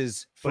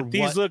poses for But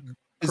these what look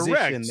position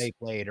correct. they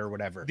played or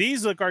whatever.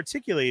 These look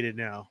articulated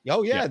now.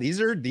 Oh yeah, Yeah.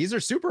 these are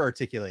super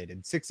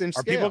articulated, 6-inch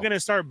Are scale. people going to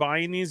start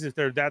buying these if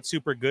they're that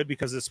super good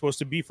because it's supposed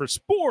to be for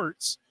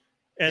sports?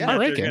 And Yeah, that I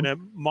they're reckon. going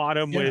to mod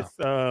them Yeah.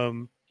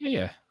 with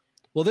Yeah.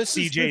 Well, this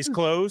CJ's is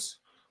clothes.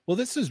 well,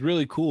 this is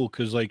really cool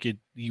because like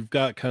you've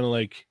got kind of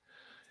like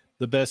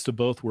the best of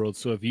both worlds.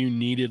 So if you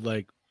needed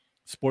like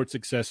sports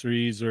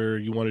accessories or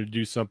you wanted to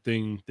do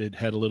something that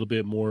had a little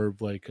bit more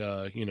of like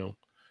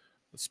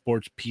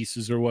sports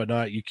pieces or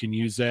whatnot, you can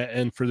use that.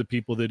 And for the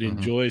people that Mhm.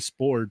 enjoy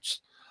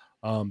sports,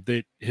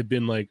 that have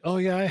been like, oh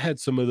yeah, I had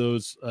some of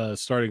those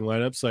starting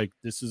lineups. Like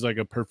this is like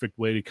a perfect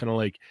way to kind of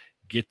like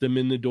get them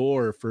in the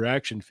door for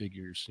action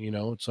figures.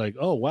 It's like,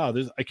 oh wow,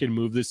 I can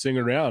move this thing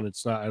around.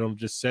 It's not, I don't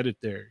just set it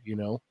there.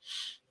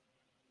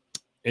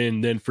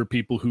 And then for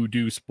people who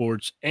do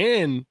sports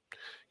and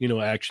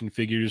action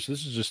figures,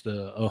 this is just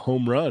a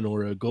home run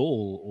or a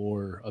goal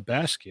or a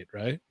basket,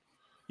 right?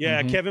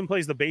 Yeah, Mhm. Kevin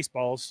plays the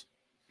baseballs.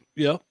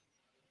 Yeah.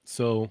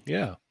 So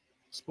yeah.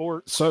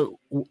 Sports. So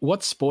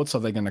what sports are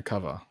they going to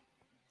cover?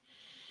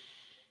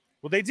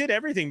 Well, they did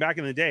everything back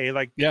in the day.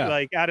 Like Yeah.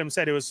 like Adam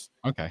said, it was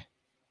Okay.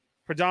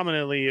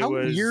 predominantly it How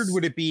was weird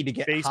would it be to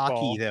get baseball.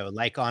 hockey though,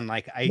 like on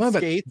like ice No, but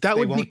skates? that they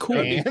would be won't cool.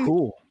 stand?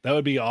 Cool. That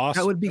would be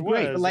awesome. That would be It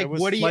great. was. But like,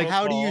 was what do you?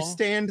 How do you football.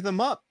 stand them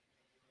up?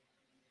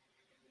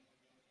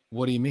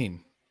 What do you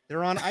mean?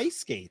 They're on ice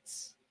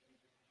skates.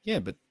 Yeah,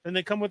 but Then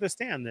they come with a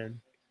stand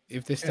then.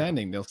 if they're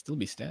standing, they'll still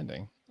be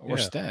standing or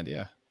Yeah. stand.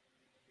 Yeah.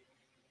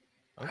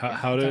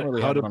 How Can't do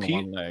really how have do it on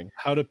one leg.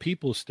 how do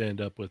people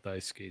stand up with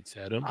ice skates,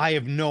 Adam? I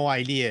have no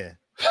idea.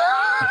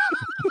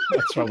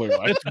 That's probably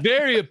right. It's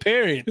very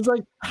apparent. It's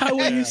like, how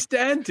are Yeah. you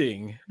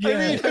standing? I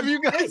mean, have you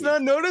guys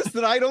not noticed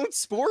that I don't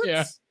sports?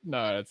 Yeah.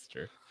 No, that's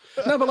true.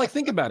 No, but like,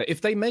 think about it.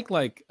 If they make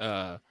like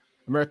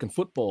American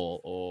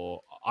football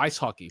or ice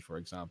hockey, for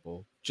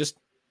example, just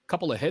a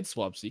couple of head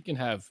swaps, you can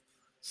have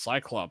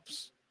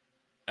Cyclops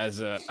as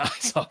a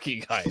ice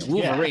hockey guy,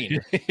 Wolverine.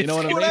 You know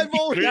what I What mean? I've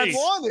always Great.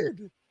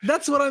 wanted.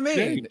 That's what I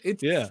mean.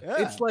 Yeah.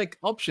 It's like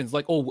options,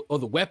 like or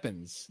the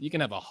weapons. You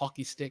can have a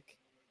hockey stick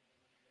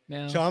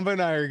now. Chamba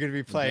and I are going to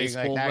be playing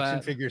like baseball action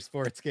bat. figure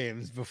sports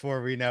games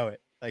before we know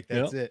it. Like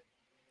that's it.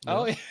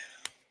 Oh,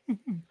 yeah.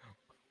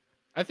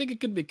 I think it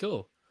could be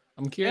cool.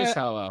 I'm curious Yeah,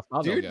 how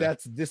far they'll Dude, go.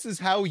 this is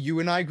how you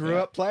and I grew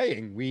Yeah. up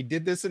playing. We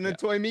did this in a Yeah.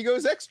 Toy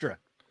Migos Extra.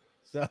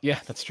 So Yeah,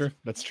 that's true.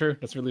 That's true.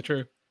 That's really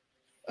true.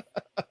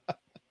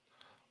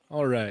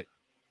 All right.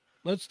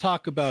 Let's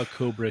talk about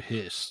Cobra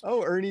Hiss.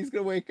 oh, Ernie's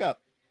gonna wake up.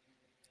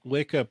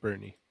 Wake up,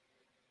 Ernie.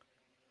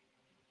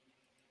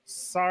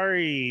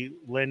 Sorry,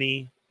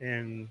 Lenny,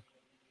 and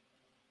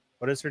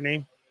what is her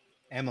name?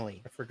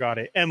 Emily. I forgot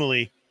it.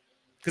 Emily.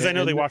 Because I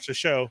know they watch the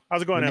show.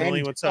 How's it going, Emily?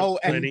 And- What's up, Oh,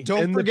 and Lenny?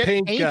 don't And the forget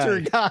paint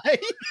Painter Guy.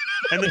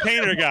 And the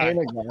painter guy.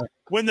 Painter guy.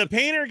 When the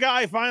painter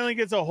guy finally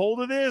gets a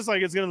hold of this,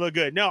 like it's gonna look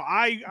good. No,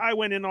 I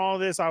went in all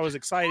this. I was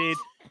excited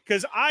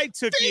because I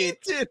took it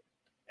Painted.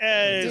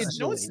 as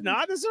no, it's Digitally.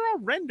 not. These are all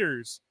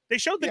renders. They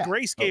showed the Yeah.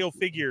 grayscale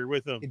figure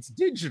with them. It's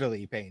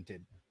digitally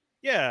painted,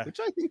 Yeah, which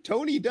I think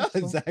Tony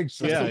does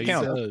actually. Yeah, still he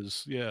count.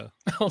 does. Yeah.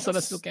 Also,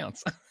 that still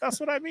counts. that's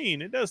what I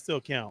mean. It does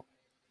still count.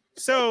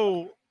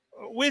 So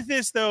with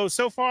this though,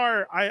 so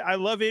far I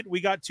love it. We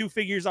got 2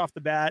 figures off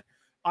the bat.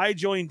 I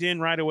joined in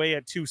right away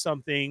at 2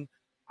 something.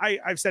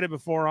 I've said it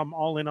before. I'm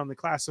all in on the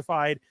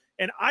classified,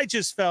 and I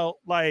just felt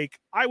like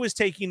I was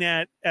taking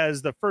that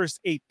as the first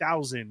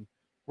 8,000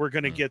 we're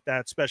going to get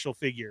that special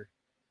figure,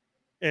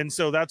 and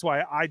so that's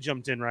why I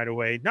jumped in right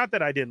away. Not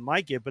that I didn't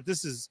like it, but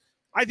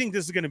I think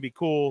this is going to be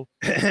cool.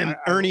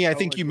 Ernie, I I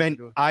think like you what meant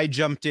you're doing. I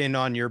jumped in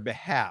on your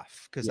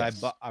behalf because Yes. I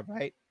bought.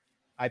 Right,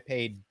 I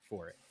paid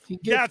for it. He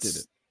gifted That's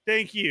it.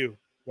 thank you.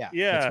 Yeah.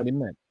 Yeah. That's what he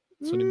meant.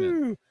 That's what he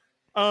meant.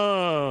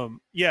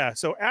 Yeah,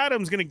 so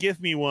Adam's gonna give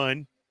me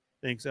one.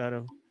 Thanks,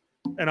 Adam.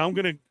 And I'm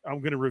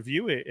gonna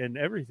review it and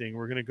everything.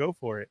 We're gonna go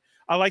for it.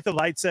 I like the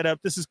light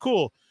setup. This is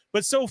cool.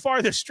 But so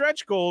far the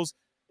stretch goals.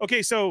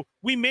 Okay, so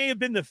we may have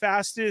been the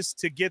fastest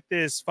to get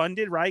this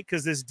funded, right?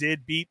 Because this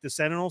did beat the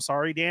Sentinel.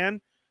 Sorry, Dan.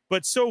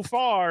 But so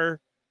far,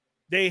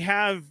 they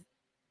have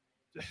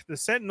the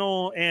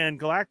Sentinel and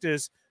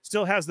Galactus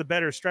still has the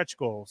better stretch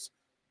goals.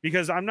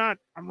 Because I'm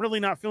really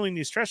not feeling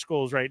these stretch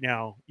goals right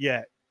now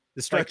yet.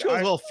 The stretch Like,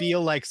 goals will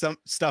feel like some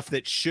stuff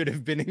that should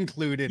have been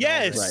included.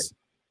 Yes, already.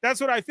 that's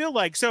what I feel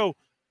like. So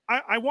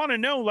I want to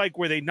know, like,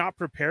 were they not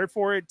prepared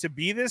for it to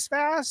be this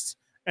fast,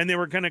 and they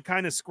were going to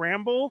kind of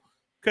scramble?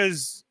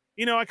 Because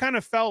I kind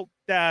of felt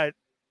that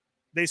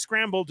they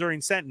scrambled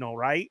during Sentinel,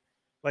 right?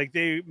 Like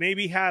they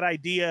maybe had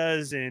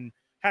ideas and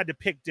had to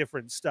pick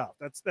different stuff.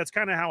 That's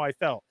kind of how I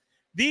felt.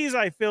 These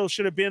I feel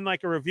should have been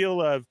like a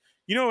reveal of,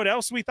 you know what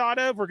else we thought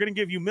of? We're going to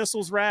give you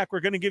missiles rack. We're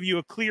going to give you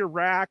a clear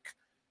rack.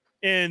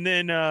 And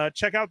then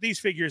check out these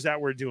figures that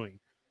we're doing.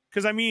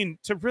 Because, I mean,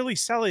 to really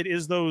sell it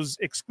is those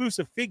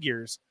exclusive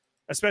figures,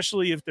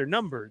 especially if they're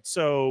numbered.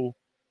 So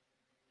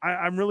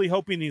I'm really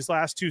hoping these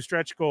last 2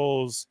 stretch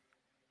goals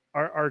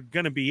are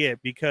going to be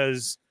it,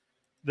 because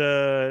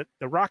the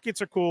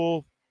rockets are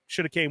cool.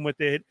 Should have came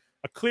with it.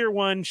 A clear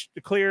one,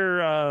 the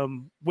clear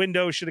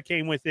window should have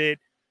came with it.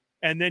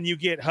 And then you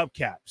get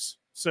hubcaps.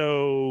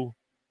 So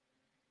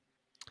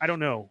I don't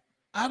know.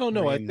 I don't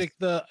know. Rain.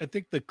 I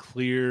think the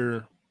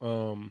clear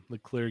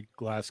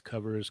glass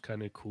cover is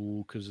kind of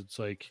cool because it's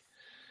like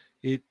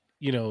it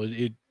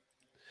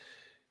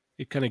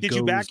kind of Did goes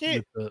you back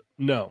it? with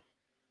no.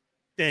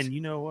 Then you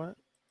know what?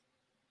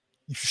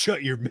 You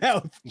shut your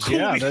mouth. Cool,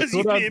 Yeah, because that's you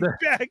what I'm- didn't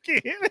back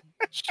it.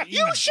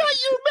 You shut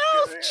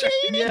your mouth,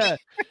 Shane. Yeah.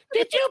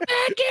 Did you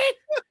back it?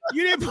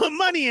 You didn't put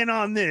money in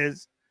on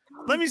this.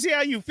 Let me see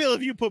how you feel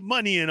if you put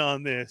money in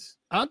on this.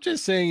 I'm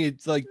just saying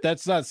it's like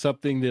that's not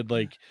something that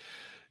like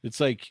it's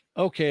like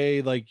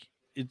okay, like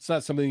it's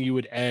not something you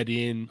would add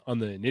in on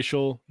the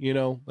initial,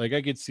 like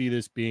I could see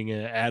this being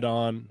an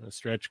add-on, a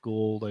stretch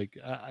goal. Like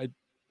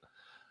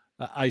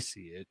I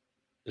see it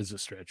as a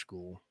stretch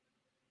goal.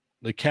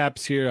 The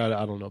caps here,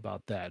 I don't know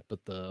about that, but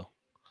the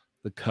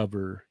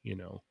cover,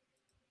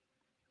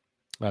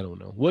 I don't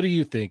know. What do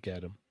you think,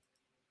 Adam?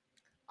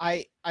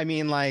 I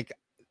mean, like,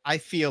 I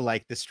feel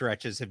like the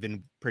stretches have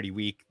been pretty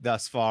weak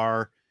thus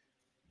far,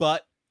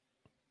 but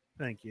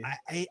Thank you.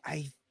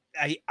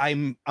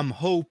 I'm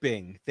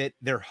hoping that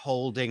they're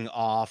holding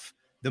off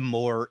the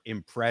more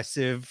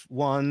impressive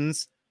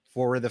ones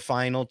for the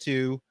final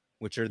 2,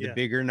 which are the Yeah.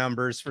 bigger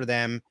numbers for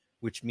them,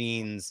 which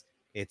means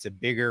it's a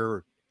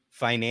bigger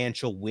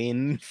financial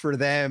win for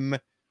them,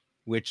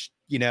 which,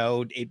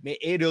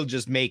 it'll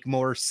just make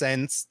more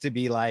sense to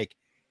be like,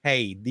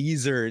 hey,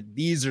 these are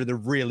the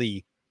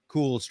really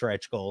cool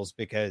stretch goals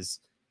because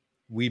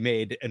we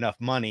made enough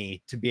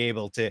money to be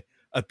able to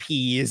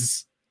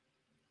appease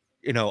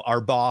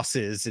our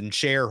bosses and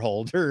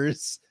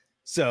shareholders,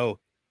 so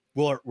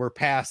we're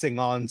passing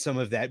on some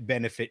of that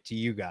benefit to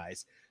you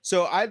guys.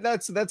 So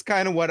that's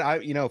kind of what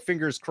I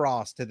fingers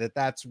crossed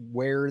that's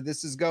where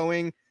this is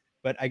going,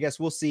 but I guess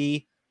we'll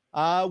see.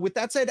 With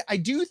that said, I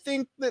do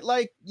think that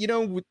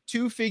with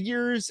 2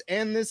 figures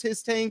and this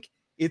his tank,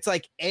 it's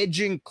like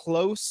edging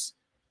close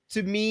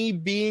to me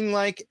being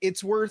like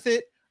it's worth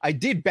it. I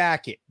did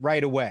back it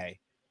right away,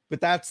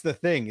 But that's the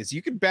thing, is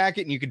you could back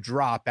it and you could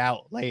drop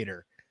out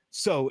later.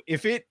 So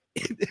if it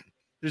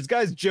there's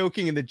guys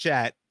joking in the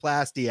chat,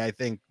 Plasty I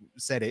think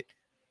said it,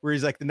 where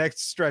he's like, the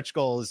next stretch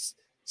goal is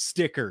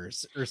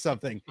stickers or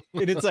something.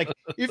 And it's like,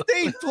 if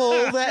they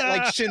pull that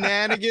like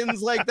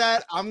shenanigans like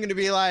that, I'm gonna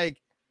be like,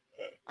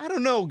 I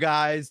don't know,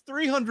 guys,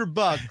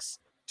 $300,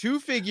 2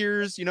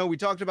 figures. You know, we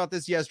talked about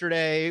this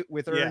yesterday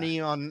with Ernie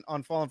on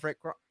Fallen Fret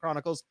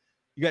Chronicles.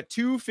 You got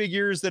 2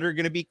 figures that are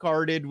going to be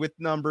carded with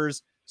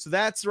numbers. So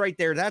that's right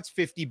there. That's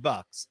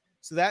 $50.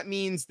 So that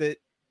means that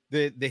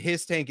the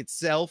Hiss tank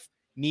itself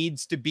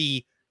needs to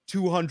be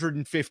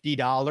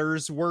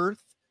 $250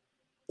 worth,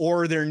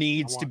 or there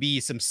needs to be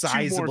some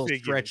sizable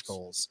stretch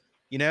goals.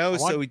 You know,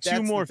 so that's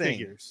 2 more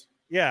figures.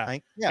 Yeah.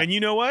 And you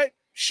know what?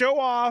 Show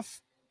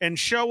off and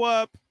show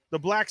up the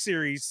Black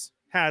Series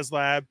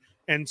HasLab,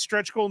 and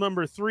stretch goal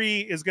number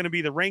 3 is going to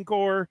be the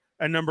Rancor,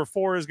 and number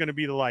 4 is going to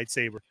be the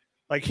lightsaber.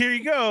 Like, here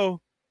you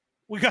go.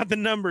 We got the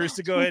numbers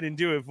to go ahead and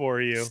do it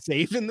for you.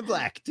 Saving the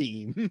black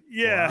team.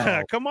 Yeah,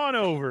 wow. Come on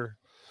over.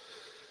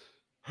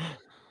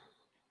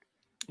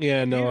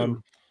 Yeah,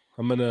 no,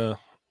 I'm gonna,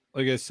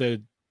 like I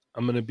said,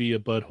 I'm gonna be a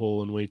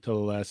butthole and wait till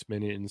the last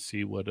minute and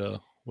see what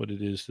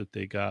it is that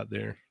they got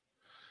there,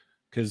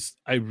 because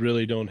I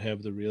really don't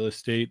have the real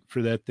estate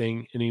for that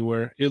thing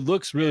anywhere. It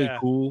looks really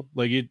cool,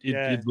 like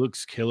it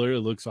looks killer,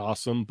 it looks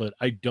awesome, but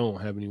I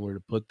don't have anywhere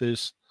to put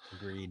this.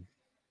 Agreed.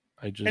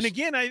 And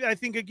again, I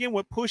think again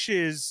what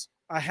pushes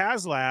a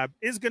HasLab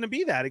is going to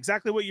be that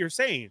exactly what you're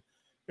saying.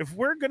 If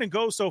we're going to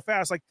go so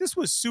fast, like this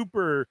was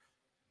super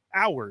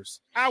hours,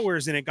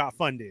 and it got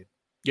funded.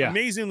 Yeah,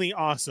 amazingly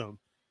awesome.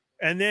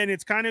 And then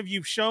it's kind of,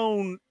 you've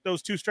shown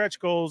those 2 stretch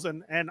goals,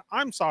 and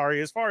I'm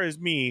sorry, as far as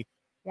me,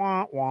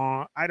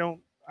 I'm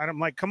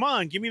like, come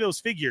on, give me those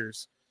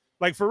figures.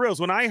 Like, for reals,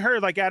 when I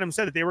heard, like Adam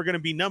said, that they were going to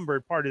be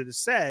numbered part of the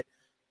set,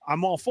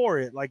 I'm all for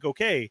it. Like,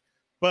 okay,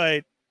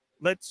 but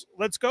let's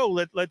go.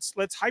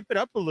 Let's hype it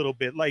up a little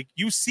bit. Like,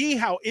 you see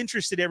how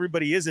interested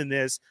everybody is in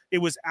this. It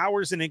was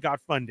hours and it got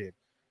funded.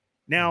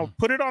 Now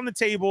put it on the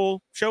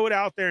table, show it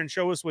out there, and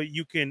show us what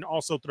you can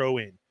also throw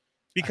in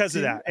because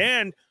of that.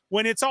 And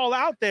when it's all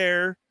out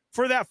there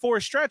for that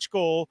 4 stretch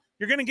goal,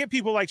 you're going to get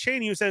people like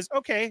Shaney who says,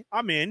 okay,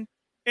 I'm in,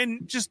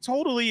 and just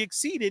totally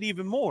exceed it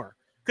even more.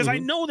 Because I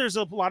know there's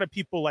a lot of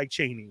people like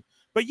Cheney,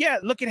 but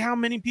look at how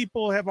many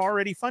people have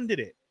already funded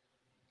it.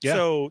 Yeah.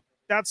 So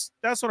that's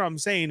what I'm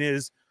saying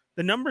is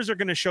the numbers are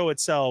going to show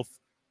itself.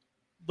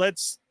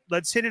 Let's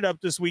hit it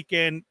up this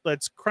weekend.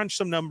 Let's crunch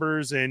some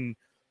numbers and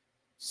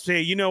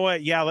say, you know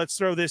what? Yeah, let's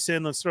throw this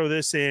in. Let's throw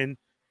this in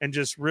and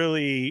just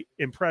really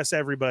impress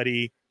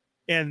everybody.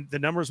 And the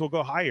numbers will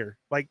go higher,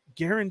 like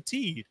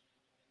guaranteed.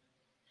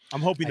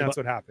 I'm hoping that's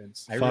what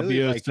happens.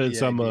 Fabio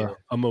says I'm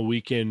a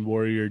Weekend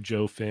Warrior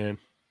Joe fan.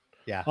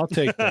 Yeah, I'll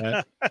take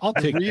that. I'll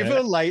take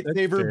Riva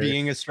lightsaber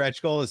being a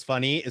stretch goal is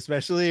funny,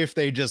 especially if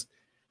they just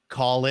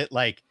call it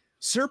like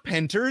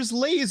Serpenter's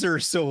laser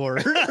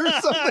sword or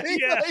something.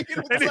 Yeah, like,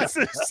 it's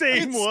the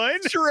same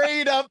one.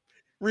 Straight up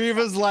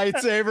Riva's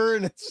lightsaber,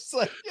 and it's just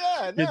like,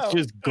 it's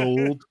just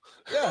gold.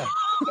 Yeah,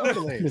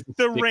 totally.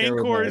 The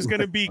Rancor is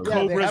going to be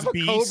Cobra's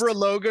Beast. Cobra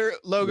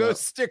logo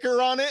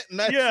sticker on it, and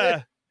that's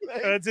it.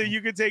 That's it.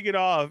 You can take it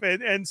off,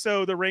 and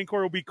so the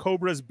Rancor will be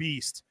Cobra's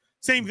Beast.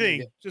 Same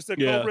thing, just a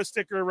Cobra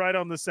sticker right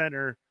on the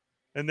center,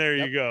 and there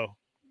you go.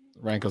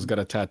 Rancor's got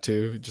a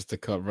tattoo, just a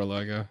Cobra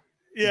logo.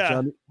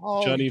 Yeah.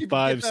 Johnny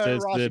 5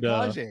 says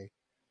that.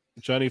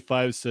 Johnny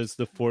 5 says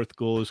the 4th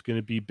goal is going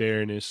to be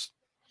Baroness.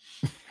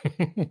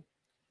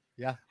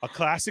 Yeah, a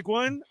classic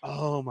one.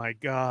 Oh my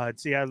God!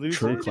 See, I lose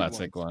true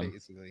classic one.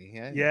 Basically,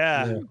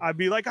 I'd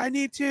be like, I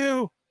need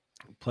to.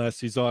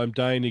 Plasty's all, I'm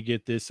dying to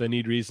get this. I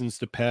need reasons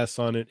to pass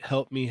on it.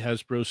 Help me,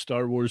 Hasbro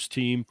Star Wars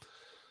team.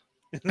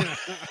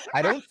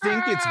 I don't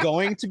think it's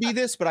going to be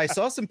this, but I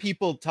saw some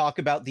people talk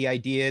about the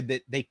idea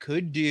that they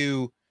could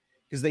do,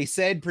 because they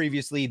said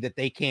previously that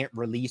they can't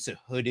release a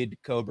hooded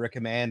Cobra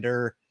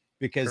Commander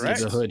because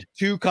it's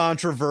too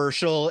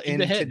controversial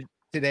in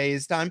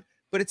today's time.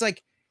 But it's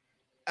like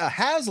a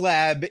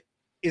HasLab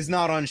is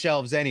not on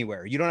shelves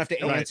anywhere. You don't have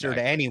to answer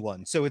to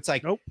anyone. So it's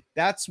like,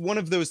 that's one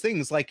of those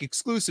things, like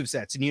exclusive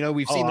sets. And, you know,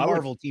 we've seen the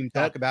Marvel team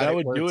talk about it. That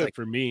would do it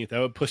for me. That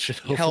would push it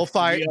over.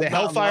 The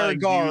Hellfire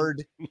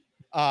Guard,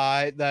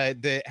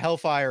 the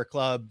Hellfire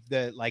Club,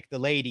 the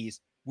ladies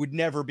would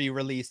never be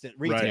released at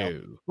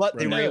retail, but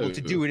they were able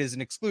to do it as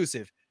an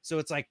exclusive. So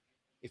it's like,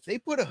 if they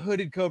put a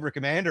hooded Cobra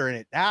Commander in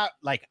it, that,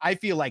 like, I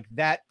feel like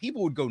that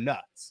people would go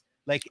nuts.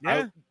 Like,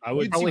 I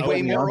would see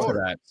way more of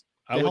that.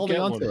 I would get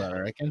on to that, I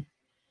reckon.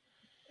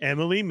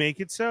 Emily,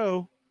 make it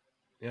so.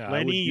 Yeah,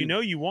 Lenny, you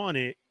know you want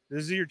it.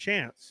 This is your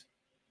chance.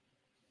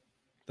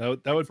 That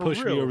would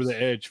push me over the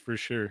edge for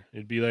sure.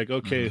 It'd be like,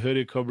 okay,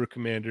 hooded Cobra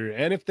Commander.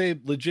 And if they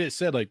legit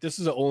said, like, this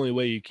is the only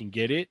way you can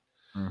get it,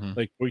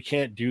 like, we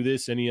can't do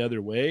this any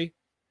other way,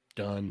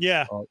 done.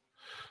 Yeah.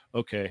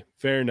 Okay,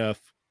 fair enough.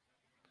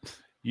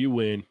 You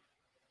win.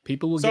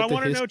 People will get the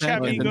Hiss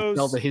tank and then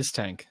sell the Hiss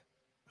tank.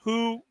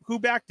 Who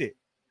backed it?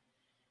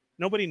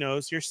 Nobody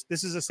knows.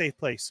 This is a safe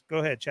place. Go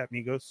ahead, Chat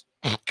Migos.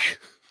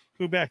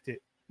 Who backed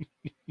it?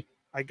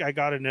 I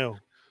gotta know,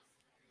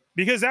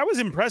 because that was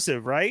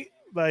impressive, right?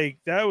 Like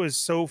that was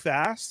so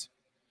fast.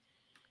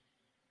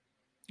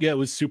 Yeah, it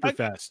was super I-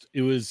 fast.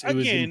 It was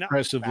again,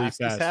 impressively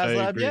Fastest fast. I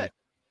HasLab agree. yet.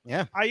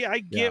 Yeah. I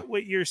get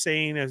what you're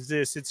saying as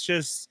this. It's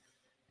just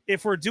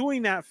if we're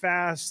doing that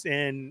fast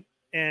and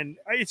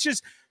it's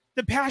just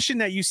the passion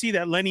that you see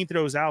that Lenny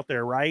throws out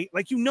there, right?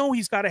 Like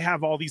he's got to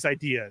have all these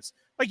ideas.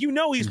 Like he's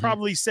Mhm.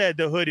 probably said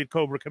the hooded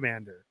Cobra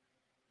Commander.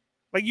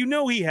 Like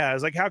he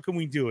has. Like how can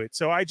we do it?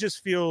 So I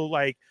just feel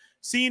like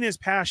seeing his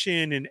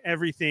passion and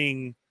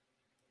everything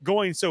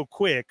going so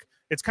quick,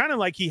 it's kind of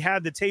like he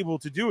had the table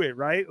to do it,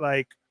 right?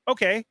 Like,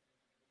 okay,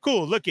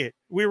 cool. Look it.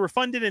 We were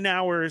funded in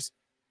hours.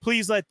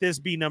 Please let this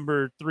be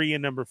number 3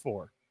 and number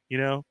 4,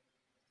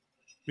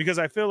 because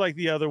I feel like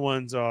the other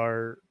ones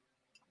are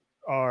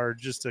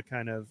just a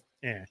kind of,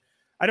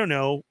 I don't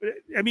know.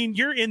 I mean,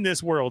 you're in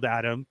this world,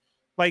 Adam.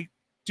 Like,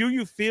 do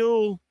you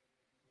feel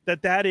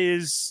that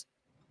is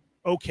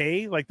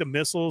okay? Like the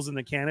missiles and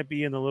the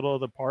canopy and the little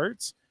other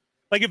parts?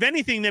 Like, if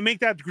anything, they make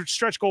that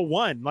stretch goal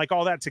 1, like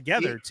all that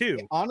together too.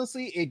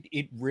 Honestly,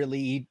 it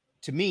really,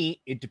 to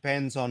me, it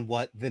depends on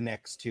what the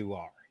next 2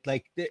 are.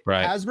 Like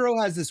Right.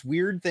 Hasbro has this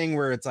weird thing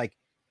where it's like,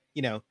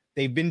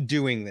 they've been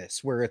doing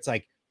this where it's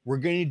like, we're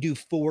going to do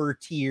 4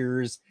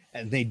 tiers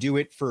and they do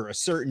it for a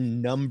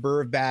certain number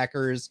of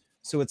backers.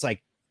 So it's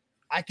like,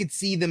 I could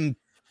see them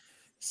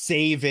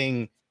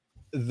saving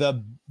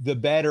the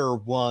better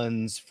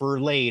ones for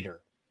later.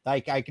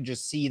 Like I could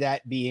just see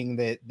that being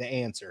the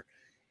answer.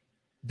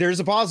 There's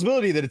a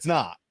possibility that it's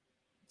not.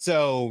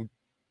 So,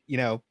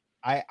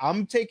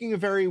 I'm taking a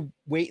very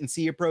wait and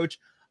see approach.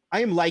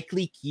 I am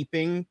likely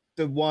keeping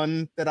the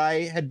one that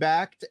I had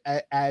backed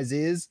as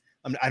is.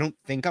 I don't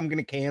think I'm going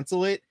to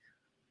cancel it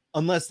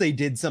unless they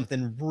did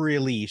something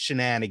really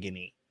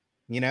shenanigan-y,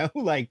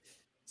 like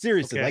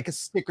seriously, Okay. like a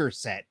sticker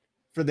set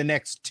for the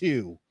next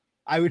 2.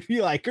 I would be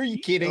like, are you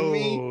kidding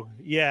me? Oh,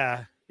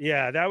 yeah.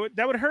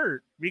 That would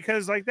hurt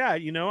because like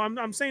that,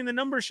 I'm saying the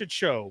numbers should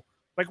show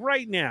like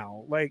right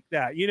now, like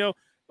that,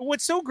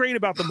 What's so great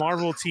about the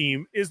Marvel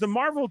team is the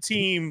Marvel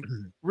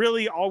team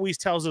really always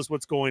tells us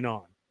what's going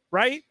on,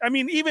 right? I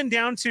mean, even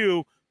down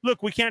to,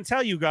 look, we can't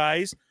tell you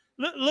guys.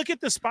 Look at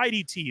the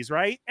Spidey tees,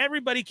 right?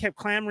 Everybody kept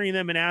clamoring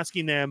them and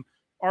asking them,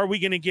 are we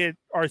going to get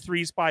our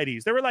 3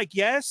 Spideys? They were like,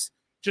 yes,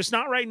 just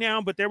not right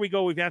now, but there we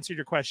go. We've answered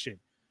your question.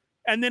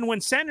 And then when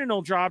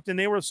Sentinel dropped and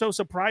they were so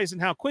surprised in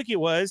how quick it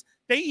was,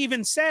 they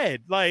even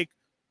said, like,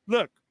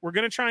 look, we're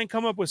going to try and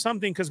come up with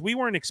something because we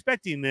weren't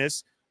expecting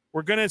this.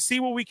 We're going to see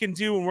what we can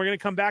do and we're going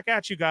to come back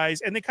at you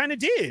guys. And they kind of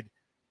did,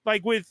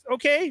 like with,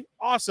 okay,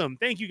 awesome.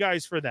 Thank you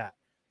guys for that.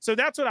 So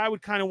that's what I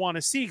would kind of want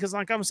to see. Cause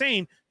like I'm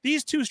saying,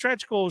 these 2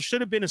 stretch goals should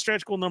have been a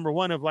stretch goal number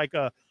 1 of like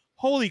a,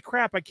 holy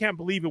crap, I can't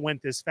believe it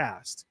went this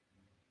fast.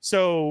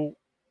 So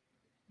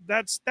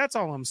that's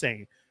all I'm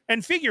saying.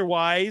 And figure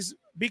wise,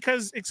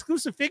 because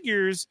exclusive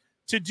figures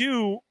to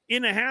do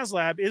in a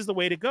HasLab is the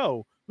way to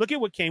go. Look at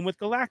what came with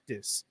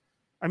Galactus.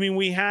 I mean,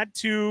 we had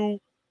to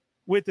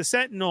with the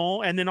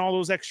Sentinel and then all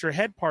those extra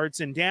head parts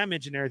and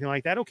damage and everything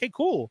like that. Okay,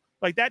 cool.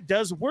 Like that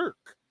does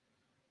work.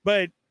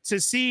 But to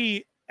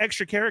see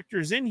extra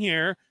characters in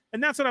here,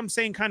 and that's what I'm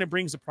saying kind of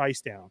brings the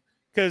price down.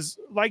 Because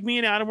like me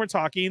and Adam were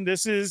talking,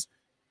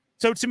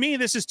 so to me,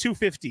 this is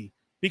 $250.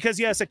 Because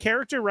yes, a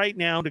character right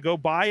now to go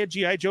buy a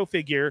G.I. Joe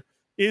figure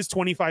is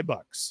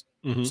 $25.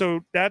 Mhm.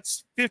 So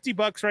that's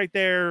 $50 right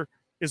there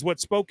is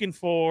what's spoken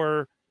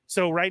for.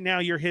 So right now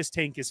your his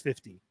tank is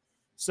 50.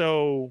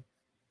 So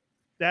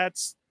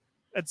that's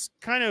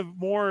kind of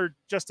more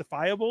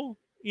justifiable,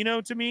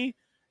 to me.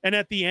 And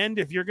at the end,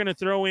 if you're going to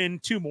throw in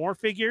 2 more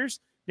figures,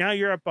 now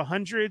you're up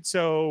 100.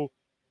 So,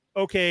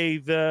 okay,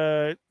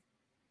 the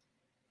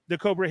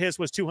Cobra Hiss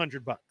was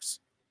 $200,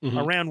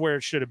 Mhm. around where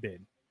it should have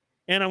been.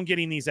 And I'm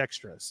getting these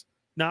extras,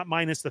 not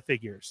minus the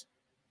figures.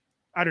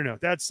 I don't know.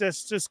 That's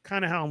just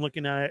kind of how I'm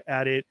looking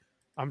at it.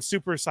 I'm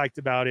super psyched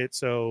about it.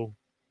 So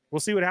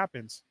we'll see what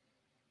happens.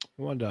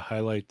 I wanted to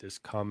highlight this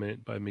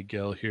comment by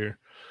Miguel here.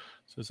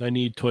 It says, I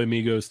need Toy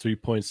Migos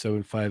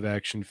 3.75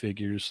 action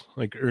figures,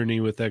 like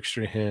Ernie with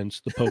extra hands,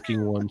 the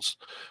poking ones,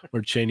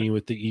 or Cheney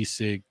with the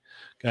e-cig.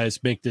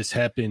 Guys, make this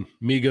happen.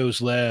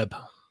 Migos Lab.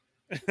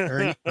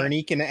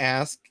 Ernie can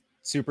ask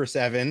Super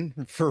 7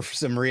 for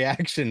some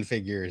reaction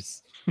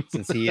figures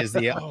since he is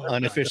the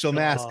unofficial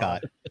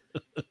mascot.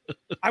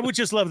 I would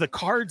just love the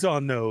cards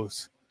on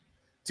those.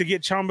 To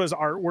get Chamba's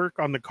artwork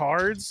on the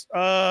cards.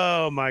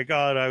 Oh my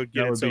God, I would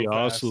get That it would so be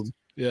fast. awesome.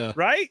 Yeah.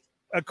 Right?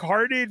 A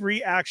carded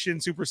reaction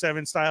Super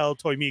 7 style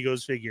Toy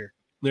Migos figure.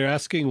 They're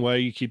asking why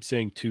you keep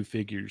saying 2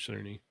 figures,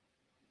 Ernie.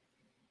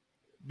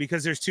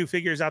 Because there's 2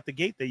 figures out the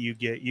gate that you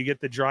get. You get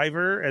the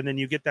driver, and then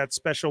you get that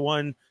special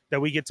one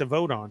that we get to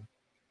vote on.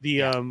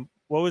 The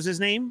what was his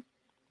name?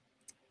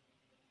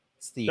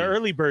 It's the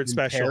early bird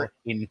special.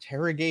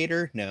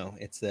 Interrogator? No,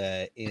 it's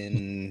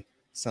in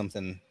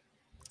something.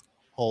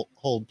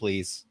 Hold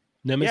please.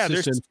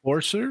 Nemesis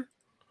Enforcer?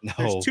 No.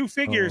 There's 2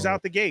 figures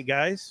out the gate,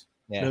 guys.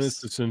 Yes.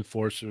 Nemesis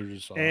Enforcer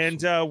is awesome.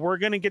 And we're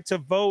going to get to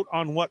vote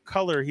on what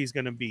color he's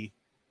going to be.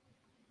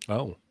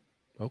 Oh,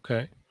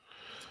 okay.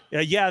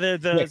 Yeah, the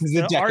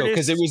Deco, artist,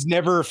 because it was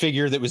never a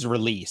figure that was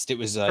released. It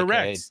was like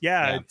correct.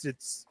 yeah.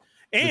 It's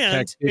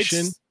and tactician?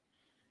 it's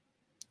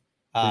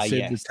They said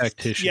yes. the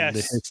tactician. the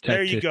yes. Hiss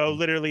There you go. tactician.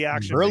 Literally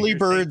action. Early figures.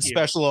 bird Thank you.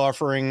 special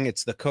offering.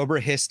 It's the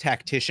Cobra Hiss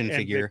Tactician And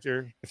figure.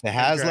 Victor. If the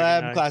and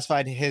HasLab Dragonite.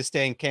 classified Hiss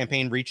Tank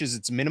campaign reaches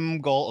its minimum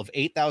goal of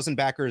 8,000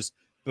 backers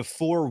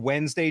before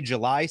Wednesday,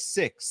 July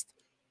 6th,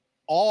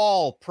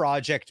 all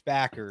project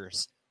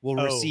backers will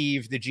Oh.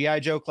 receive the G.I.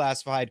 Joe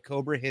classified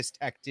Cobra Hiss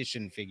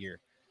Tactician figure.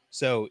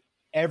 So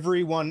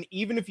everyone,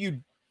 even if you,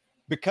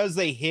 because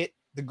they hit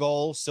the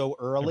goal so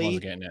Everyone's early,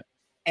 getting it.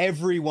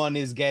 everyone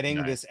is getting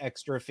Nice. this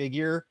extra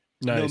figure.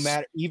 Nice. No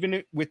matter,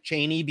 even with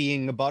Cheney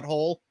being a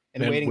butthole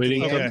and And waiting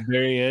waiting to the till end, the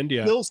very end.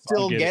 Yeah. you'll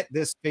still get get it.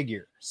 this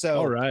figure. So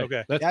All right.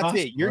 Okay. that's awesome.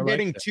 it. You're I like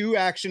getting that. 2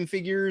 action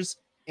figures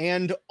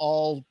and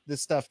all the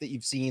stuff that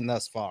you've seen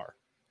thus far.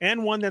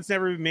 And one that's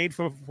never been made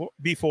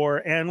before.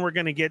 And we're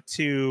gonna get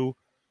to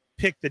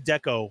pick the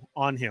deco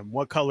on him,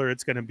 what color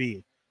it's gonna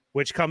be,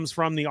 which comes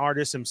from the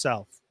artist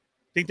himself.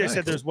 I think they Nice.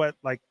 said there's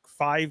like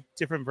 5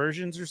 different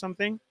versions or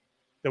something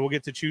that we'll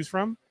get to choose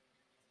from.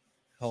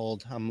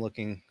 Hold, I'm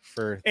looking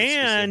for. the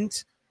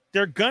And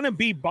they're gonna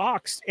be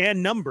boxed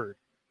and numbered.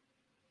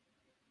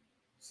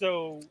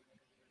 So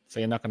So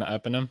you're not going to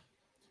open them?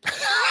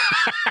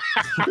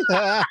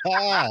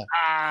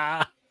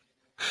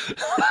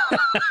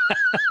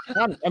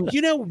 specific-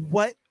 you know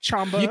what,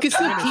 Chamba? You can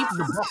still keep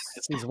the box.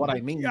 Is what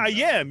I mean. I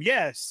am,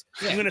 yes.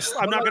 Yeah.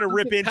 I'm not gonna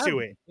rip You into have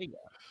it the figure.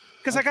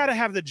 because I gotta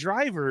have the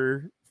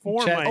driver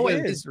for Chat- my oh,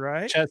 Hiss,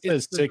 right? Chat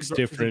says Is the- 6 is the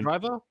different.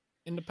 driver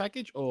in the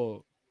package or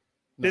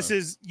no? This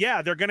is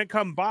they're gonna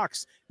come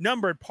boxed,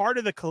 numbered, part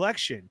of the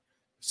collection.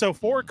 So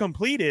for a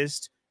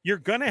completist, you're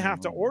gonna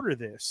have to order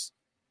this.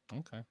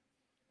 okay.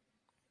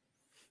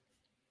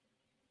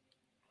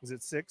 Is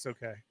it 6?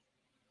 Okay.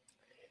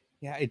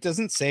 Yeah, it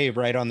doesn't say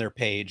right on their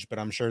page, but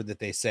I'm sure that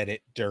they said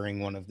it during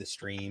one of the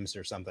streams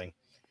or something.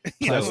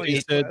 Yeah, So like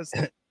it- this.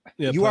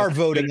 Yeah, You are Plastic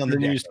voting on the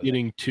Junior's deck.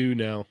 getting 2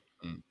 now.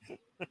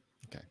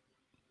 Okay.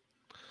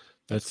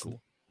 That's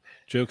cool.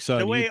 Jokes on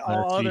The way you,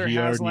 all Plasty, other he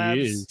already HasLabs-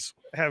 is.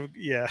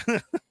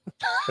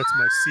 That's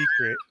my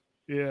secret.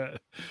 Yeah.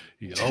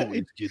 He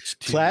always gets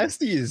 2.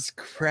 Plasty is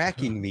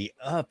cracking me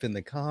up in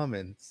the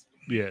comments.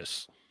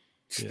 Yes.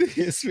 The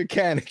Hiss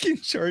mechanic in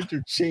charge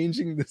of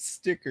changing the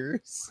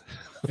stickers.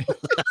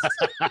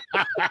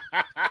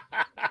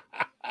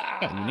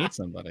 Yeah, you need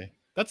somebody.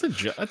 That's a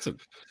job. That's a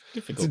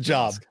difficult It's a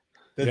job. task.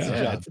 That's Yeah,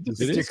 a job. it's a The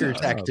difficult sticker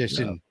job,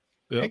 tactician.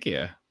 Yep. Heck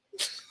yeah.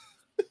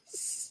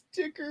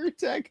 Sticker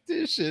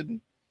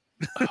tactician.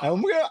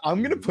 I'm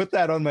gonna put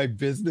that on my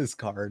business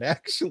card.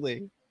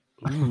 Actually,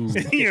 Ooh,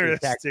 You're a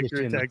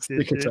tactician. sticker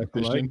Sticker tactician. I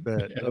like tactician.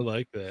 that. Yeah. I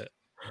like that.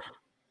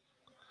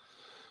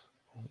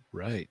 All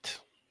right.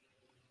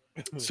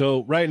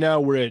 So right now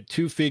we're at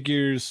 2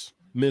 figures,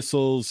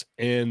 missiles,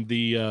 and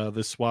the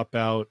swap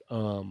out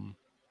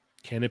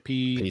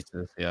canopy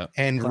Pieces. Yeah.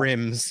 and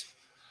rims.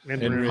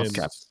 And and rims. rims.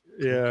 Caps.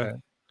 Yeah.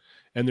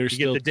 And there's You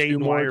still get the 2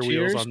 Dayton more wire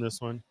wheels tiers? on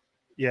this one.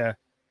 Yeah.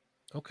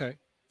 Okay,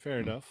 fair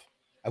enough.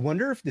 I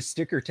wonder if the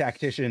sticker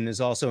tactician is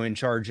also in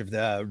charge of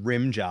the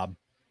rim job.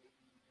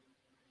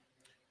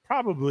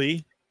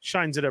 Probably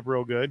shines it up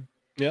real good.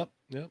 Yep.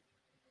 They're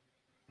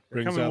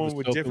Brings coming out one the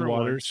with soap and different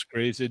water, ones.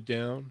 sprays it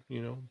down,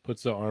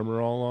 puts the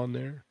armor all on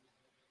there.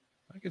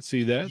 I can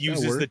see that. That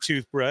Uses the works.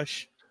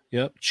 toothbrush.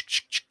 Yep.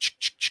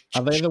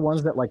 Are they the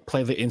ones that like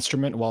play the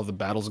instrument while the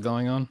battle's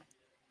going on?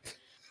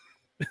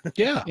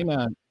 Yeah. You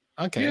know.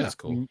 Okay, Yeah. that's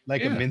cool.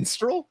 Like a Yeah.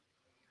 minstrel?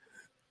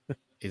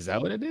 Is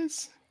that what it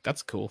is?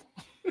 That's cool.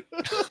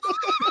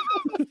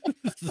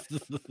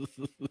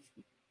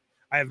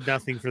 I have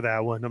nothing for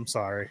that one. I'm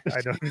sorry.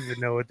 I don't even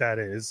know what that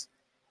is.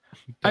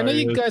 I know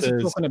you Dario guys are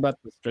says- talking about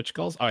the stretch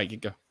goals. All right, you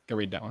go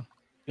read that one.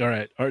 All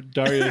right.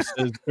 Dario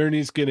says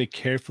Ernie's going to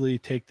carefully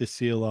take the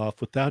seal off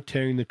without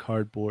tearing the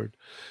cardboard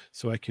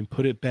so I can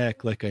put it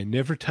back like I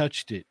never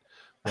touched it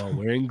while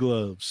wearing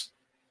gloves.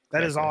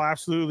 That is all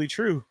absolutely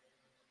true.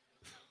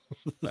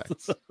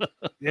 Facts.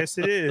 Yes,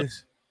 it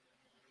is.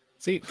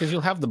 See, because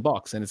you'll have the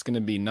box and it's going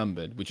to be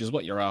numbered, which is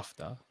what you're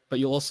after. But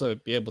you'll also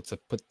be able to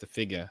put the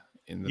figure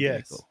in the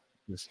Yes. vehicle.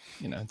 It's,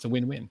 it's a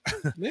win-win.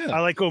 Yeah. I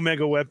like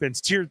Omega Weapons.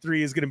 Tier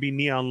 3 is going to be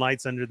neon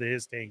lights under the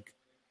Hiss tank.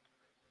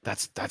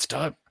 That's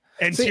dope.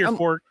 And See, Tier I'm-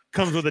 4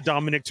 comes with a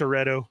Dominic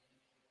Toretto.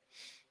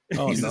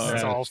 Oh, It's no.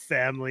 all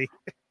family.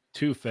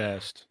 Too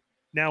fast.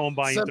 Now I'm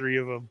buying So- 3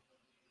 of them.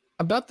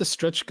 About the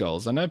stretch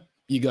goals, I know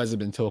you guys have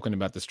been talking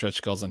about the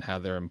stretch goals and how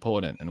they're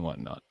important and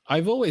whatnot.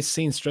 I've always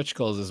seen stretch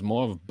goals as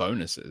more of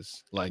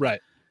bonuses. Like, Right.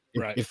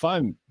 if, right. if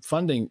I'm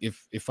funding,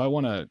 if I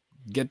want to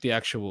get the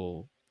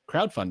actual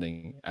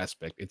crowdfunding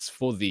aspect, it's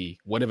for the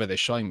whatever they're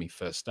showing me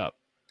first up.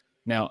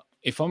 Now,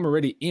 if I'm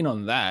already in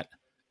on that,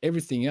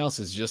 everything else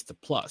is just a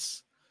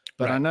plus.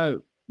 But I Right.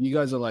 know you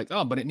guys are like,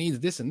 oh, but it needs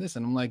this and this,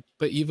 and I'm like,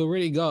 but you've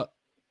already got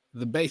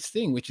the base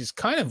thing, which is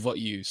kind of what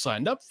you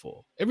signed up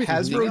for. Everything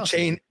Hasbro else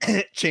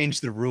is-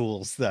 changed the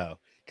rules though,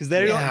 because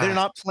they're Yeah.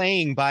 not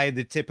playing by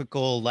the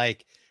typical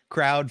like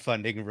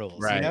crowdfunding rules,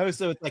 Right.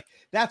 So it's like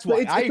that's But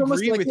why it's I almost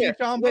agree like, with yeah, you,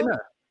 Jumbo. yeah, no,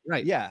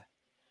 right. Yeah,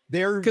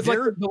 Because like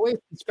the way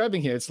it's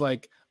describing here, it's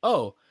like,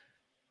 oh,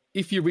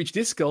 if you reach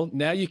this goal,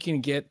 now you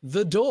can get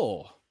the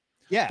door.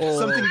 Yeah, Or-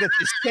 something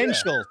that's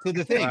essential to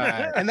the thing.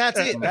 Right. And that's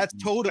it. That's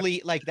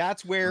totally like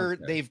that's where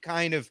Okay. they've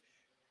kind of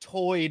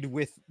toyed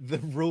with the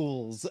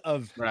rules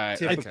of Right.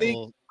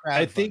 typical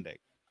I think- crowdfunding.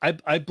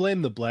 I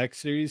blame the Black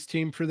Series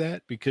team for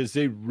that because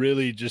they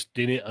really just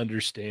didn't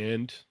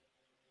understand,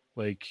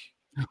 like,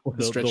 What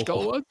the The- stretch the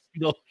goal whole- was?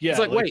 yeah, It's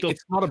like, wait, the-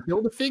 it's not a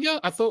build a figure?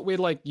 I thought we'd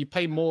like you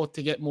pay more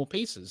to get more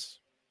pieces.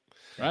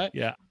 Right?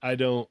 yeah, I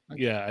don't.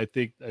 Okay. Yeah, I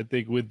think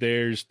with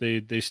theirs,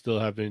 they still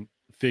haven't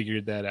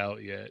figured that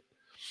out yet,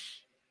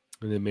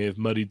 and they may have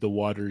muddied the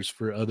waters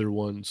for other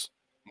ones.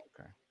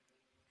 Yeah,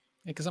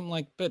 because I'm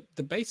like, but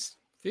the base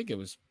figure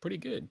was pretty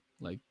good.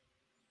 Like,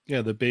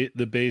 Yeah, the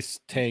base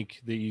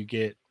tank that you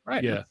get.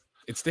 right. Yeah.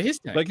 It's the his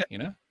tank, Like- you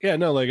know? Yeah,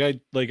 no, like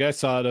I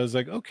saw it, I was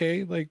like,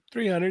 okay, like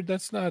 300,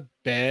 that's not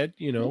bad,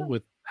 you know, Yeah.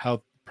 with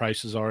how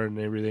prices are and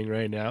everything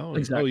right now.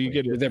 And, oh, you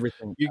get with it.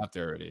 everything you- out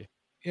there already.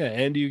 Yeah,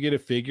 and you get a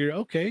figure.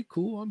 Okay,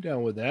 cool. I'm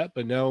down with that.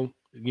 But now,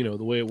 you know,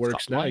 the way it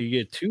works now, line. you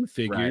get two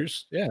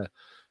figures. Yeah.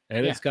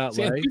 And it's got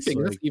See, and two lights.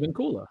 figures, Like, that's even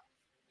cooler.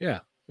 yeah.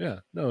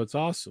 No, it's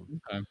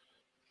awesome. Okay.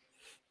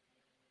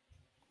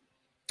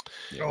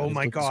 Yeah, Oh it's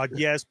my looking God, sweet.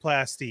 yes,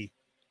 Plasty.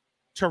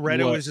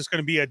 Toretto What? is just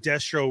going to be a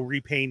Destro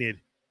repainted.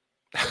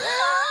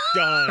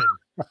 Done.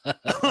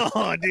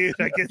 Oh, dude,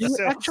 I can Do you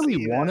so actually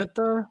see want that. it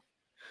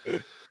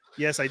though?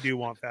 Yes, I do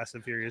want Fast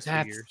and Furious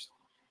That's- figures.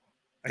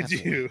 I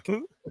that's do.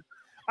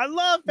 I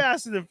love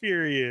Fast and the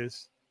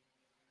Furious.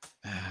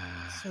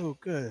 So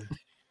good.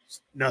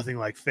 It's nothing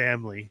like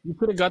family. You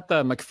could have got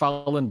the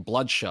McFarlane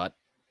Bloodshot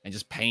and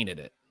just painted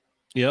it.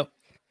 Yep.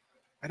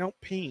 I don't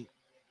paint.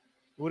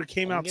 It would have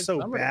came You out get so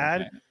some of it,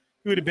 bad. man.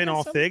 It would have been get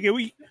all some. thick.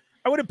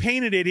 I would have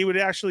painted it. He would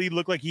actually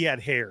look like he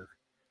had hair.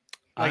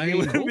 Like it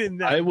would have been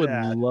that I would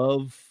bad.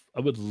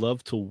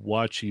 love to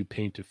watch you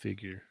paint a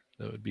figure.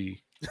 That would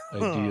be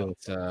ideal.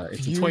 It's a Toy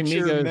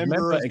Future Migos members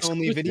member only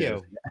exclusive.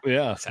 video.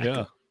 Yeah. Exactly.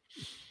 Yeah.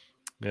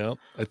 Yeah.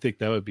 I think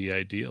that would be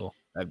ideal.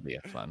 That'd be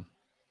a fun.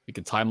 We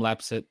could time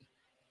lapse it.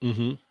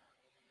 Mm-hmm.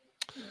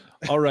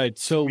 All right.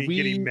 So Me we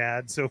getting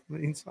mad so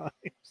many times.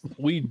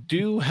 we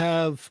do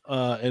have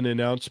an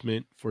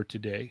announcement for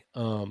today.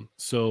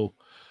 So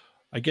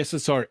I guess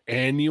it's our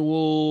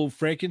annual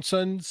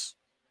Frankensons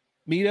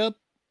meetup.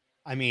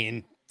 I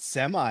mean,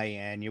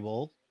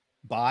 semi-annual,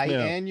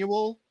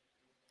 biannual,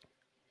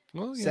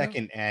 Well, yeah,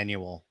 second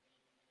annual.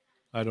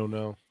 I don't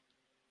know.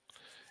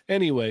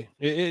 Anyway,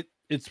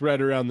 it's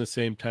right around the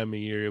same time of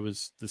year. It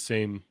was the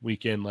same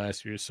weekend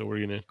last year, so we're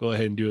gonna go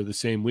ahead and do it the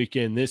same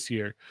weekend this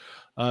year.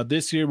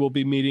 This year we'll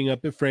be meeting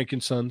up at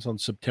Frankensons on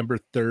September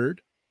 3rd.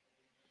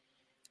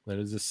 That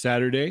is a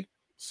Saturday.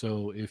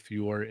 So if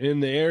you are in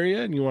the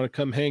area and you want to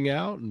come hang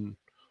out and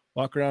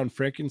walk around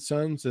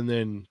Frankensons and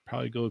then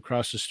probably go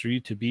across the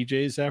street to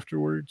BJ's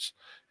afterwards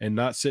and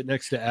not sit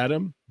next to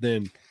Adam,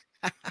 then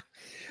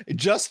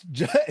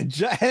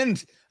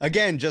And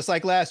again, just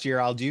like last year,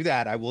 I'll do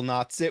that. I will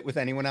not sit with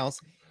anyone else.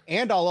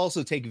 And I'll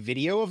also take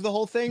video of the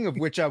whole thing, of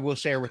which I will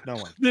share with no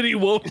one. he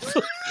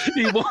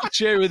won't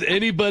share with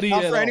anybody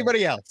Not at for all.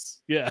 anybody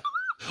else. Yeah.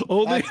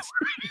 Only That's-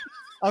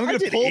 I'm I going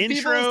to did pull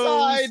people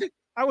intros. aside.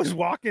 I was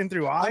walking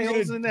through I'm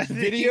aisles going and to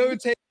that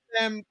videotape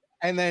them,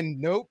 and then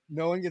nope,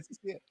 no one gets to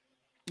see it.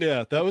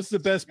 yeah, that was the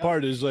best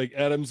part is like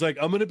Adam's like,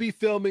 I'm gonna be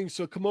filming,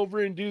 so come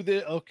over and do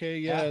this. Okay,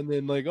 yeah. Yeah. And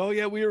then like, oh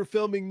yeah, we were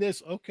filming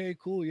this. Okay,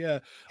 cool, yeah.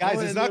 Guys,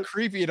 Oh, it's and not look-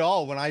 creepy at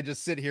all when I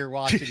just sit here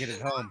watching it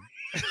at home.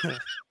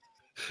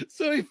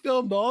 So he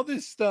filmed all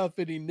this stuff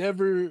and he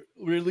never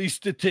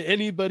released it to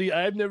anybody.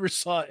 I've never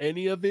saw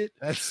any of it.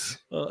 That's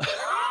Uh,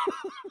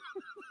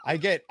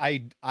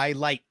 I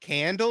light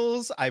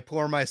candles. I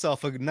pour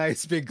myself a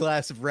nice big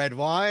glass of red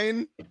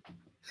wine.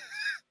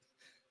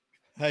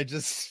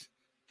 This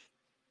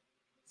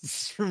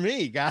is for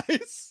me,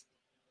 guys.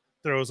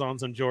 throws on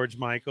some George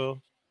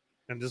Michael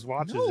and just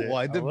watches it. No,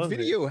 I the love it.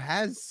 video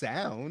has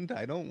sound.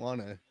 I don't want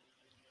to.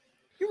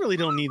 You really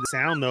don't need the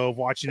sound though of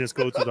watching us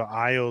go through the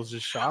aisles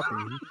just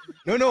shopping.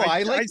 No, I-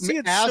 I like I see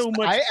it asked, so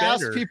much I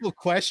asked better. people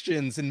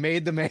questions and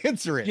made them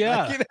answer it.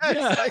 Yeah, Like, it's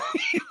yeah. like-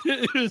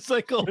 it was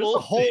like a There's whole a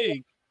whole-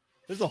 thing.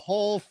 there's a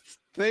whole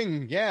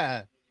thing.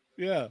 Yeah.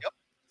 Yeah.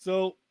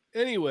 So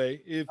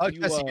anyway, if Oh, you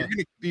Jesse, you're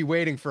gonna be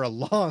waiting for a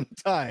long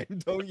time.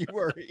 Don't you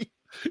worry.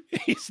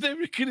 he's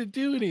never gonna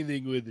do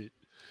anything with it.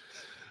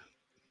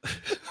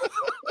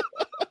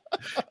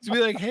 To be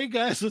like, hey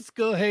guys, let's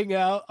go hang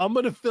out. I'm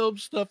gonna film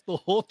stuff the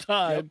whole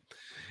time,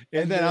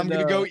 And then I'm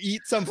gonna go uh,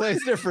 eat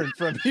someplace different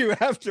from you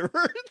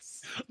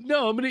afterwards.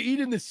 No, I'm gonna eat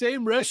in the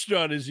same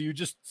restaurant as you.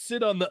 Just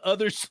sit on the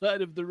other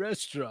side of the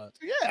restaurant.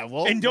 Yeah,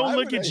 well, And don't why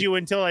look would at I- you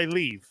until I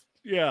leave.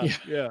 Yeah, Yeah.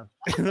 yeah.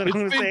 And then I'm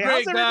gonna It's been say, great,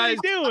 how's guys.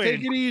 everybody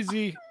Take doing? it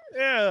easy.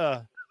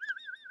 Yeah.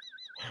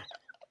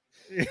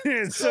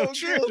 It's so,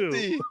 true.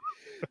 guilty.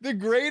 The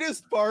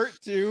greatest part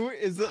too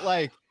is that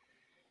like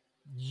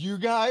you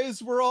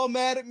guys were all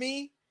mad at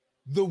me.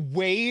 The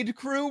Wade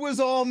crew was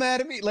all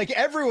mad at me. Like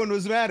everyone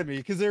was mad at me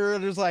because they were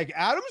just like,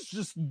 Adam's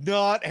just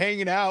not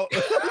hanging out.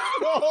 And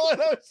I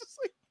was just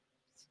like,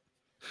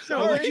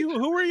 So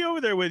who were you over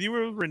there with? You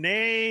were with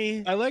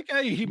Renee. I like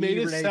how he made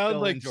it Renee, sound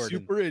Phil, like and Jordan.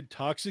 super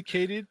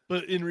intoxicated,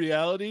 but in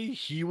reality,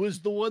 he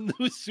was the one that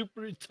was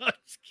super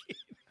intoxicated.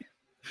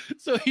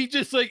 So he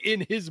just like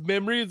in his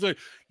memory is like,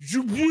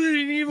 you wouldn't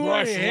even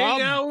want to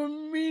hang out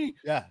with me.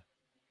 Yeah.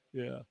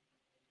 Yeah.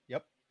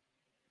 Yep.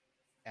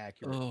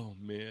 Accurate. Oh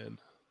man,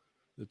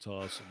 that's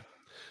awesome.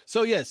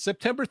 So yeah,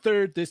 September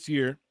 3rd this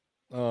year.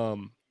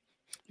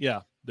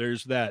 Yeah,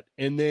 there's that.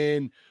 And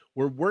then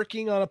we're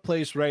working on a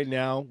place right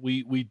now.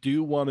 We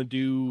do want to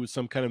do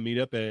some kind of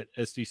meetup at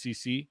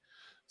SDCC.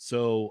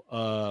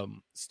 So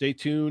stay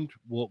tuned.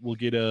 We'll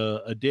get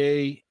a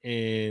day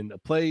and a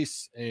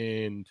place,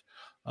 and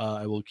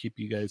I will keep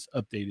you guys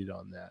updated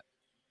on that.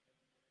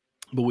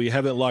 But we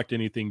haven't locked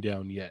anything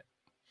down yet.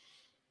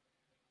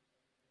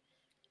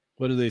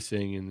 What are they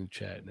saying in the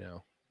chat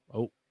now?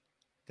 Oh,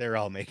 They're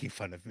all making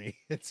fun of me.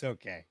 It's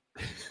okay.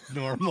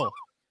 Normal.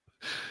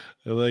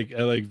 I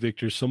like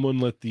Victor. Someone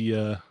let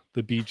the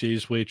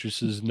BJ's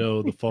waitresses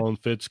know the Fallen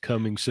Fit's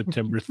coming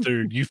September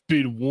 3rd. You've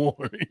been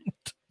warned.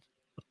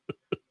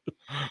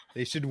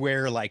 They should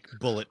wear like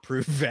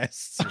bulletproof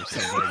vests or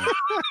something.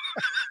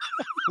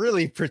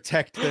 Really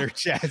protect their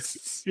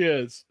chests.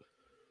 Yes.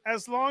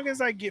 As long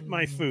as I get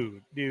my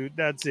food, dude,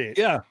 that's it.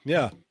 Yeah.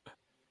 Yeah.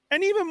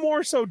 And even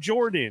more so,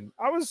 Jordan.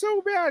 I was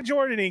so bad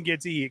Jordan didn't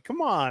get to eat.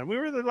 Come on, we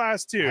were the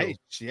last two.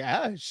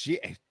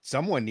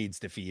 Someone needs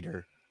to feed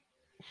her.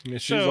 Yeah,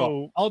 she's So-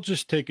 all, I'll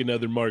just take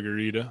another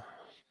margarita.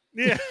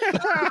 Yeah.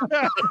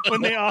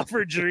 When they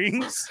offer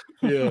drinks,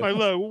 Yeah. like,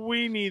 look,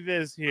 we need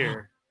this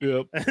here.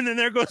 Yep. And then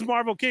there goes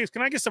Marvel Cakes.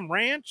 Can I get some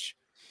ranch?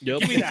 Yep.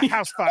 Give me that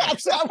house fire.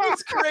 That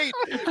was great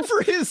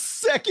for his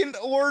second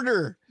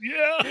order.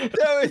 Yeah.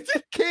 It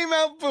came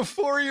out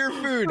before your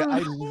food. I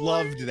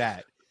loved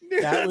that.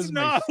 That That's was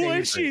my not what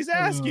favorite. she's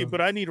asking,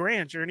 but I need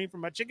ranch, Ernie, for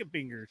my chicken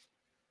fingers.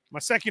 My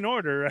second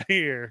order right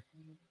here.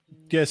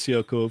 Yes,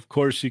 Yoko. Of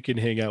course, you can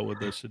hang out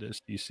with us at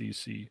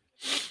SDCC.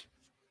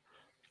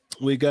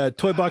 We got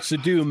Toy Box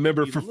of Doom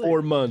member for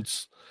 4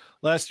 months.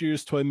 Last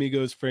year's Toy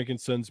Migos Frank and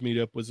Sons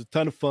meetup was a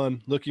ton of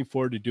fun. Looking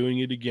forward to doing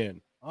it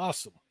again.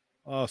 Awesome.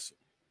 Awesome.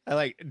 I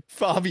like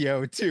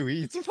Fabio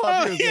too. Oh,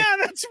 Fabio's yeah,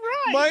 like, that's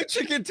right. my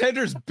chicken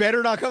tenders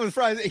better not come with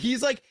fries.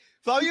 He's like,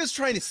 Fabio's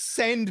trying to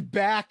send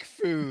back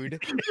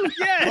food.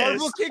 Yes.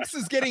 Marvel Kicks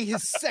is getting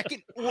his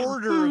second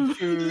order of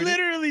food.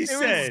 Literally It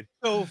said,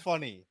 was so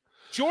funny.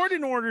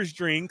 Jordan orders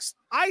drinks.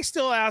 I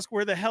still ask,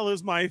 where the hell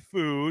is my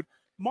food?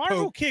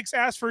 Marvel Coke. Kicks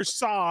asked for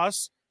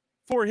sauce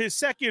for his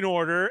second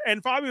order.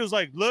 And Fabio's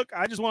like, look,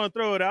 I just want to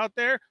throw it out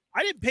there.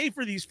 I didn't pay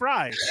for these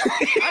fries.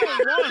 I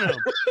don't want them.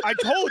 I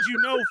told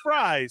you no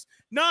fries.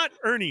 Not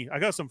Ernie. I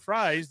got some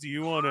fries. Do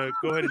you want to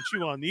go ahead and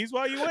chew on these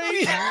while you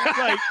wait?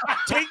 Like,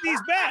 take these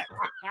back.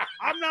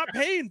 I'm not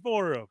paying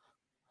for them.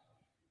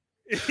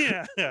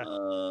 Yeah.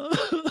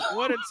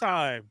 What a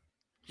time.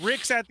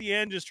 Rick's at the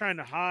end just trying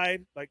to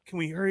hide. Like, can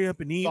we hurry up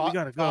and eat? We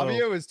gotta go.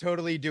 Fabio is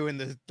totally doing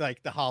the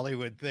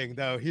Hollywood thing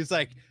though. He's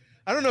like,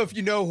 I don't know if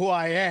you know who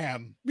I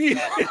am. Yeah,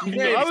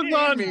 I was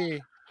on.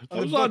 Me I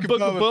was on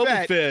Book of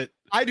Boba Fett.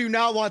 I do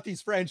not want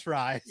these French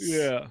fries.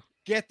 Yeah.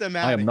 Get them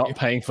out. I am of not here.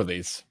 paying for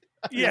these.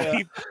 Yeah,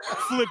 he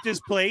flipped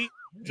his plate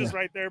just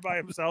right there by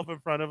himself in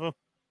front of him.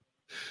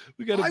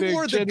 We got a I very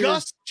wore the generous,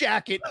 Gus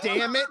jacket.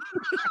 Damn it!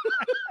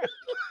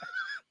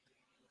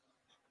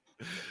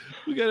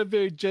 we got a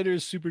very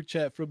generous super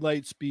chat from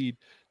Lightspeed.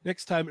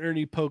 Next time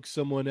Ernie pokes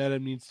someone,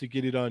 Adam needs to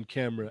get it on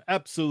camera.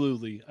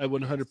 Absolutely. I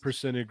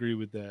 100% agree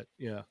with that.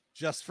 Yeah.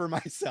 Just for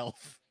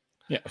myself.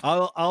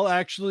 I'll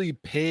actually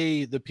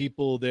pay the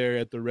people there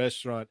at the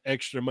restaurant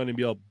extra money and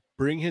be able to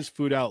bring his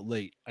food out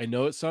late. I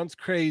know it sounds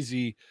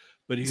crazy,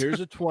 but here's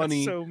a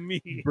 20. So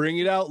me. Bring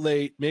it out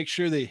late. Make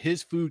sure that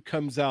his food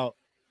comes out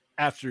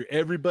after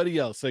everybody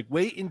else. Like,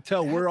 wait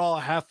until we're all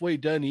halfway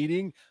done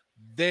eating,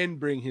 then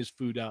bring his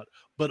food out,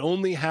 but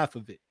only half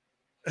of it.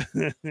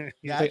 Yeah, Hey,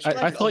 it's I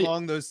like thought-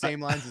 along those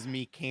same lines as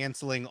me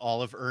canceling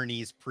all of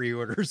Ernie's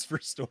pre-orders for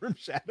Storm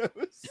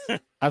Shadows.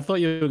 I thought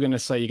you were going to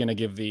say you're going to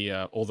give the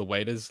all the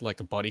waiters like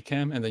a body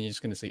cam, and then you're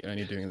just going to see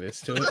Ernie doing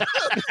this to it.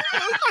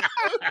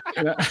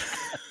 Yeah.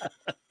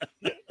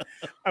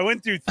 I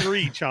went through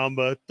 3,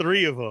 Chamba.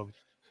 3 of them.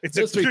 It's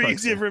There's 3 3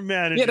 folks, yeah. different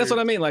managers. Yeah, that's what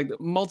I mean. Like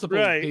multiple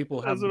Right, people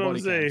have that's the what I'm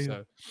body cam. saying.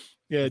 So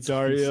Yeah, It's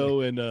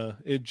Dario and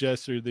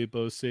Jesser, they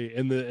both say,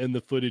 and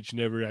the footage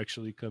never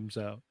actually comes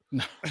out.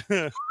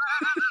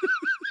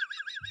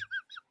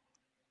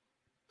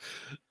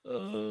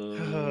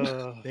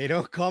 They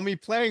don't call me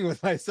playing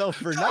with myself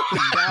for nothing,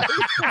 guys.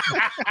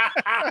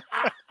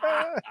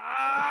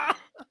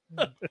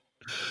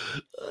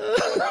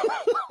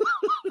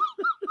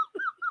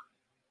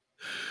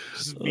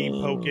 Just me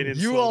poking in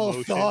You slow all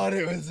motion. thought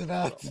it was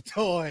about the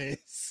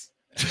toys.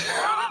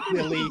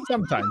 Really?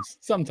 sometimes.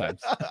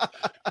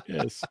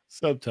 Yes,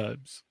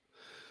 sometimes.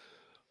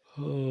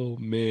 Oh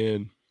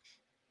man.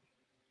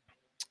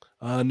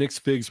 Nick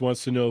Figs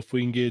wants to know if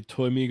we can get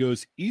Toy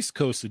Migos East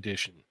Coast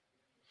edition.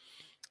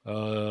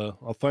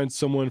 I'll find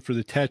someone for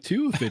the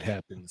tattoo if it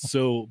happens.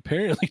 So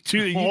apparently, two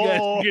of you guys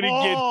are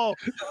gonna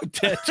get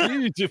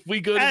tattoos if we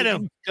go to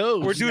Adam, the East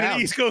Coast. we're doing Now-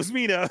 an East Coast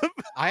meetup.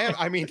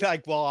 I mean,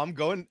 like, well,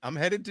 I'm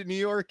headed to New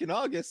York in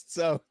August,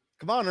 so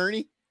come on,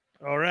 Ernie.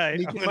 All right,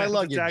 Sneak I'm in gonna my have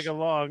luggage. to tag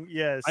along.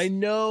 Yes, I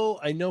know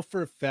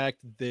for a fact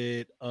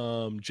that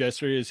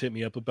Jesser has hit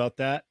me up about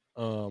that.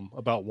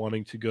 About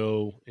wanting to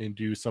go and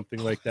do something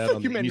like that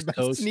on You the meant East about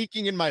Coast.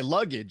 sneaking in my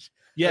luggage.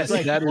 Yes,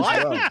 like, that is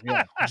what? well.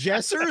 Yeah.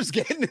 Jesser's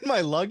getting in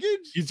my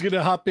luggage. he's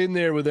gonna hop in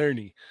there with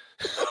Ernie.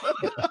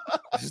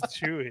 just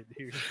do it,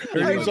 dude. I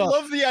Ernie's would off.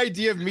 love the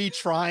idea of me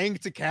trying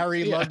to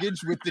carry Yeah.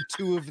 luggage with the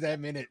two of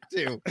them in it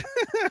too.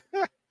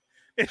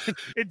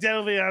 It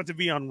definitely have to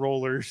be on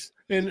rollers,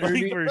 And like,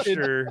 Ernie, for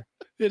sure.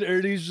 and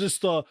Ernie's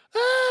just all,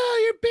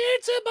 your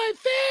beard's in my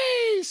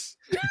face.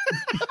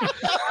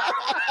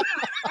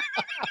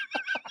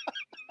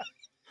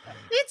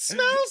 It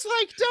smells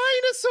like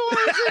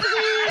dinosaurs in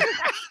here.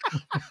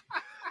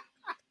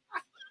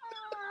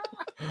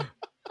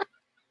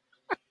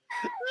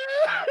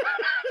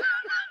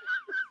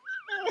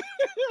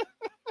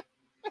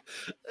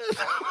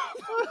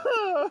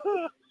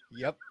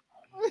 Yep.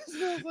 It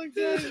smells like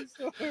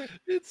dinosaur.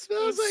 It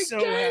smells I'm like so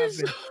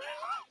dinosaur.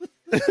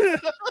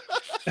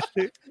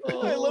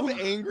 I love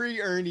angry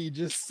Ernie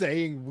just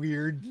saying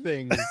weird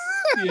things.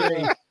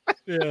 Yeah,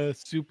 yeah,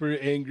 super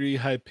angry,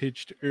 high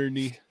pitched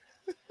Ernie.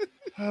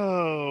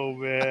 Oh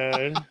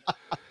man,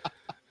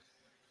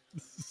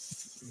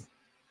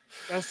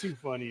 that's too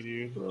funny,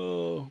 dude.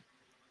 Oh,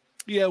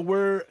 yeah.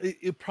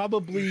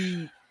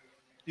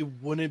 It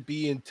wouldn't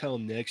be until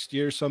next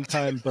year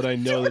sometime, but I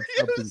know that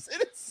something.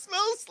 And it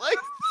smells like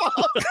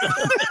fuck.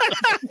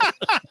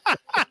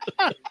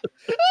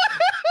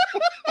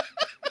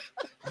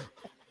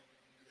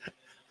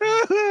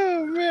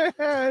 Oh man,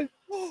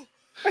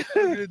 I'm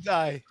gonna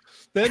die.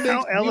 That how makes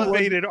me wonder-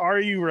 elevated are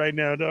you right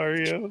now,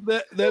 Dario?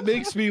 that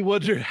makes me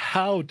wonder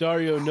how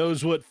Dario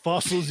knows what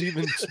fossils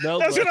even smell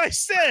That's like. what I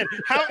said.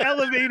 How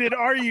elevated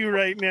are you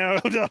right now,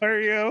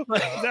 Dario?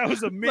 That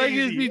was Like,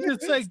 is he amazing.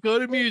 just like go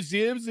to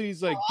museums and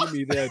he's like, give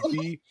me that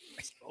B.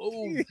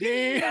 Oh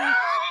damn!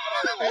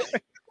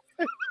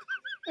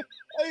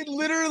 I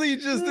literally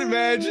just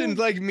imagined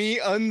like me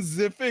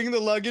unzipping the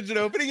luggage and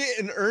opening it,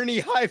 and Ernie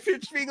high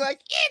pitched being like,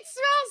 "It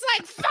smells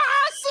like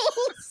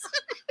fossils."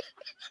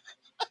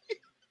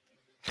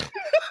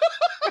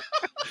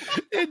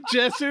 And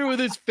Jesser with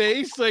his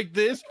face like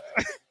this.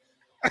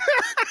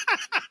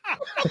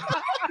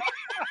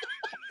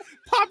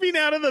 Popping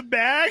out of the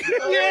bag.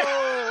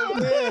 Oh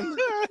man.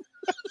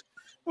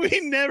 We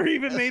never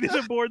even made it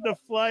aboard the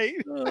flight.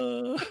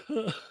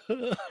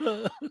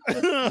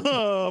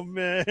 Oh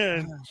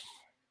man.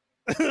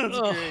 That's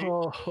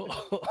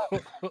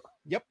great.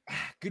 Yep.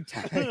 Good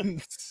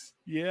times.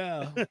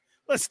 Yeah,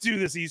 Let's do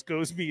this East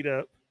Coast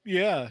meetup.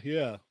 yeah,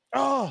 yeah.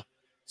 Oh,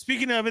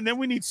 speaking of, and then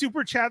we need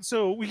super chat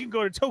so we can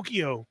go to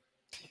Tokyo.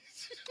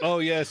 Oh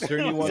yes,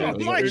 Ernie Yeah,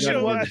 wanted, my Ernie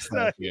show wanted, last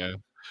night. Yeah.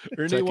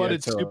 Ernie Tokyo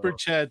wanted to- super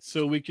chat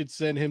so we could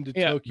send him to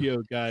Yeah.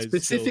 Tokyo, guys. So-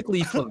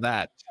 Specifically for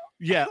that.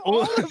 yeah,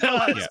 All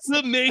that of us.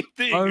 was the main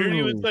thing.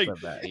 Ernie was Only like,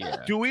 for that, yeah.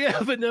 "Do we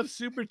have enough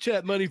super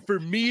chat money for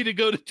me to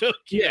go to Tokyo?"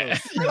 Yeah.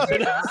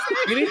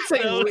 He didn't say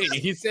No. we.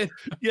 He said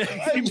Yeah,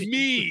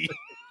 me.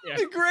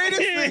 The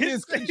greatest thing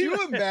is, could you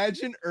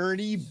imagine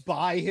Ernie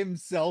by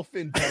himself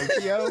in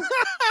Tokyo?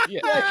 yeah.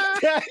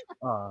 Like, that-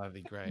 Oh, that'd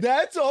be great.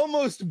 that's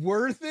almost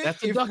worth it.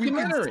 That's a if we could,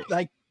 documentary.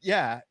 like,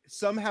 yeah,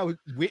 somehow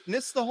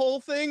witness the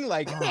whole thing.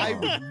 Like, I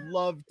would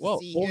love to Well,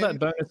 see all him that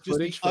bonus just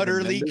be footage for the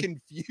utterly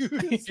members.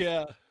 confused.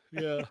 Yeah,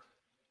 yeah.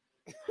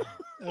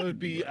 That would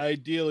be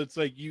ideal. It's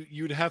like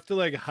you'd have to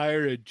like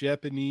hire a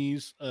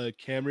Japanese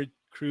camera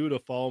crew to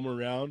follow him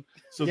around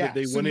so Yeah, that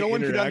they so wouldn't no one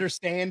could interact.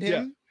 understand Yeah.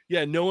 him.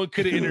 Yeah, no one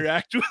could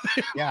interact with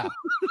him, Yeah.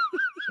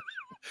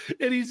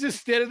 and he's just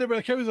standing there by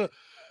the camera. He's like,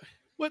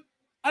 "What?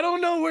 I don't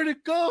know where to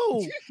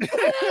go. I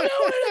don't know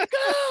where to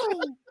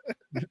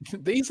go."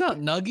 These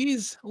aren't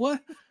nuggies.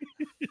 What?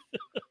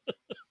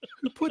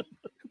 who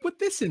put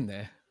this in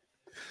there?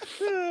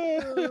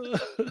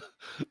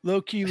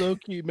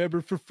 Loki,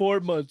 member for 4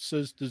 months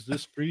says, "Does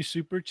this free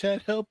super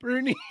chat help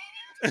Ernie?"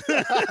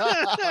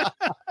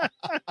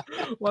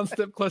 One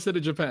step closer to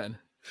Japan.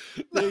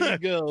 There you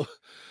go.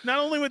 Not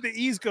only with the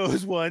East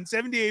Coast one,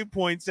 78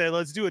 points said,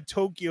 let's do a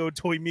Tokyo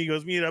Toy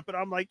Migos meetup. And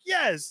I'm like,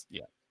 yes.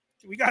 Yeah.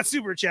 We got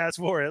super chats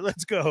for it.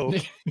 Let's go.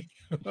 That's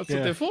Yeah. what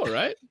they're for,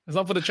 right? It's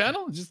not for the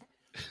channel. Just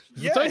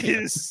for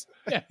Tokyo. Yes.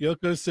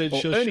 Yoko said Well,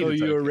 she'll Ernie show to you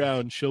Tokyo.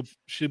 around.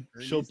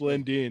 She'll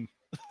blend in.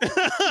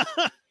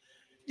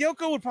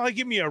 Yoko would probably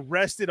get me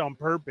arrested on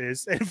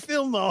purpose and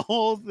film the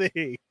whole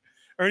thing.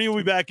 Ernie will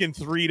be back in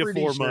 3 to Pretty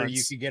 4 sure months.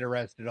 you could get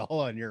arrested all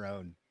on your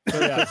own.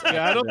 Yeah,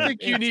 I don't Yeah.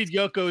 think you need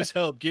Yoko's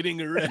help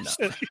getting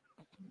arrested.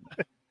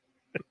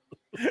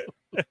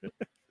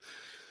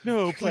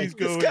 No, please Like,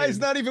 go. this guy's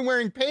in. not even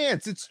wearing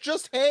pants. It's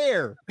just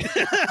hair.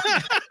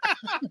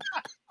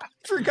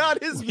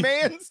 Forgot his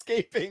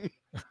manscaping.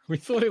 We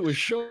thought it was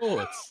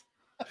shorts.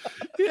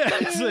 Yeah,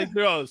 it's like,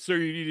 "Oh, sir,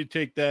 you need to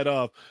take that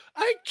off."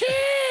 I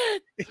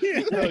can't.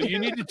 No, you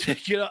need to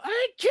take it off.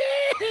 I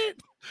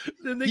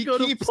Then they He go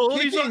to keeps pull.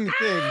 And he's like, kicking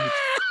things.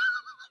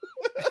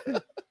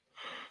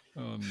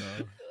 Oh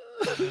no.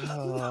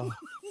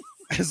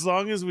 As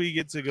long as we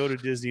get to go to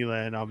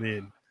Disneyland, I'm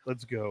in.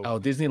 Let's go. Oh,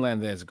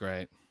 Disneyland there is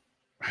great.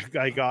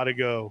 I gotta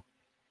go.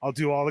 I'll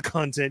do all the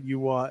content you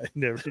want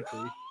and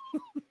everything.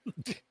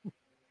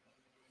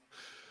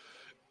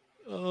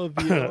 Oh,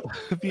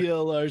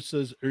 VLR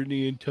says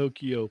Ernie in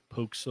Tokyo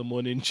pokes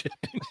someone in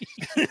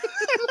Japanese.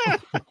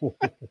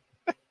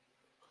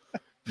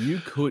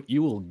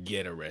 You will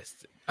get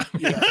arrested.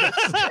 And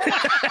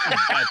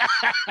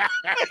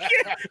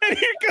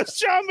here goes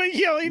Chamba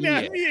yelling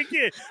at me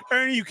again.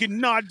 Ernie, you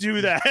cannot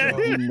do that.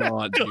 Do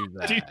not do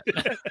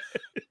that.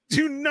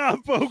 Do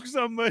not poke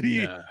somebody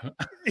No.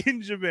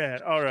 in Japan.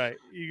 All right,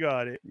 you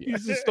got it.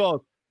 He's just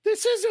all,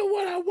 this isn't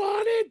what I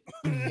wanted.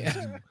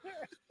 Yeah.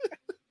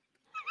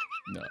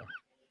 No.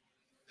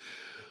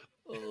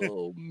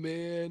 Oh,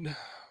 man.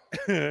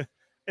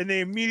 And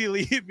they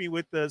immediately hit me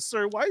with the,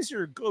 sir, why is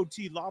your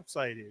goatee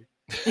lopsided?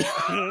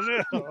 I don't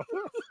know.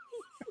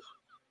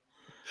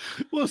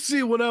 Well,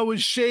 see, when I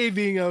was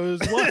shaving, I was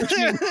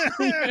watching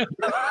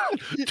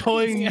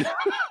toying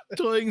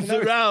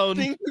around.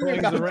 Thinking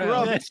about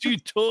around. Grumps. That you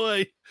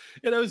toy.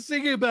 And I was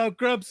thinking about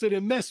Grumps and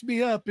it messed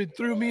me up and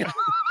threw me off.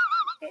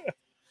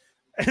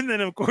 And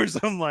then, of course,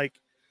 I'm like,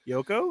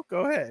 Yoko,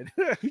 go ahead.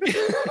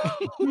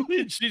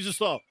 And she just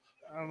thought,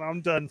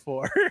 I'm done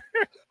for.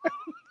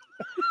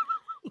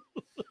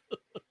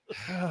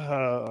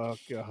 Oh,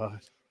 God.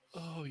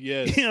 oh,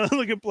 yes. You know,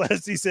 look at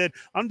Bless. He said,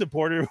 I'm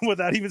deported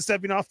without even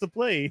stepping off the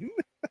plane.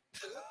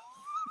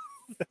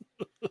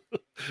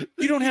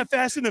 You don't have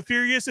Fast and the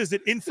Furious as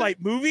an in-flight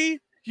movie?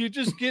 You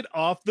just get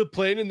off the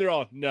plane and they're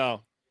all,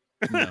 no,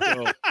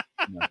 No.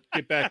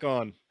 get back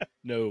on.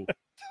 No.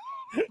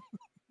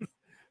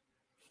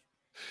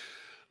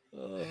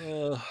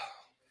 Well,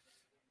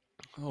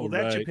 all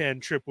that right. Japan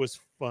trip was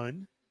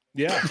fun.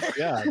 Yeah,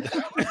 yeah.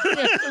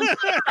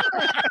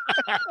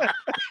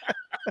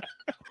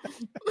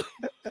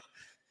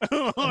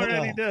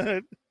 Already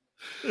done.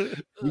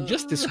 You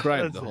just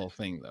described the That's it. whole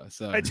thing, though.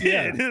 So I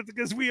did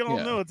because we all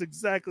Yeah. know it's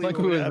exactly like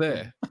what we were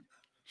happened.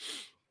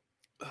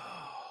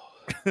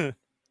 there.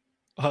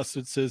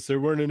 Austin says there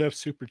weren't enough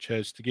super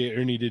chats to get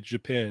Ernie to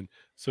Japan,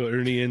 so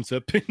Ernie ends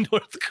up in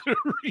North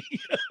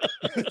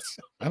Korea.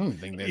 I don't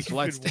think there's Even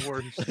flights.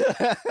 worse.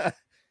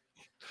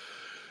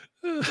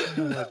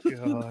 Oh,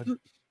 God.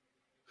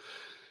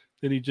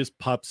 Then he just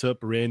pops up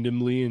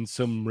randomly in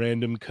some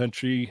random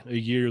country a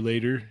year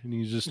later, and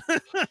he's just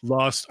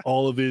lost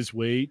all of his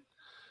weight.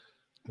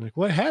 I'm like,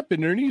 what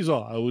happened, Ernie? He's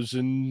all, I was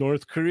in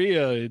North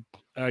Korea.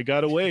 I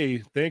got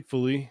away,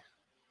 thankfully.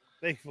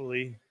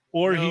 Thankfully.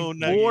 Or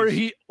No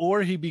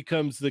he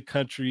becomes the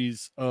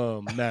country's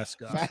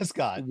mascot.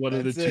 Mascot. One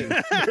of the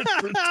That's two.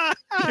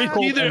 it.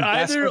 Either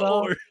ambassador?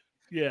 or.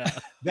 Yeah.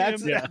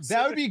 That's Yeah.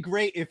 that would be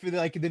great if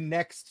like the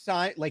next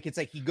time, like it's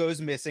like he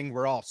goes missing,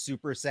 we're all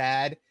super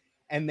sad,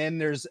 and then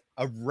there's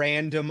a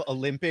random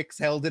Olympics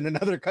held in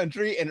another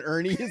country, and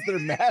Ernie is their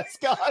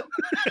mascot.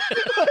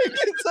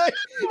 it's like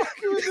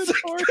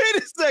wait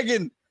a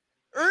second,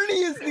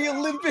 Ernie is the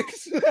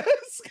Olympics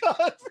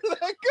mascot for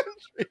that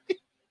country.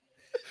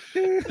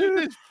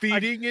 They're just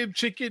feeding him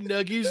chicken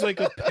nuggies like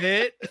a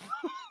pet.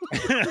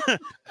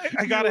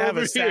 I gotta have over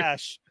a here.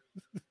 sash.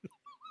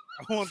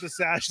 I want the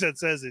sash that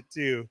says it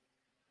too.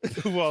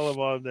 While I'm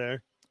on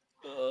there.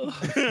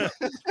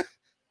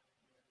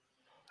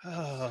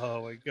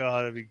 Oh my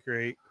God, that'd be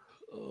great.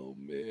 Oh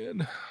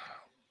man.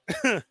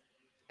 I'm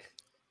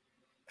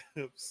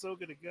so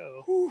gonna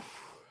go.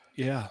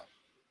 Yeah.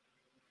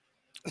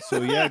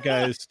 So yeah,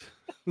 guys.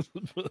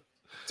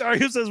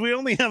 Dario says we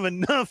only have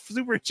enough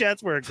super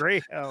chats for a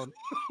Greyhound.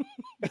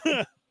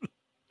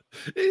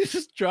 They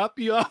just drop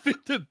you off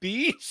at the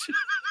beach.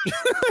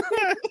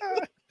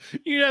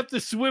 You have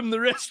to swim the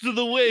rest of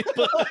the way.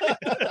 But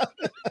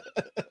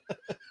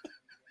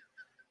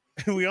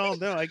We all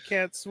know I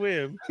can't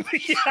swim.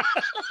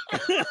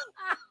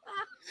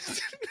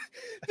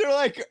 They're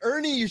like,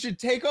 Ernie, you should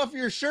take off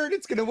your shirt.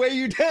 It's gonna weigh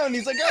you down.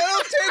 He's like, I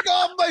don't take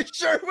off my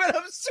shirt when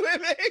I'm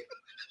swimming.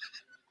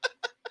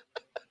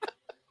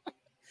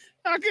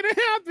 Not gonna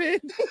happen.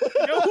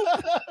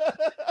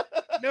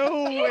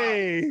 No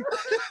way.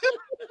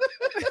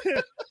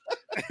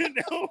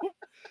 No.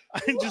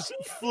 I just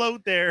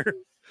float there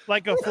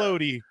like a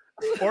floaty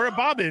or a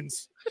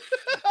bobbins.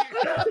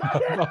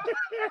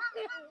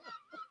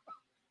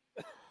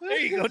 There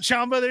you go,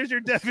 Chamba. There's your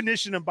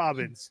definition of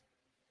bobbins.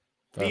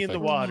 Be in the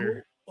Perfect.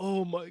 water.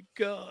 oh my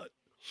god.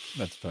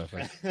 That's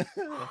perfect.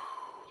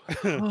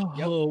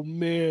 Oh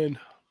man.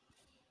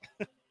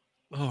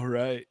 All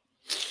right.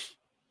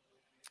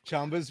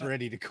 Chamba's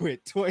ready to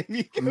quit Toy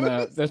Miko.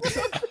 No, that's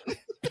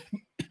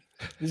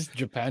this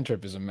Japan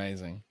trip is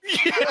amazing.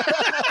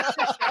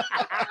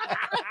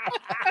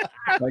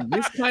 Like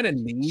this kind of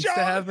needs to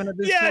happen at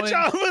this Yeah, point.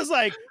 Chamba's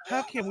like,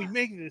 how can we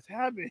make this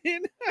happen?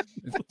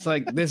 It's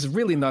like there's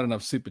really not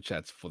enough super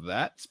chats for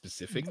that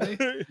specifically,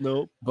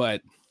 Nope.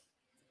 but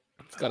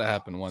it's got to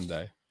happen one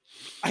day.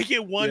 I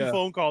get one Yeah.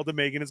 phone call to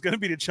make, and it's going to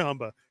be to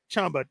Chamba.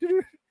 Chamba,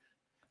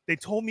 they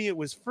told me it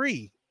was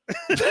free.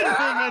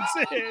 That's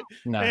it.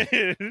 No,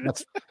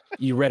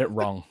 you read it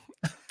wrong.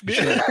 You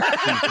shouldn't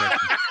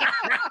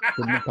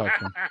have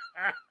spoken.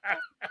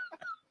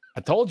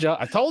 I told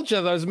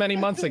you those many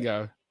months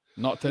ago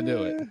not to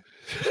do it.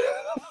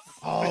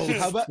 Oh,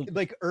 how about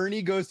like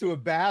Ernie goes to a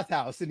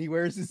bathhouse and he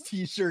wears his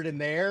t-shirt in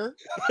there?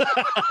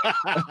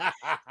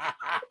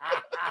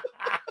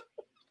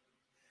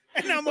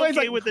 And I'm Well, it's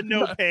okay like, with the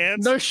no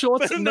pants. No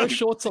shorts, But no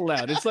shorts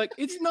allowed. It's like,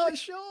 it's not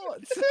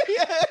shorts.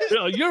 Yeah.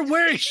 No, you're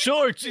wearing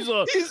shorts. He's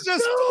like, He's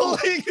just pulling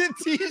the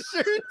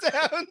t-shirt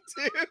down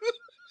too.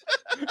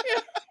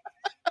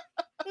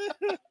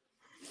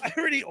 I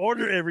already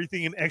ordered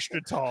everything in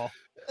extra tall.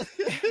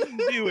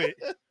 Do it.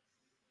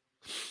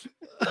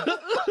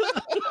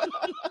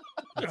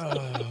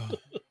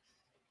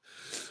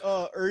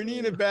 Oh, Ernie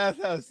in a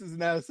bathhouse is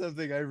now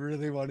something I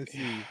really want to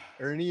see.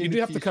 Ernie, You in do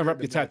a have to cover t-shirt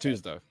up your in a bathhouse.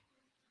 tattoos, though.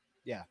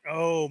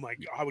 Oh my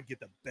god, I would get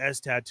the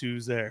best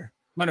tattoos there.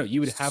 No, you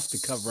would have to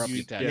cover up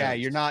your tattoos. Yeah,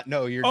 you're not.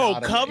 No, you're Oh,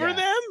 not. cover yeah.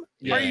 them?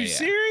 Yeah, Are you yeah.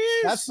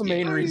 serious? That's the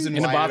main reason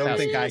In a why I don't bathhouse.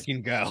 think I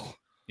can go.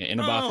 Yeah, in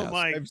a Oh bathhouse.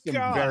 my I have some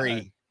god.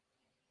 very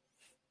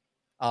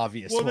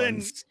obvious Well, then-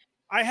 ones.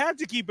 I have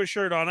to keep a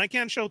shirt on. I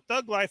can't show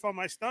thug life on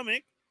my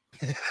stomach.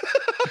 You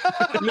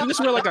can just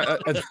wear like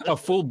a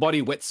full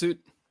body wetsuit.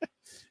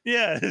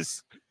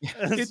 Yes.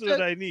 That's It's what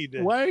a- I need.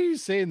 why are you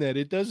saying that?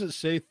 It doesn't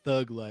say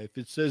thug life.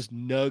 It says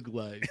nug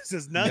life. It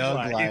says nug, Nug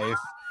life. life.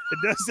 It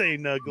does say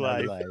nug,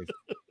 Nug life.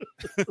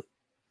 life.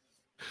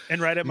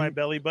 And right at my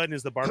belly button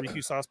is the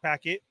barbecue sauce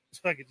packet.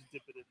 So I can just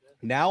dip it in there.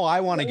 Now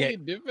I want to get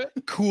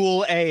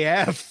cool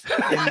AF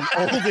in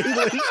Old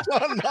English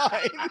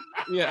online.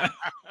 Yeah.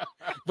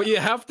 But you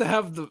have to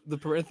have the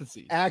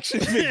parentheses. Action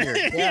figure.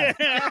 Yeah.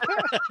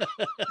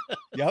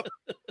 Yep.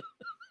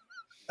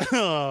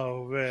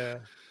 Oh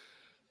man.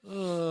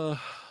 All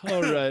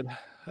right.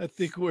 I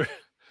think we're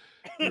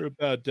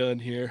about done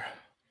here.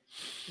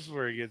 This is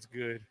where it gets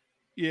good.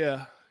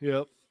 Yeah.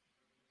 Yep.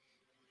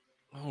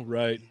 All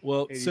right.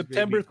 Well, 80s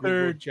September baby, Google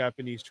 3rd.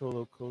 Japanese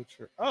cholo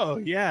culture. Oh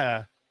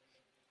yeah,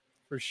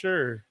 for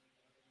sure.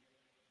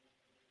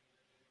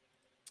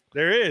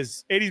 There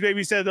is. 80s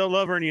baby said they'll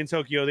love Ernie in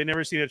Tokyo. They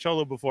never seen a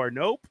cholo before.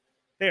 Nope.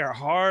 They are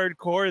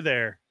hardcore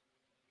there.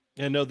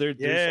 I know there's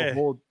Yeah. a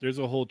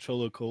whole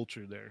cholo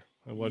culture there.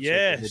 I watched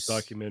Yes. like, a whole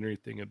documentary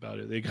thing about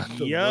it. They got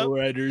the Yep.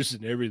 lowriders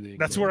and everything.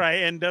 That's where I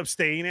end up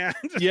staying at.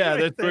 Yeah, Right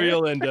that's where there.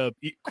 you'll end up,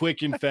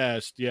 quick and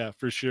fast. Yeah,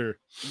 for sure.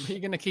 You're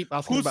gonna keep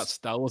asking Who's- about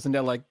Star Wars, and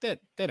they're like, they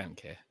don't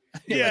care.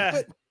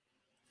 Yeah.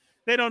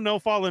 They don't know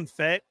Fallen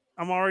Fett.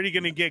 I'm already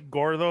gonna get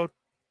Gordo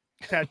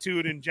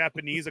tattooed in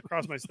Japanese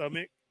across my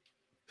stomach.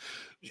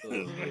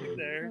 Right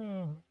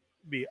there.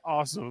 Be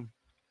awesome.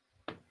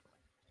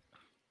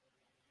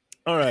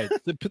 All right,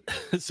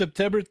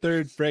 September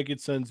 3rd, Frank and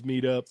Sons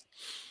meetup.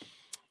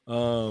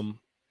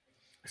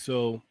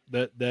 So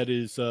that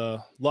is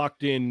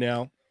locked in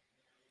now.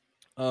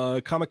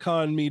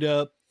 Comic-Con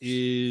meetup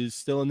is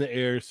still in the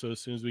air, so as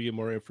soon as we get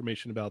more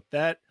information about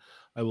that,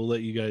 I will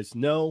let you guys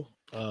know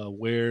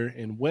where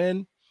and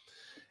when.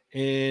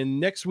 And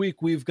next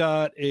week we've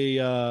got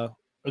a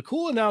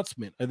cool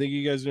announcement. I think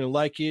you guys are gonna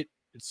like it.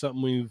 It's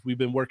something we've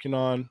been working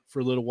on for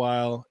a little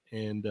while,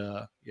 and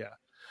yeah.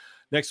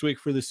 Next week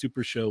for the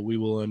Super Show, we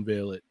will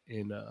unveil it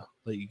and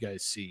let you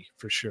guys see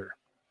for sure.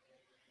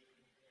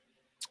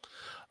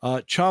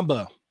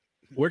 Chamba,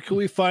 where can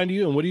we find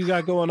you and what do you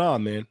got going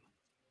on, man?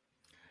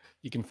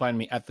 You can find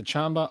me at the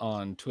Chamba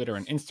on Twitter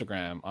and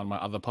Instagram, on my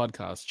other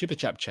podcast, Chipper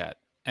Chap Chat,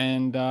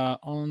 and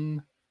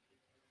on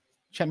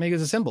Chat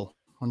Makers Assemble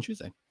on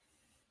Tuesday.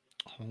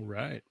 All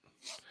right.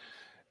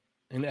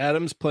 And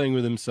Adam's playing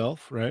with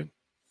himself, right?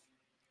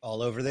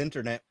 All over the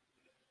internet.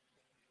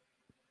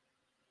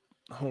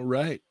 All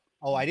right.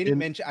 Oh, I didn't And-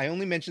 mention. I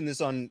only mentioned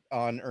this on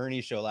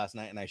Ernie's show last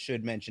night, and I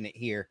should mention it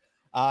here.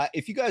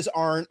 If you guys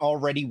aren't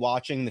already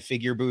watching the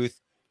Figure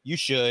Booth, you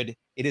should.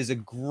 It is a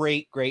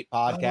great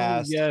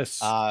podcast. Oh,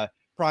 yes.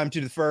 Prime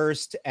to the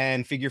First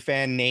and Figure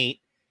Fan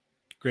Nate,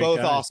 Great both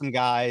guys. awesome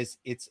guys.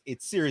 It's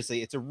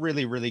seriously, it's a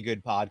really really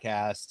good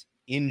podcast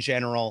in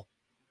general.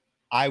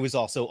 I was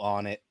also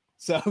on it,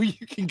 so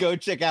you can go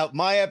check out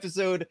my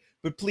episode.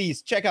 But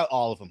please check out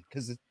all of them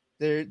because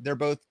they're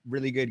both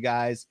really good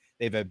guys.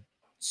 They have a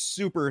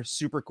super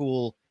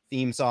cool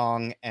theme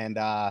song, and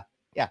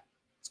yeah,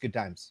 it's good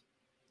times.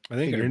 I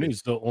think Figure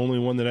Ernie's the only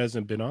one that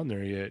hasn't been on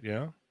there yet.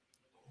 Yeah.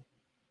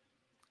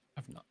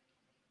 I've not.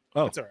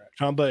 Oh, It's all right.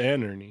 Chamba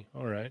and Ernie.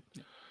 All right.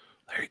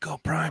 There you go,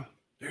 Prime.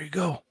 There you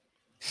go.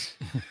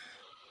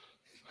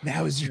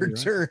 Now is your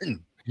Alright.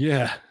 turn.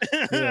 Yeah.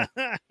 Yeah.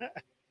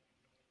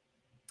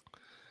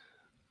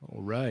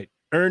 All right.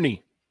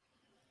 Ernie,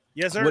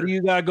 Yes, sir. what do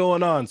you got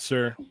going on,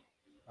 sir?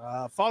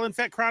 Fallen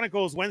Fett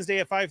Chronicles Wednesday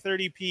at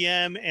 5:30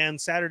 p.m. and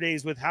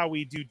Saturdays with How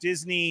We Do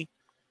Disney.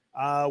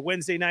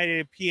 Wednesday night at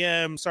 8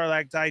 p.m.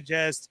 Sarlacc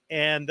Digest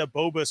and the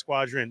Boba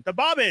Squadron. The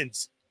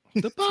Bobbins.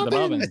 The The Bobbins.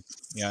 Bobbins.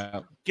 Yeah.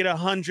 Get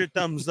 100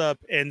 thumbs up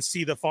and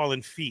see the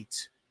Fallen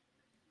Feet.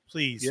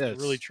 Please. Yes.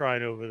 Really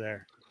trying over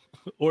there.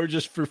 Or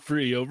just for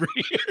free over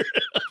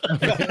here.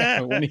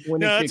 When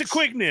No, he it's a kicks-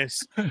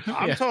 quickness.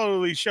 I'm Yeah.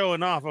 totally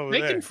showing off over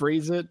They there. can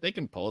freeze it. They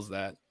can pause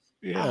that.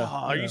 Yeah. Oh,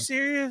 are yeah. you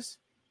serious?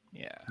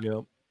 Yeah.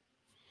 Yep.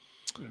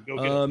 Go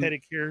get a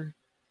pedicure.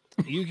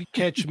 You can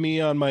catch me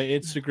on my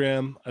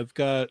Instagram. I've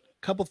got a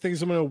couple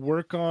things I'm going to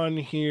work on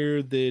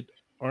here that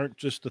aren't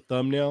just a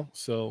thumbnail.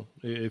 So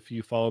if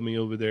you follow me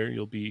over there,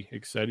 you'll be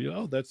excited.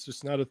 Oh, that's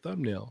just not a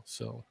thumbnail.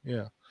 So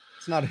yeah.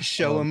 It's not a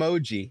show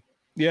emoji.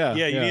 Yeah.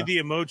 Yeah, you need the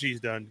emojis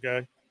done,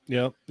 guy.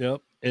 Yep.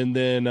 And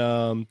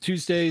then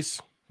Tuesdays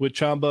with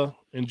Chamba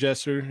and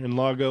Jesser and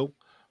Lago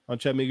on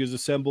Chat Migos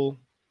Assemble.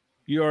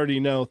 You already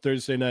know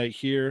Thursday night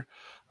here.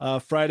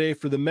 Friday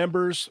for the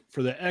members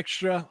for the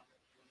extra.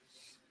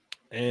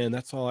 And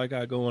that's all I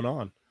got going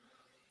on.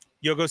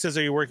 Yogo says,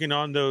 are you working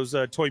on those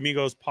Toy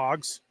Migos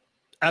pogs?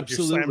 With your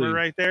Absolutely. slammer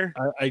right there.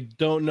 I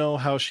don't know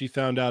how she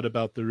found out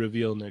about the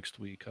reveal next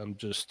week. I'm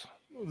just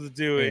Let's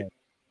do it.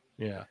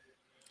 yeah.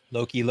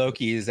 Loki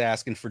is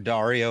asking for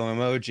Dario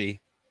emoji.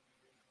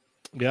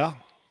 Yeah.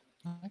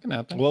 I can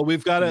happen. Well,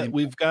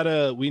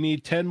 we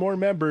need 10 more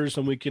members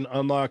and we can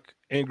unlock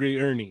Angry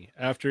Ernie.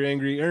 After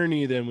Angry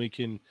Ernie, then we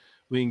can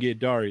get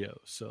Dario.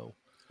 So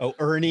Oh,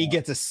 Ernie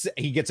gets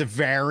a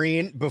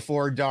variant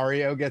before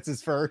Dario gets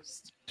his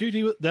first.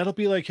 dude, that'll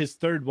be like his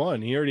third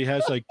one. He already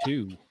has like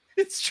 2.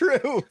 It's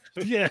true.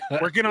 Yeah.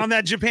 Working on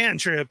that Japan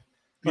trip.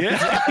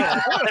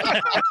 Yeah.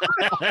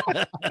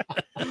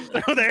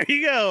 Oh, there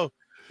you go.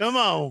 Come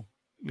on.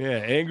 Yeah,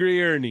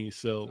 Angry Ernie.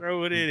 So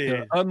Throw it to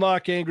in.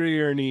 unlock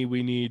Angry Ernie,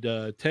 we need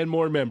 10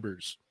 more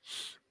members.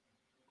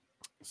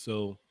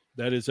 So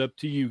that is up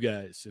to you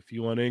guys. If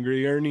you want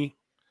Angry Ernie,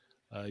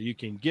 you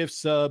can gift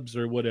subs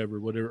or whatever,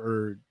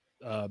 or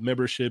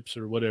memberships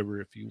or whatever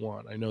if you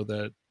want. I know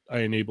that I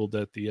enabled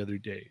that the other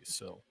day.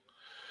 So,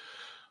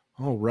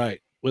 all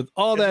right. With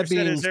all that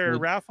being is there a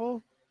said,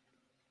 raffle?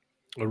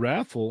 a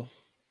raffle?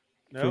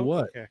 No. For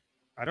what? Okay.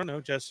 I don't know.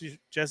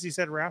 Jesse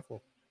said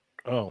raffle.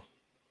 Oh,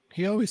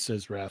 he always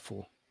says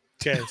raffle.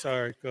 Okay,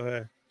 sorry. Go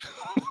ahead.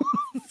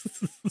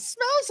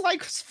 Smells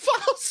like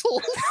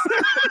fossils.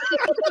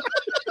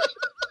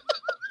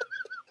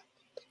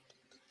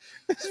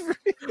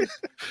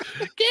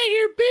 Get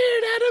your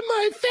beard out of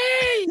my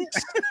face!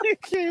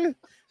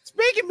 It's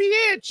making me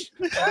itch.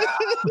 In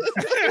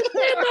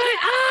my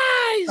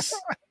eyes!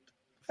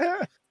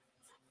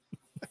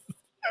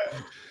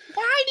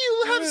 Why do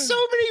you have so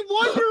many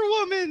Wonder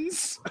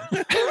Womans?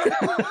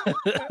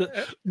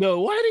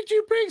 No, why did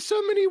you bring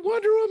so many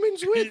Wonder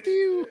Womans with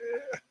you?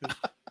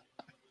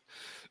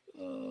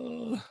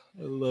 Oh,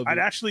 I love I'd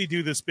it. actually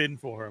do the spin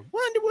for him.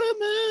 Wonder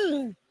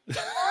Woman.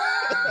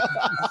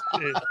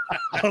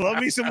 I love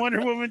me some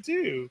Wonder Woman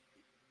too.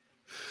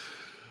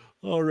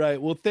 All right.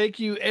 Well, thank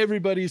you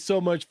everybody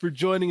so much for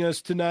joining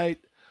us tonight.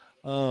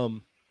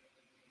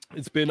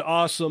 It's been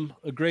awesome,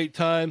 a great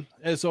time.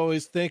 As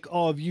always, thank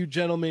all of you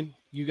gentlemen.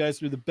 You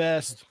guys are the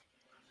best.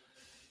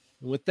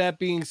 And with that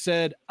being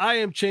said, I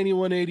am Cheney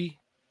 180.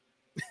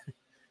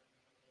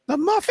 The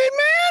Muffin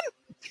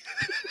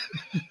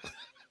Man.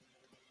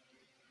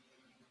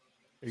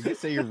 Are you gonna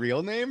say your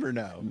real name or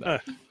no?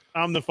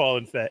 I'm the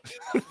Fallen Fett.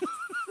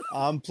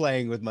 I'm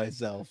playing with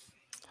myself.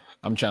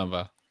 I'm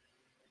Chamba.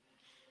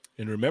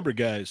 And remember,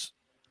 guys,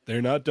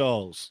 they're not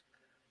dolls.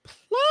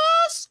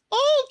 Plus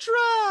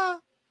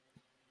Ultra.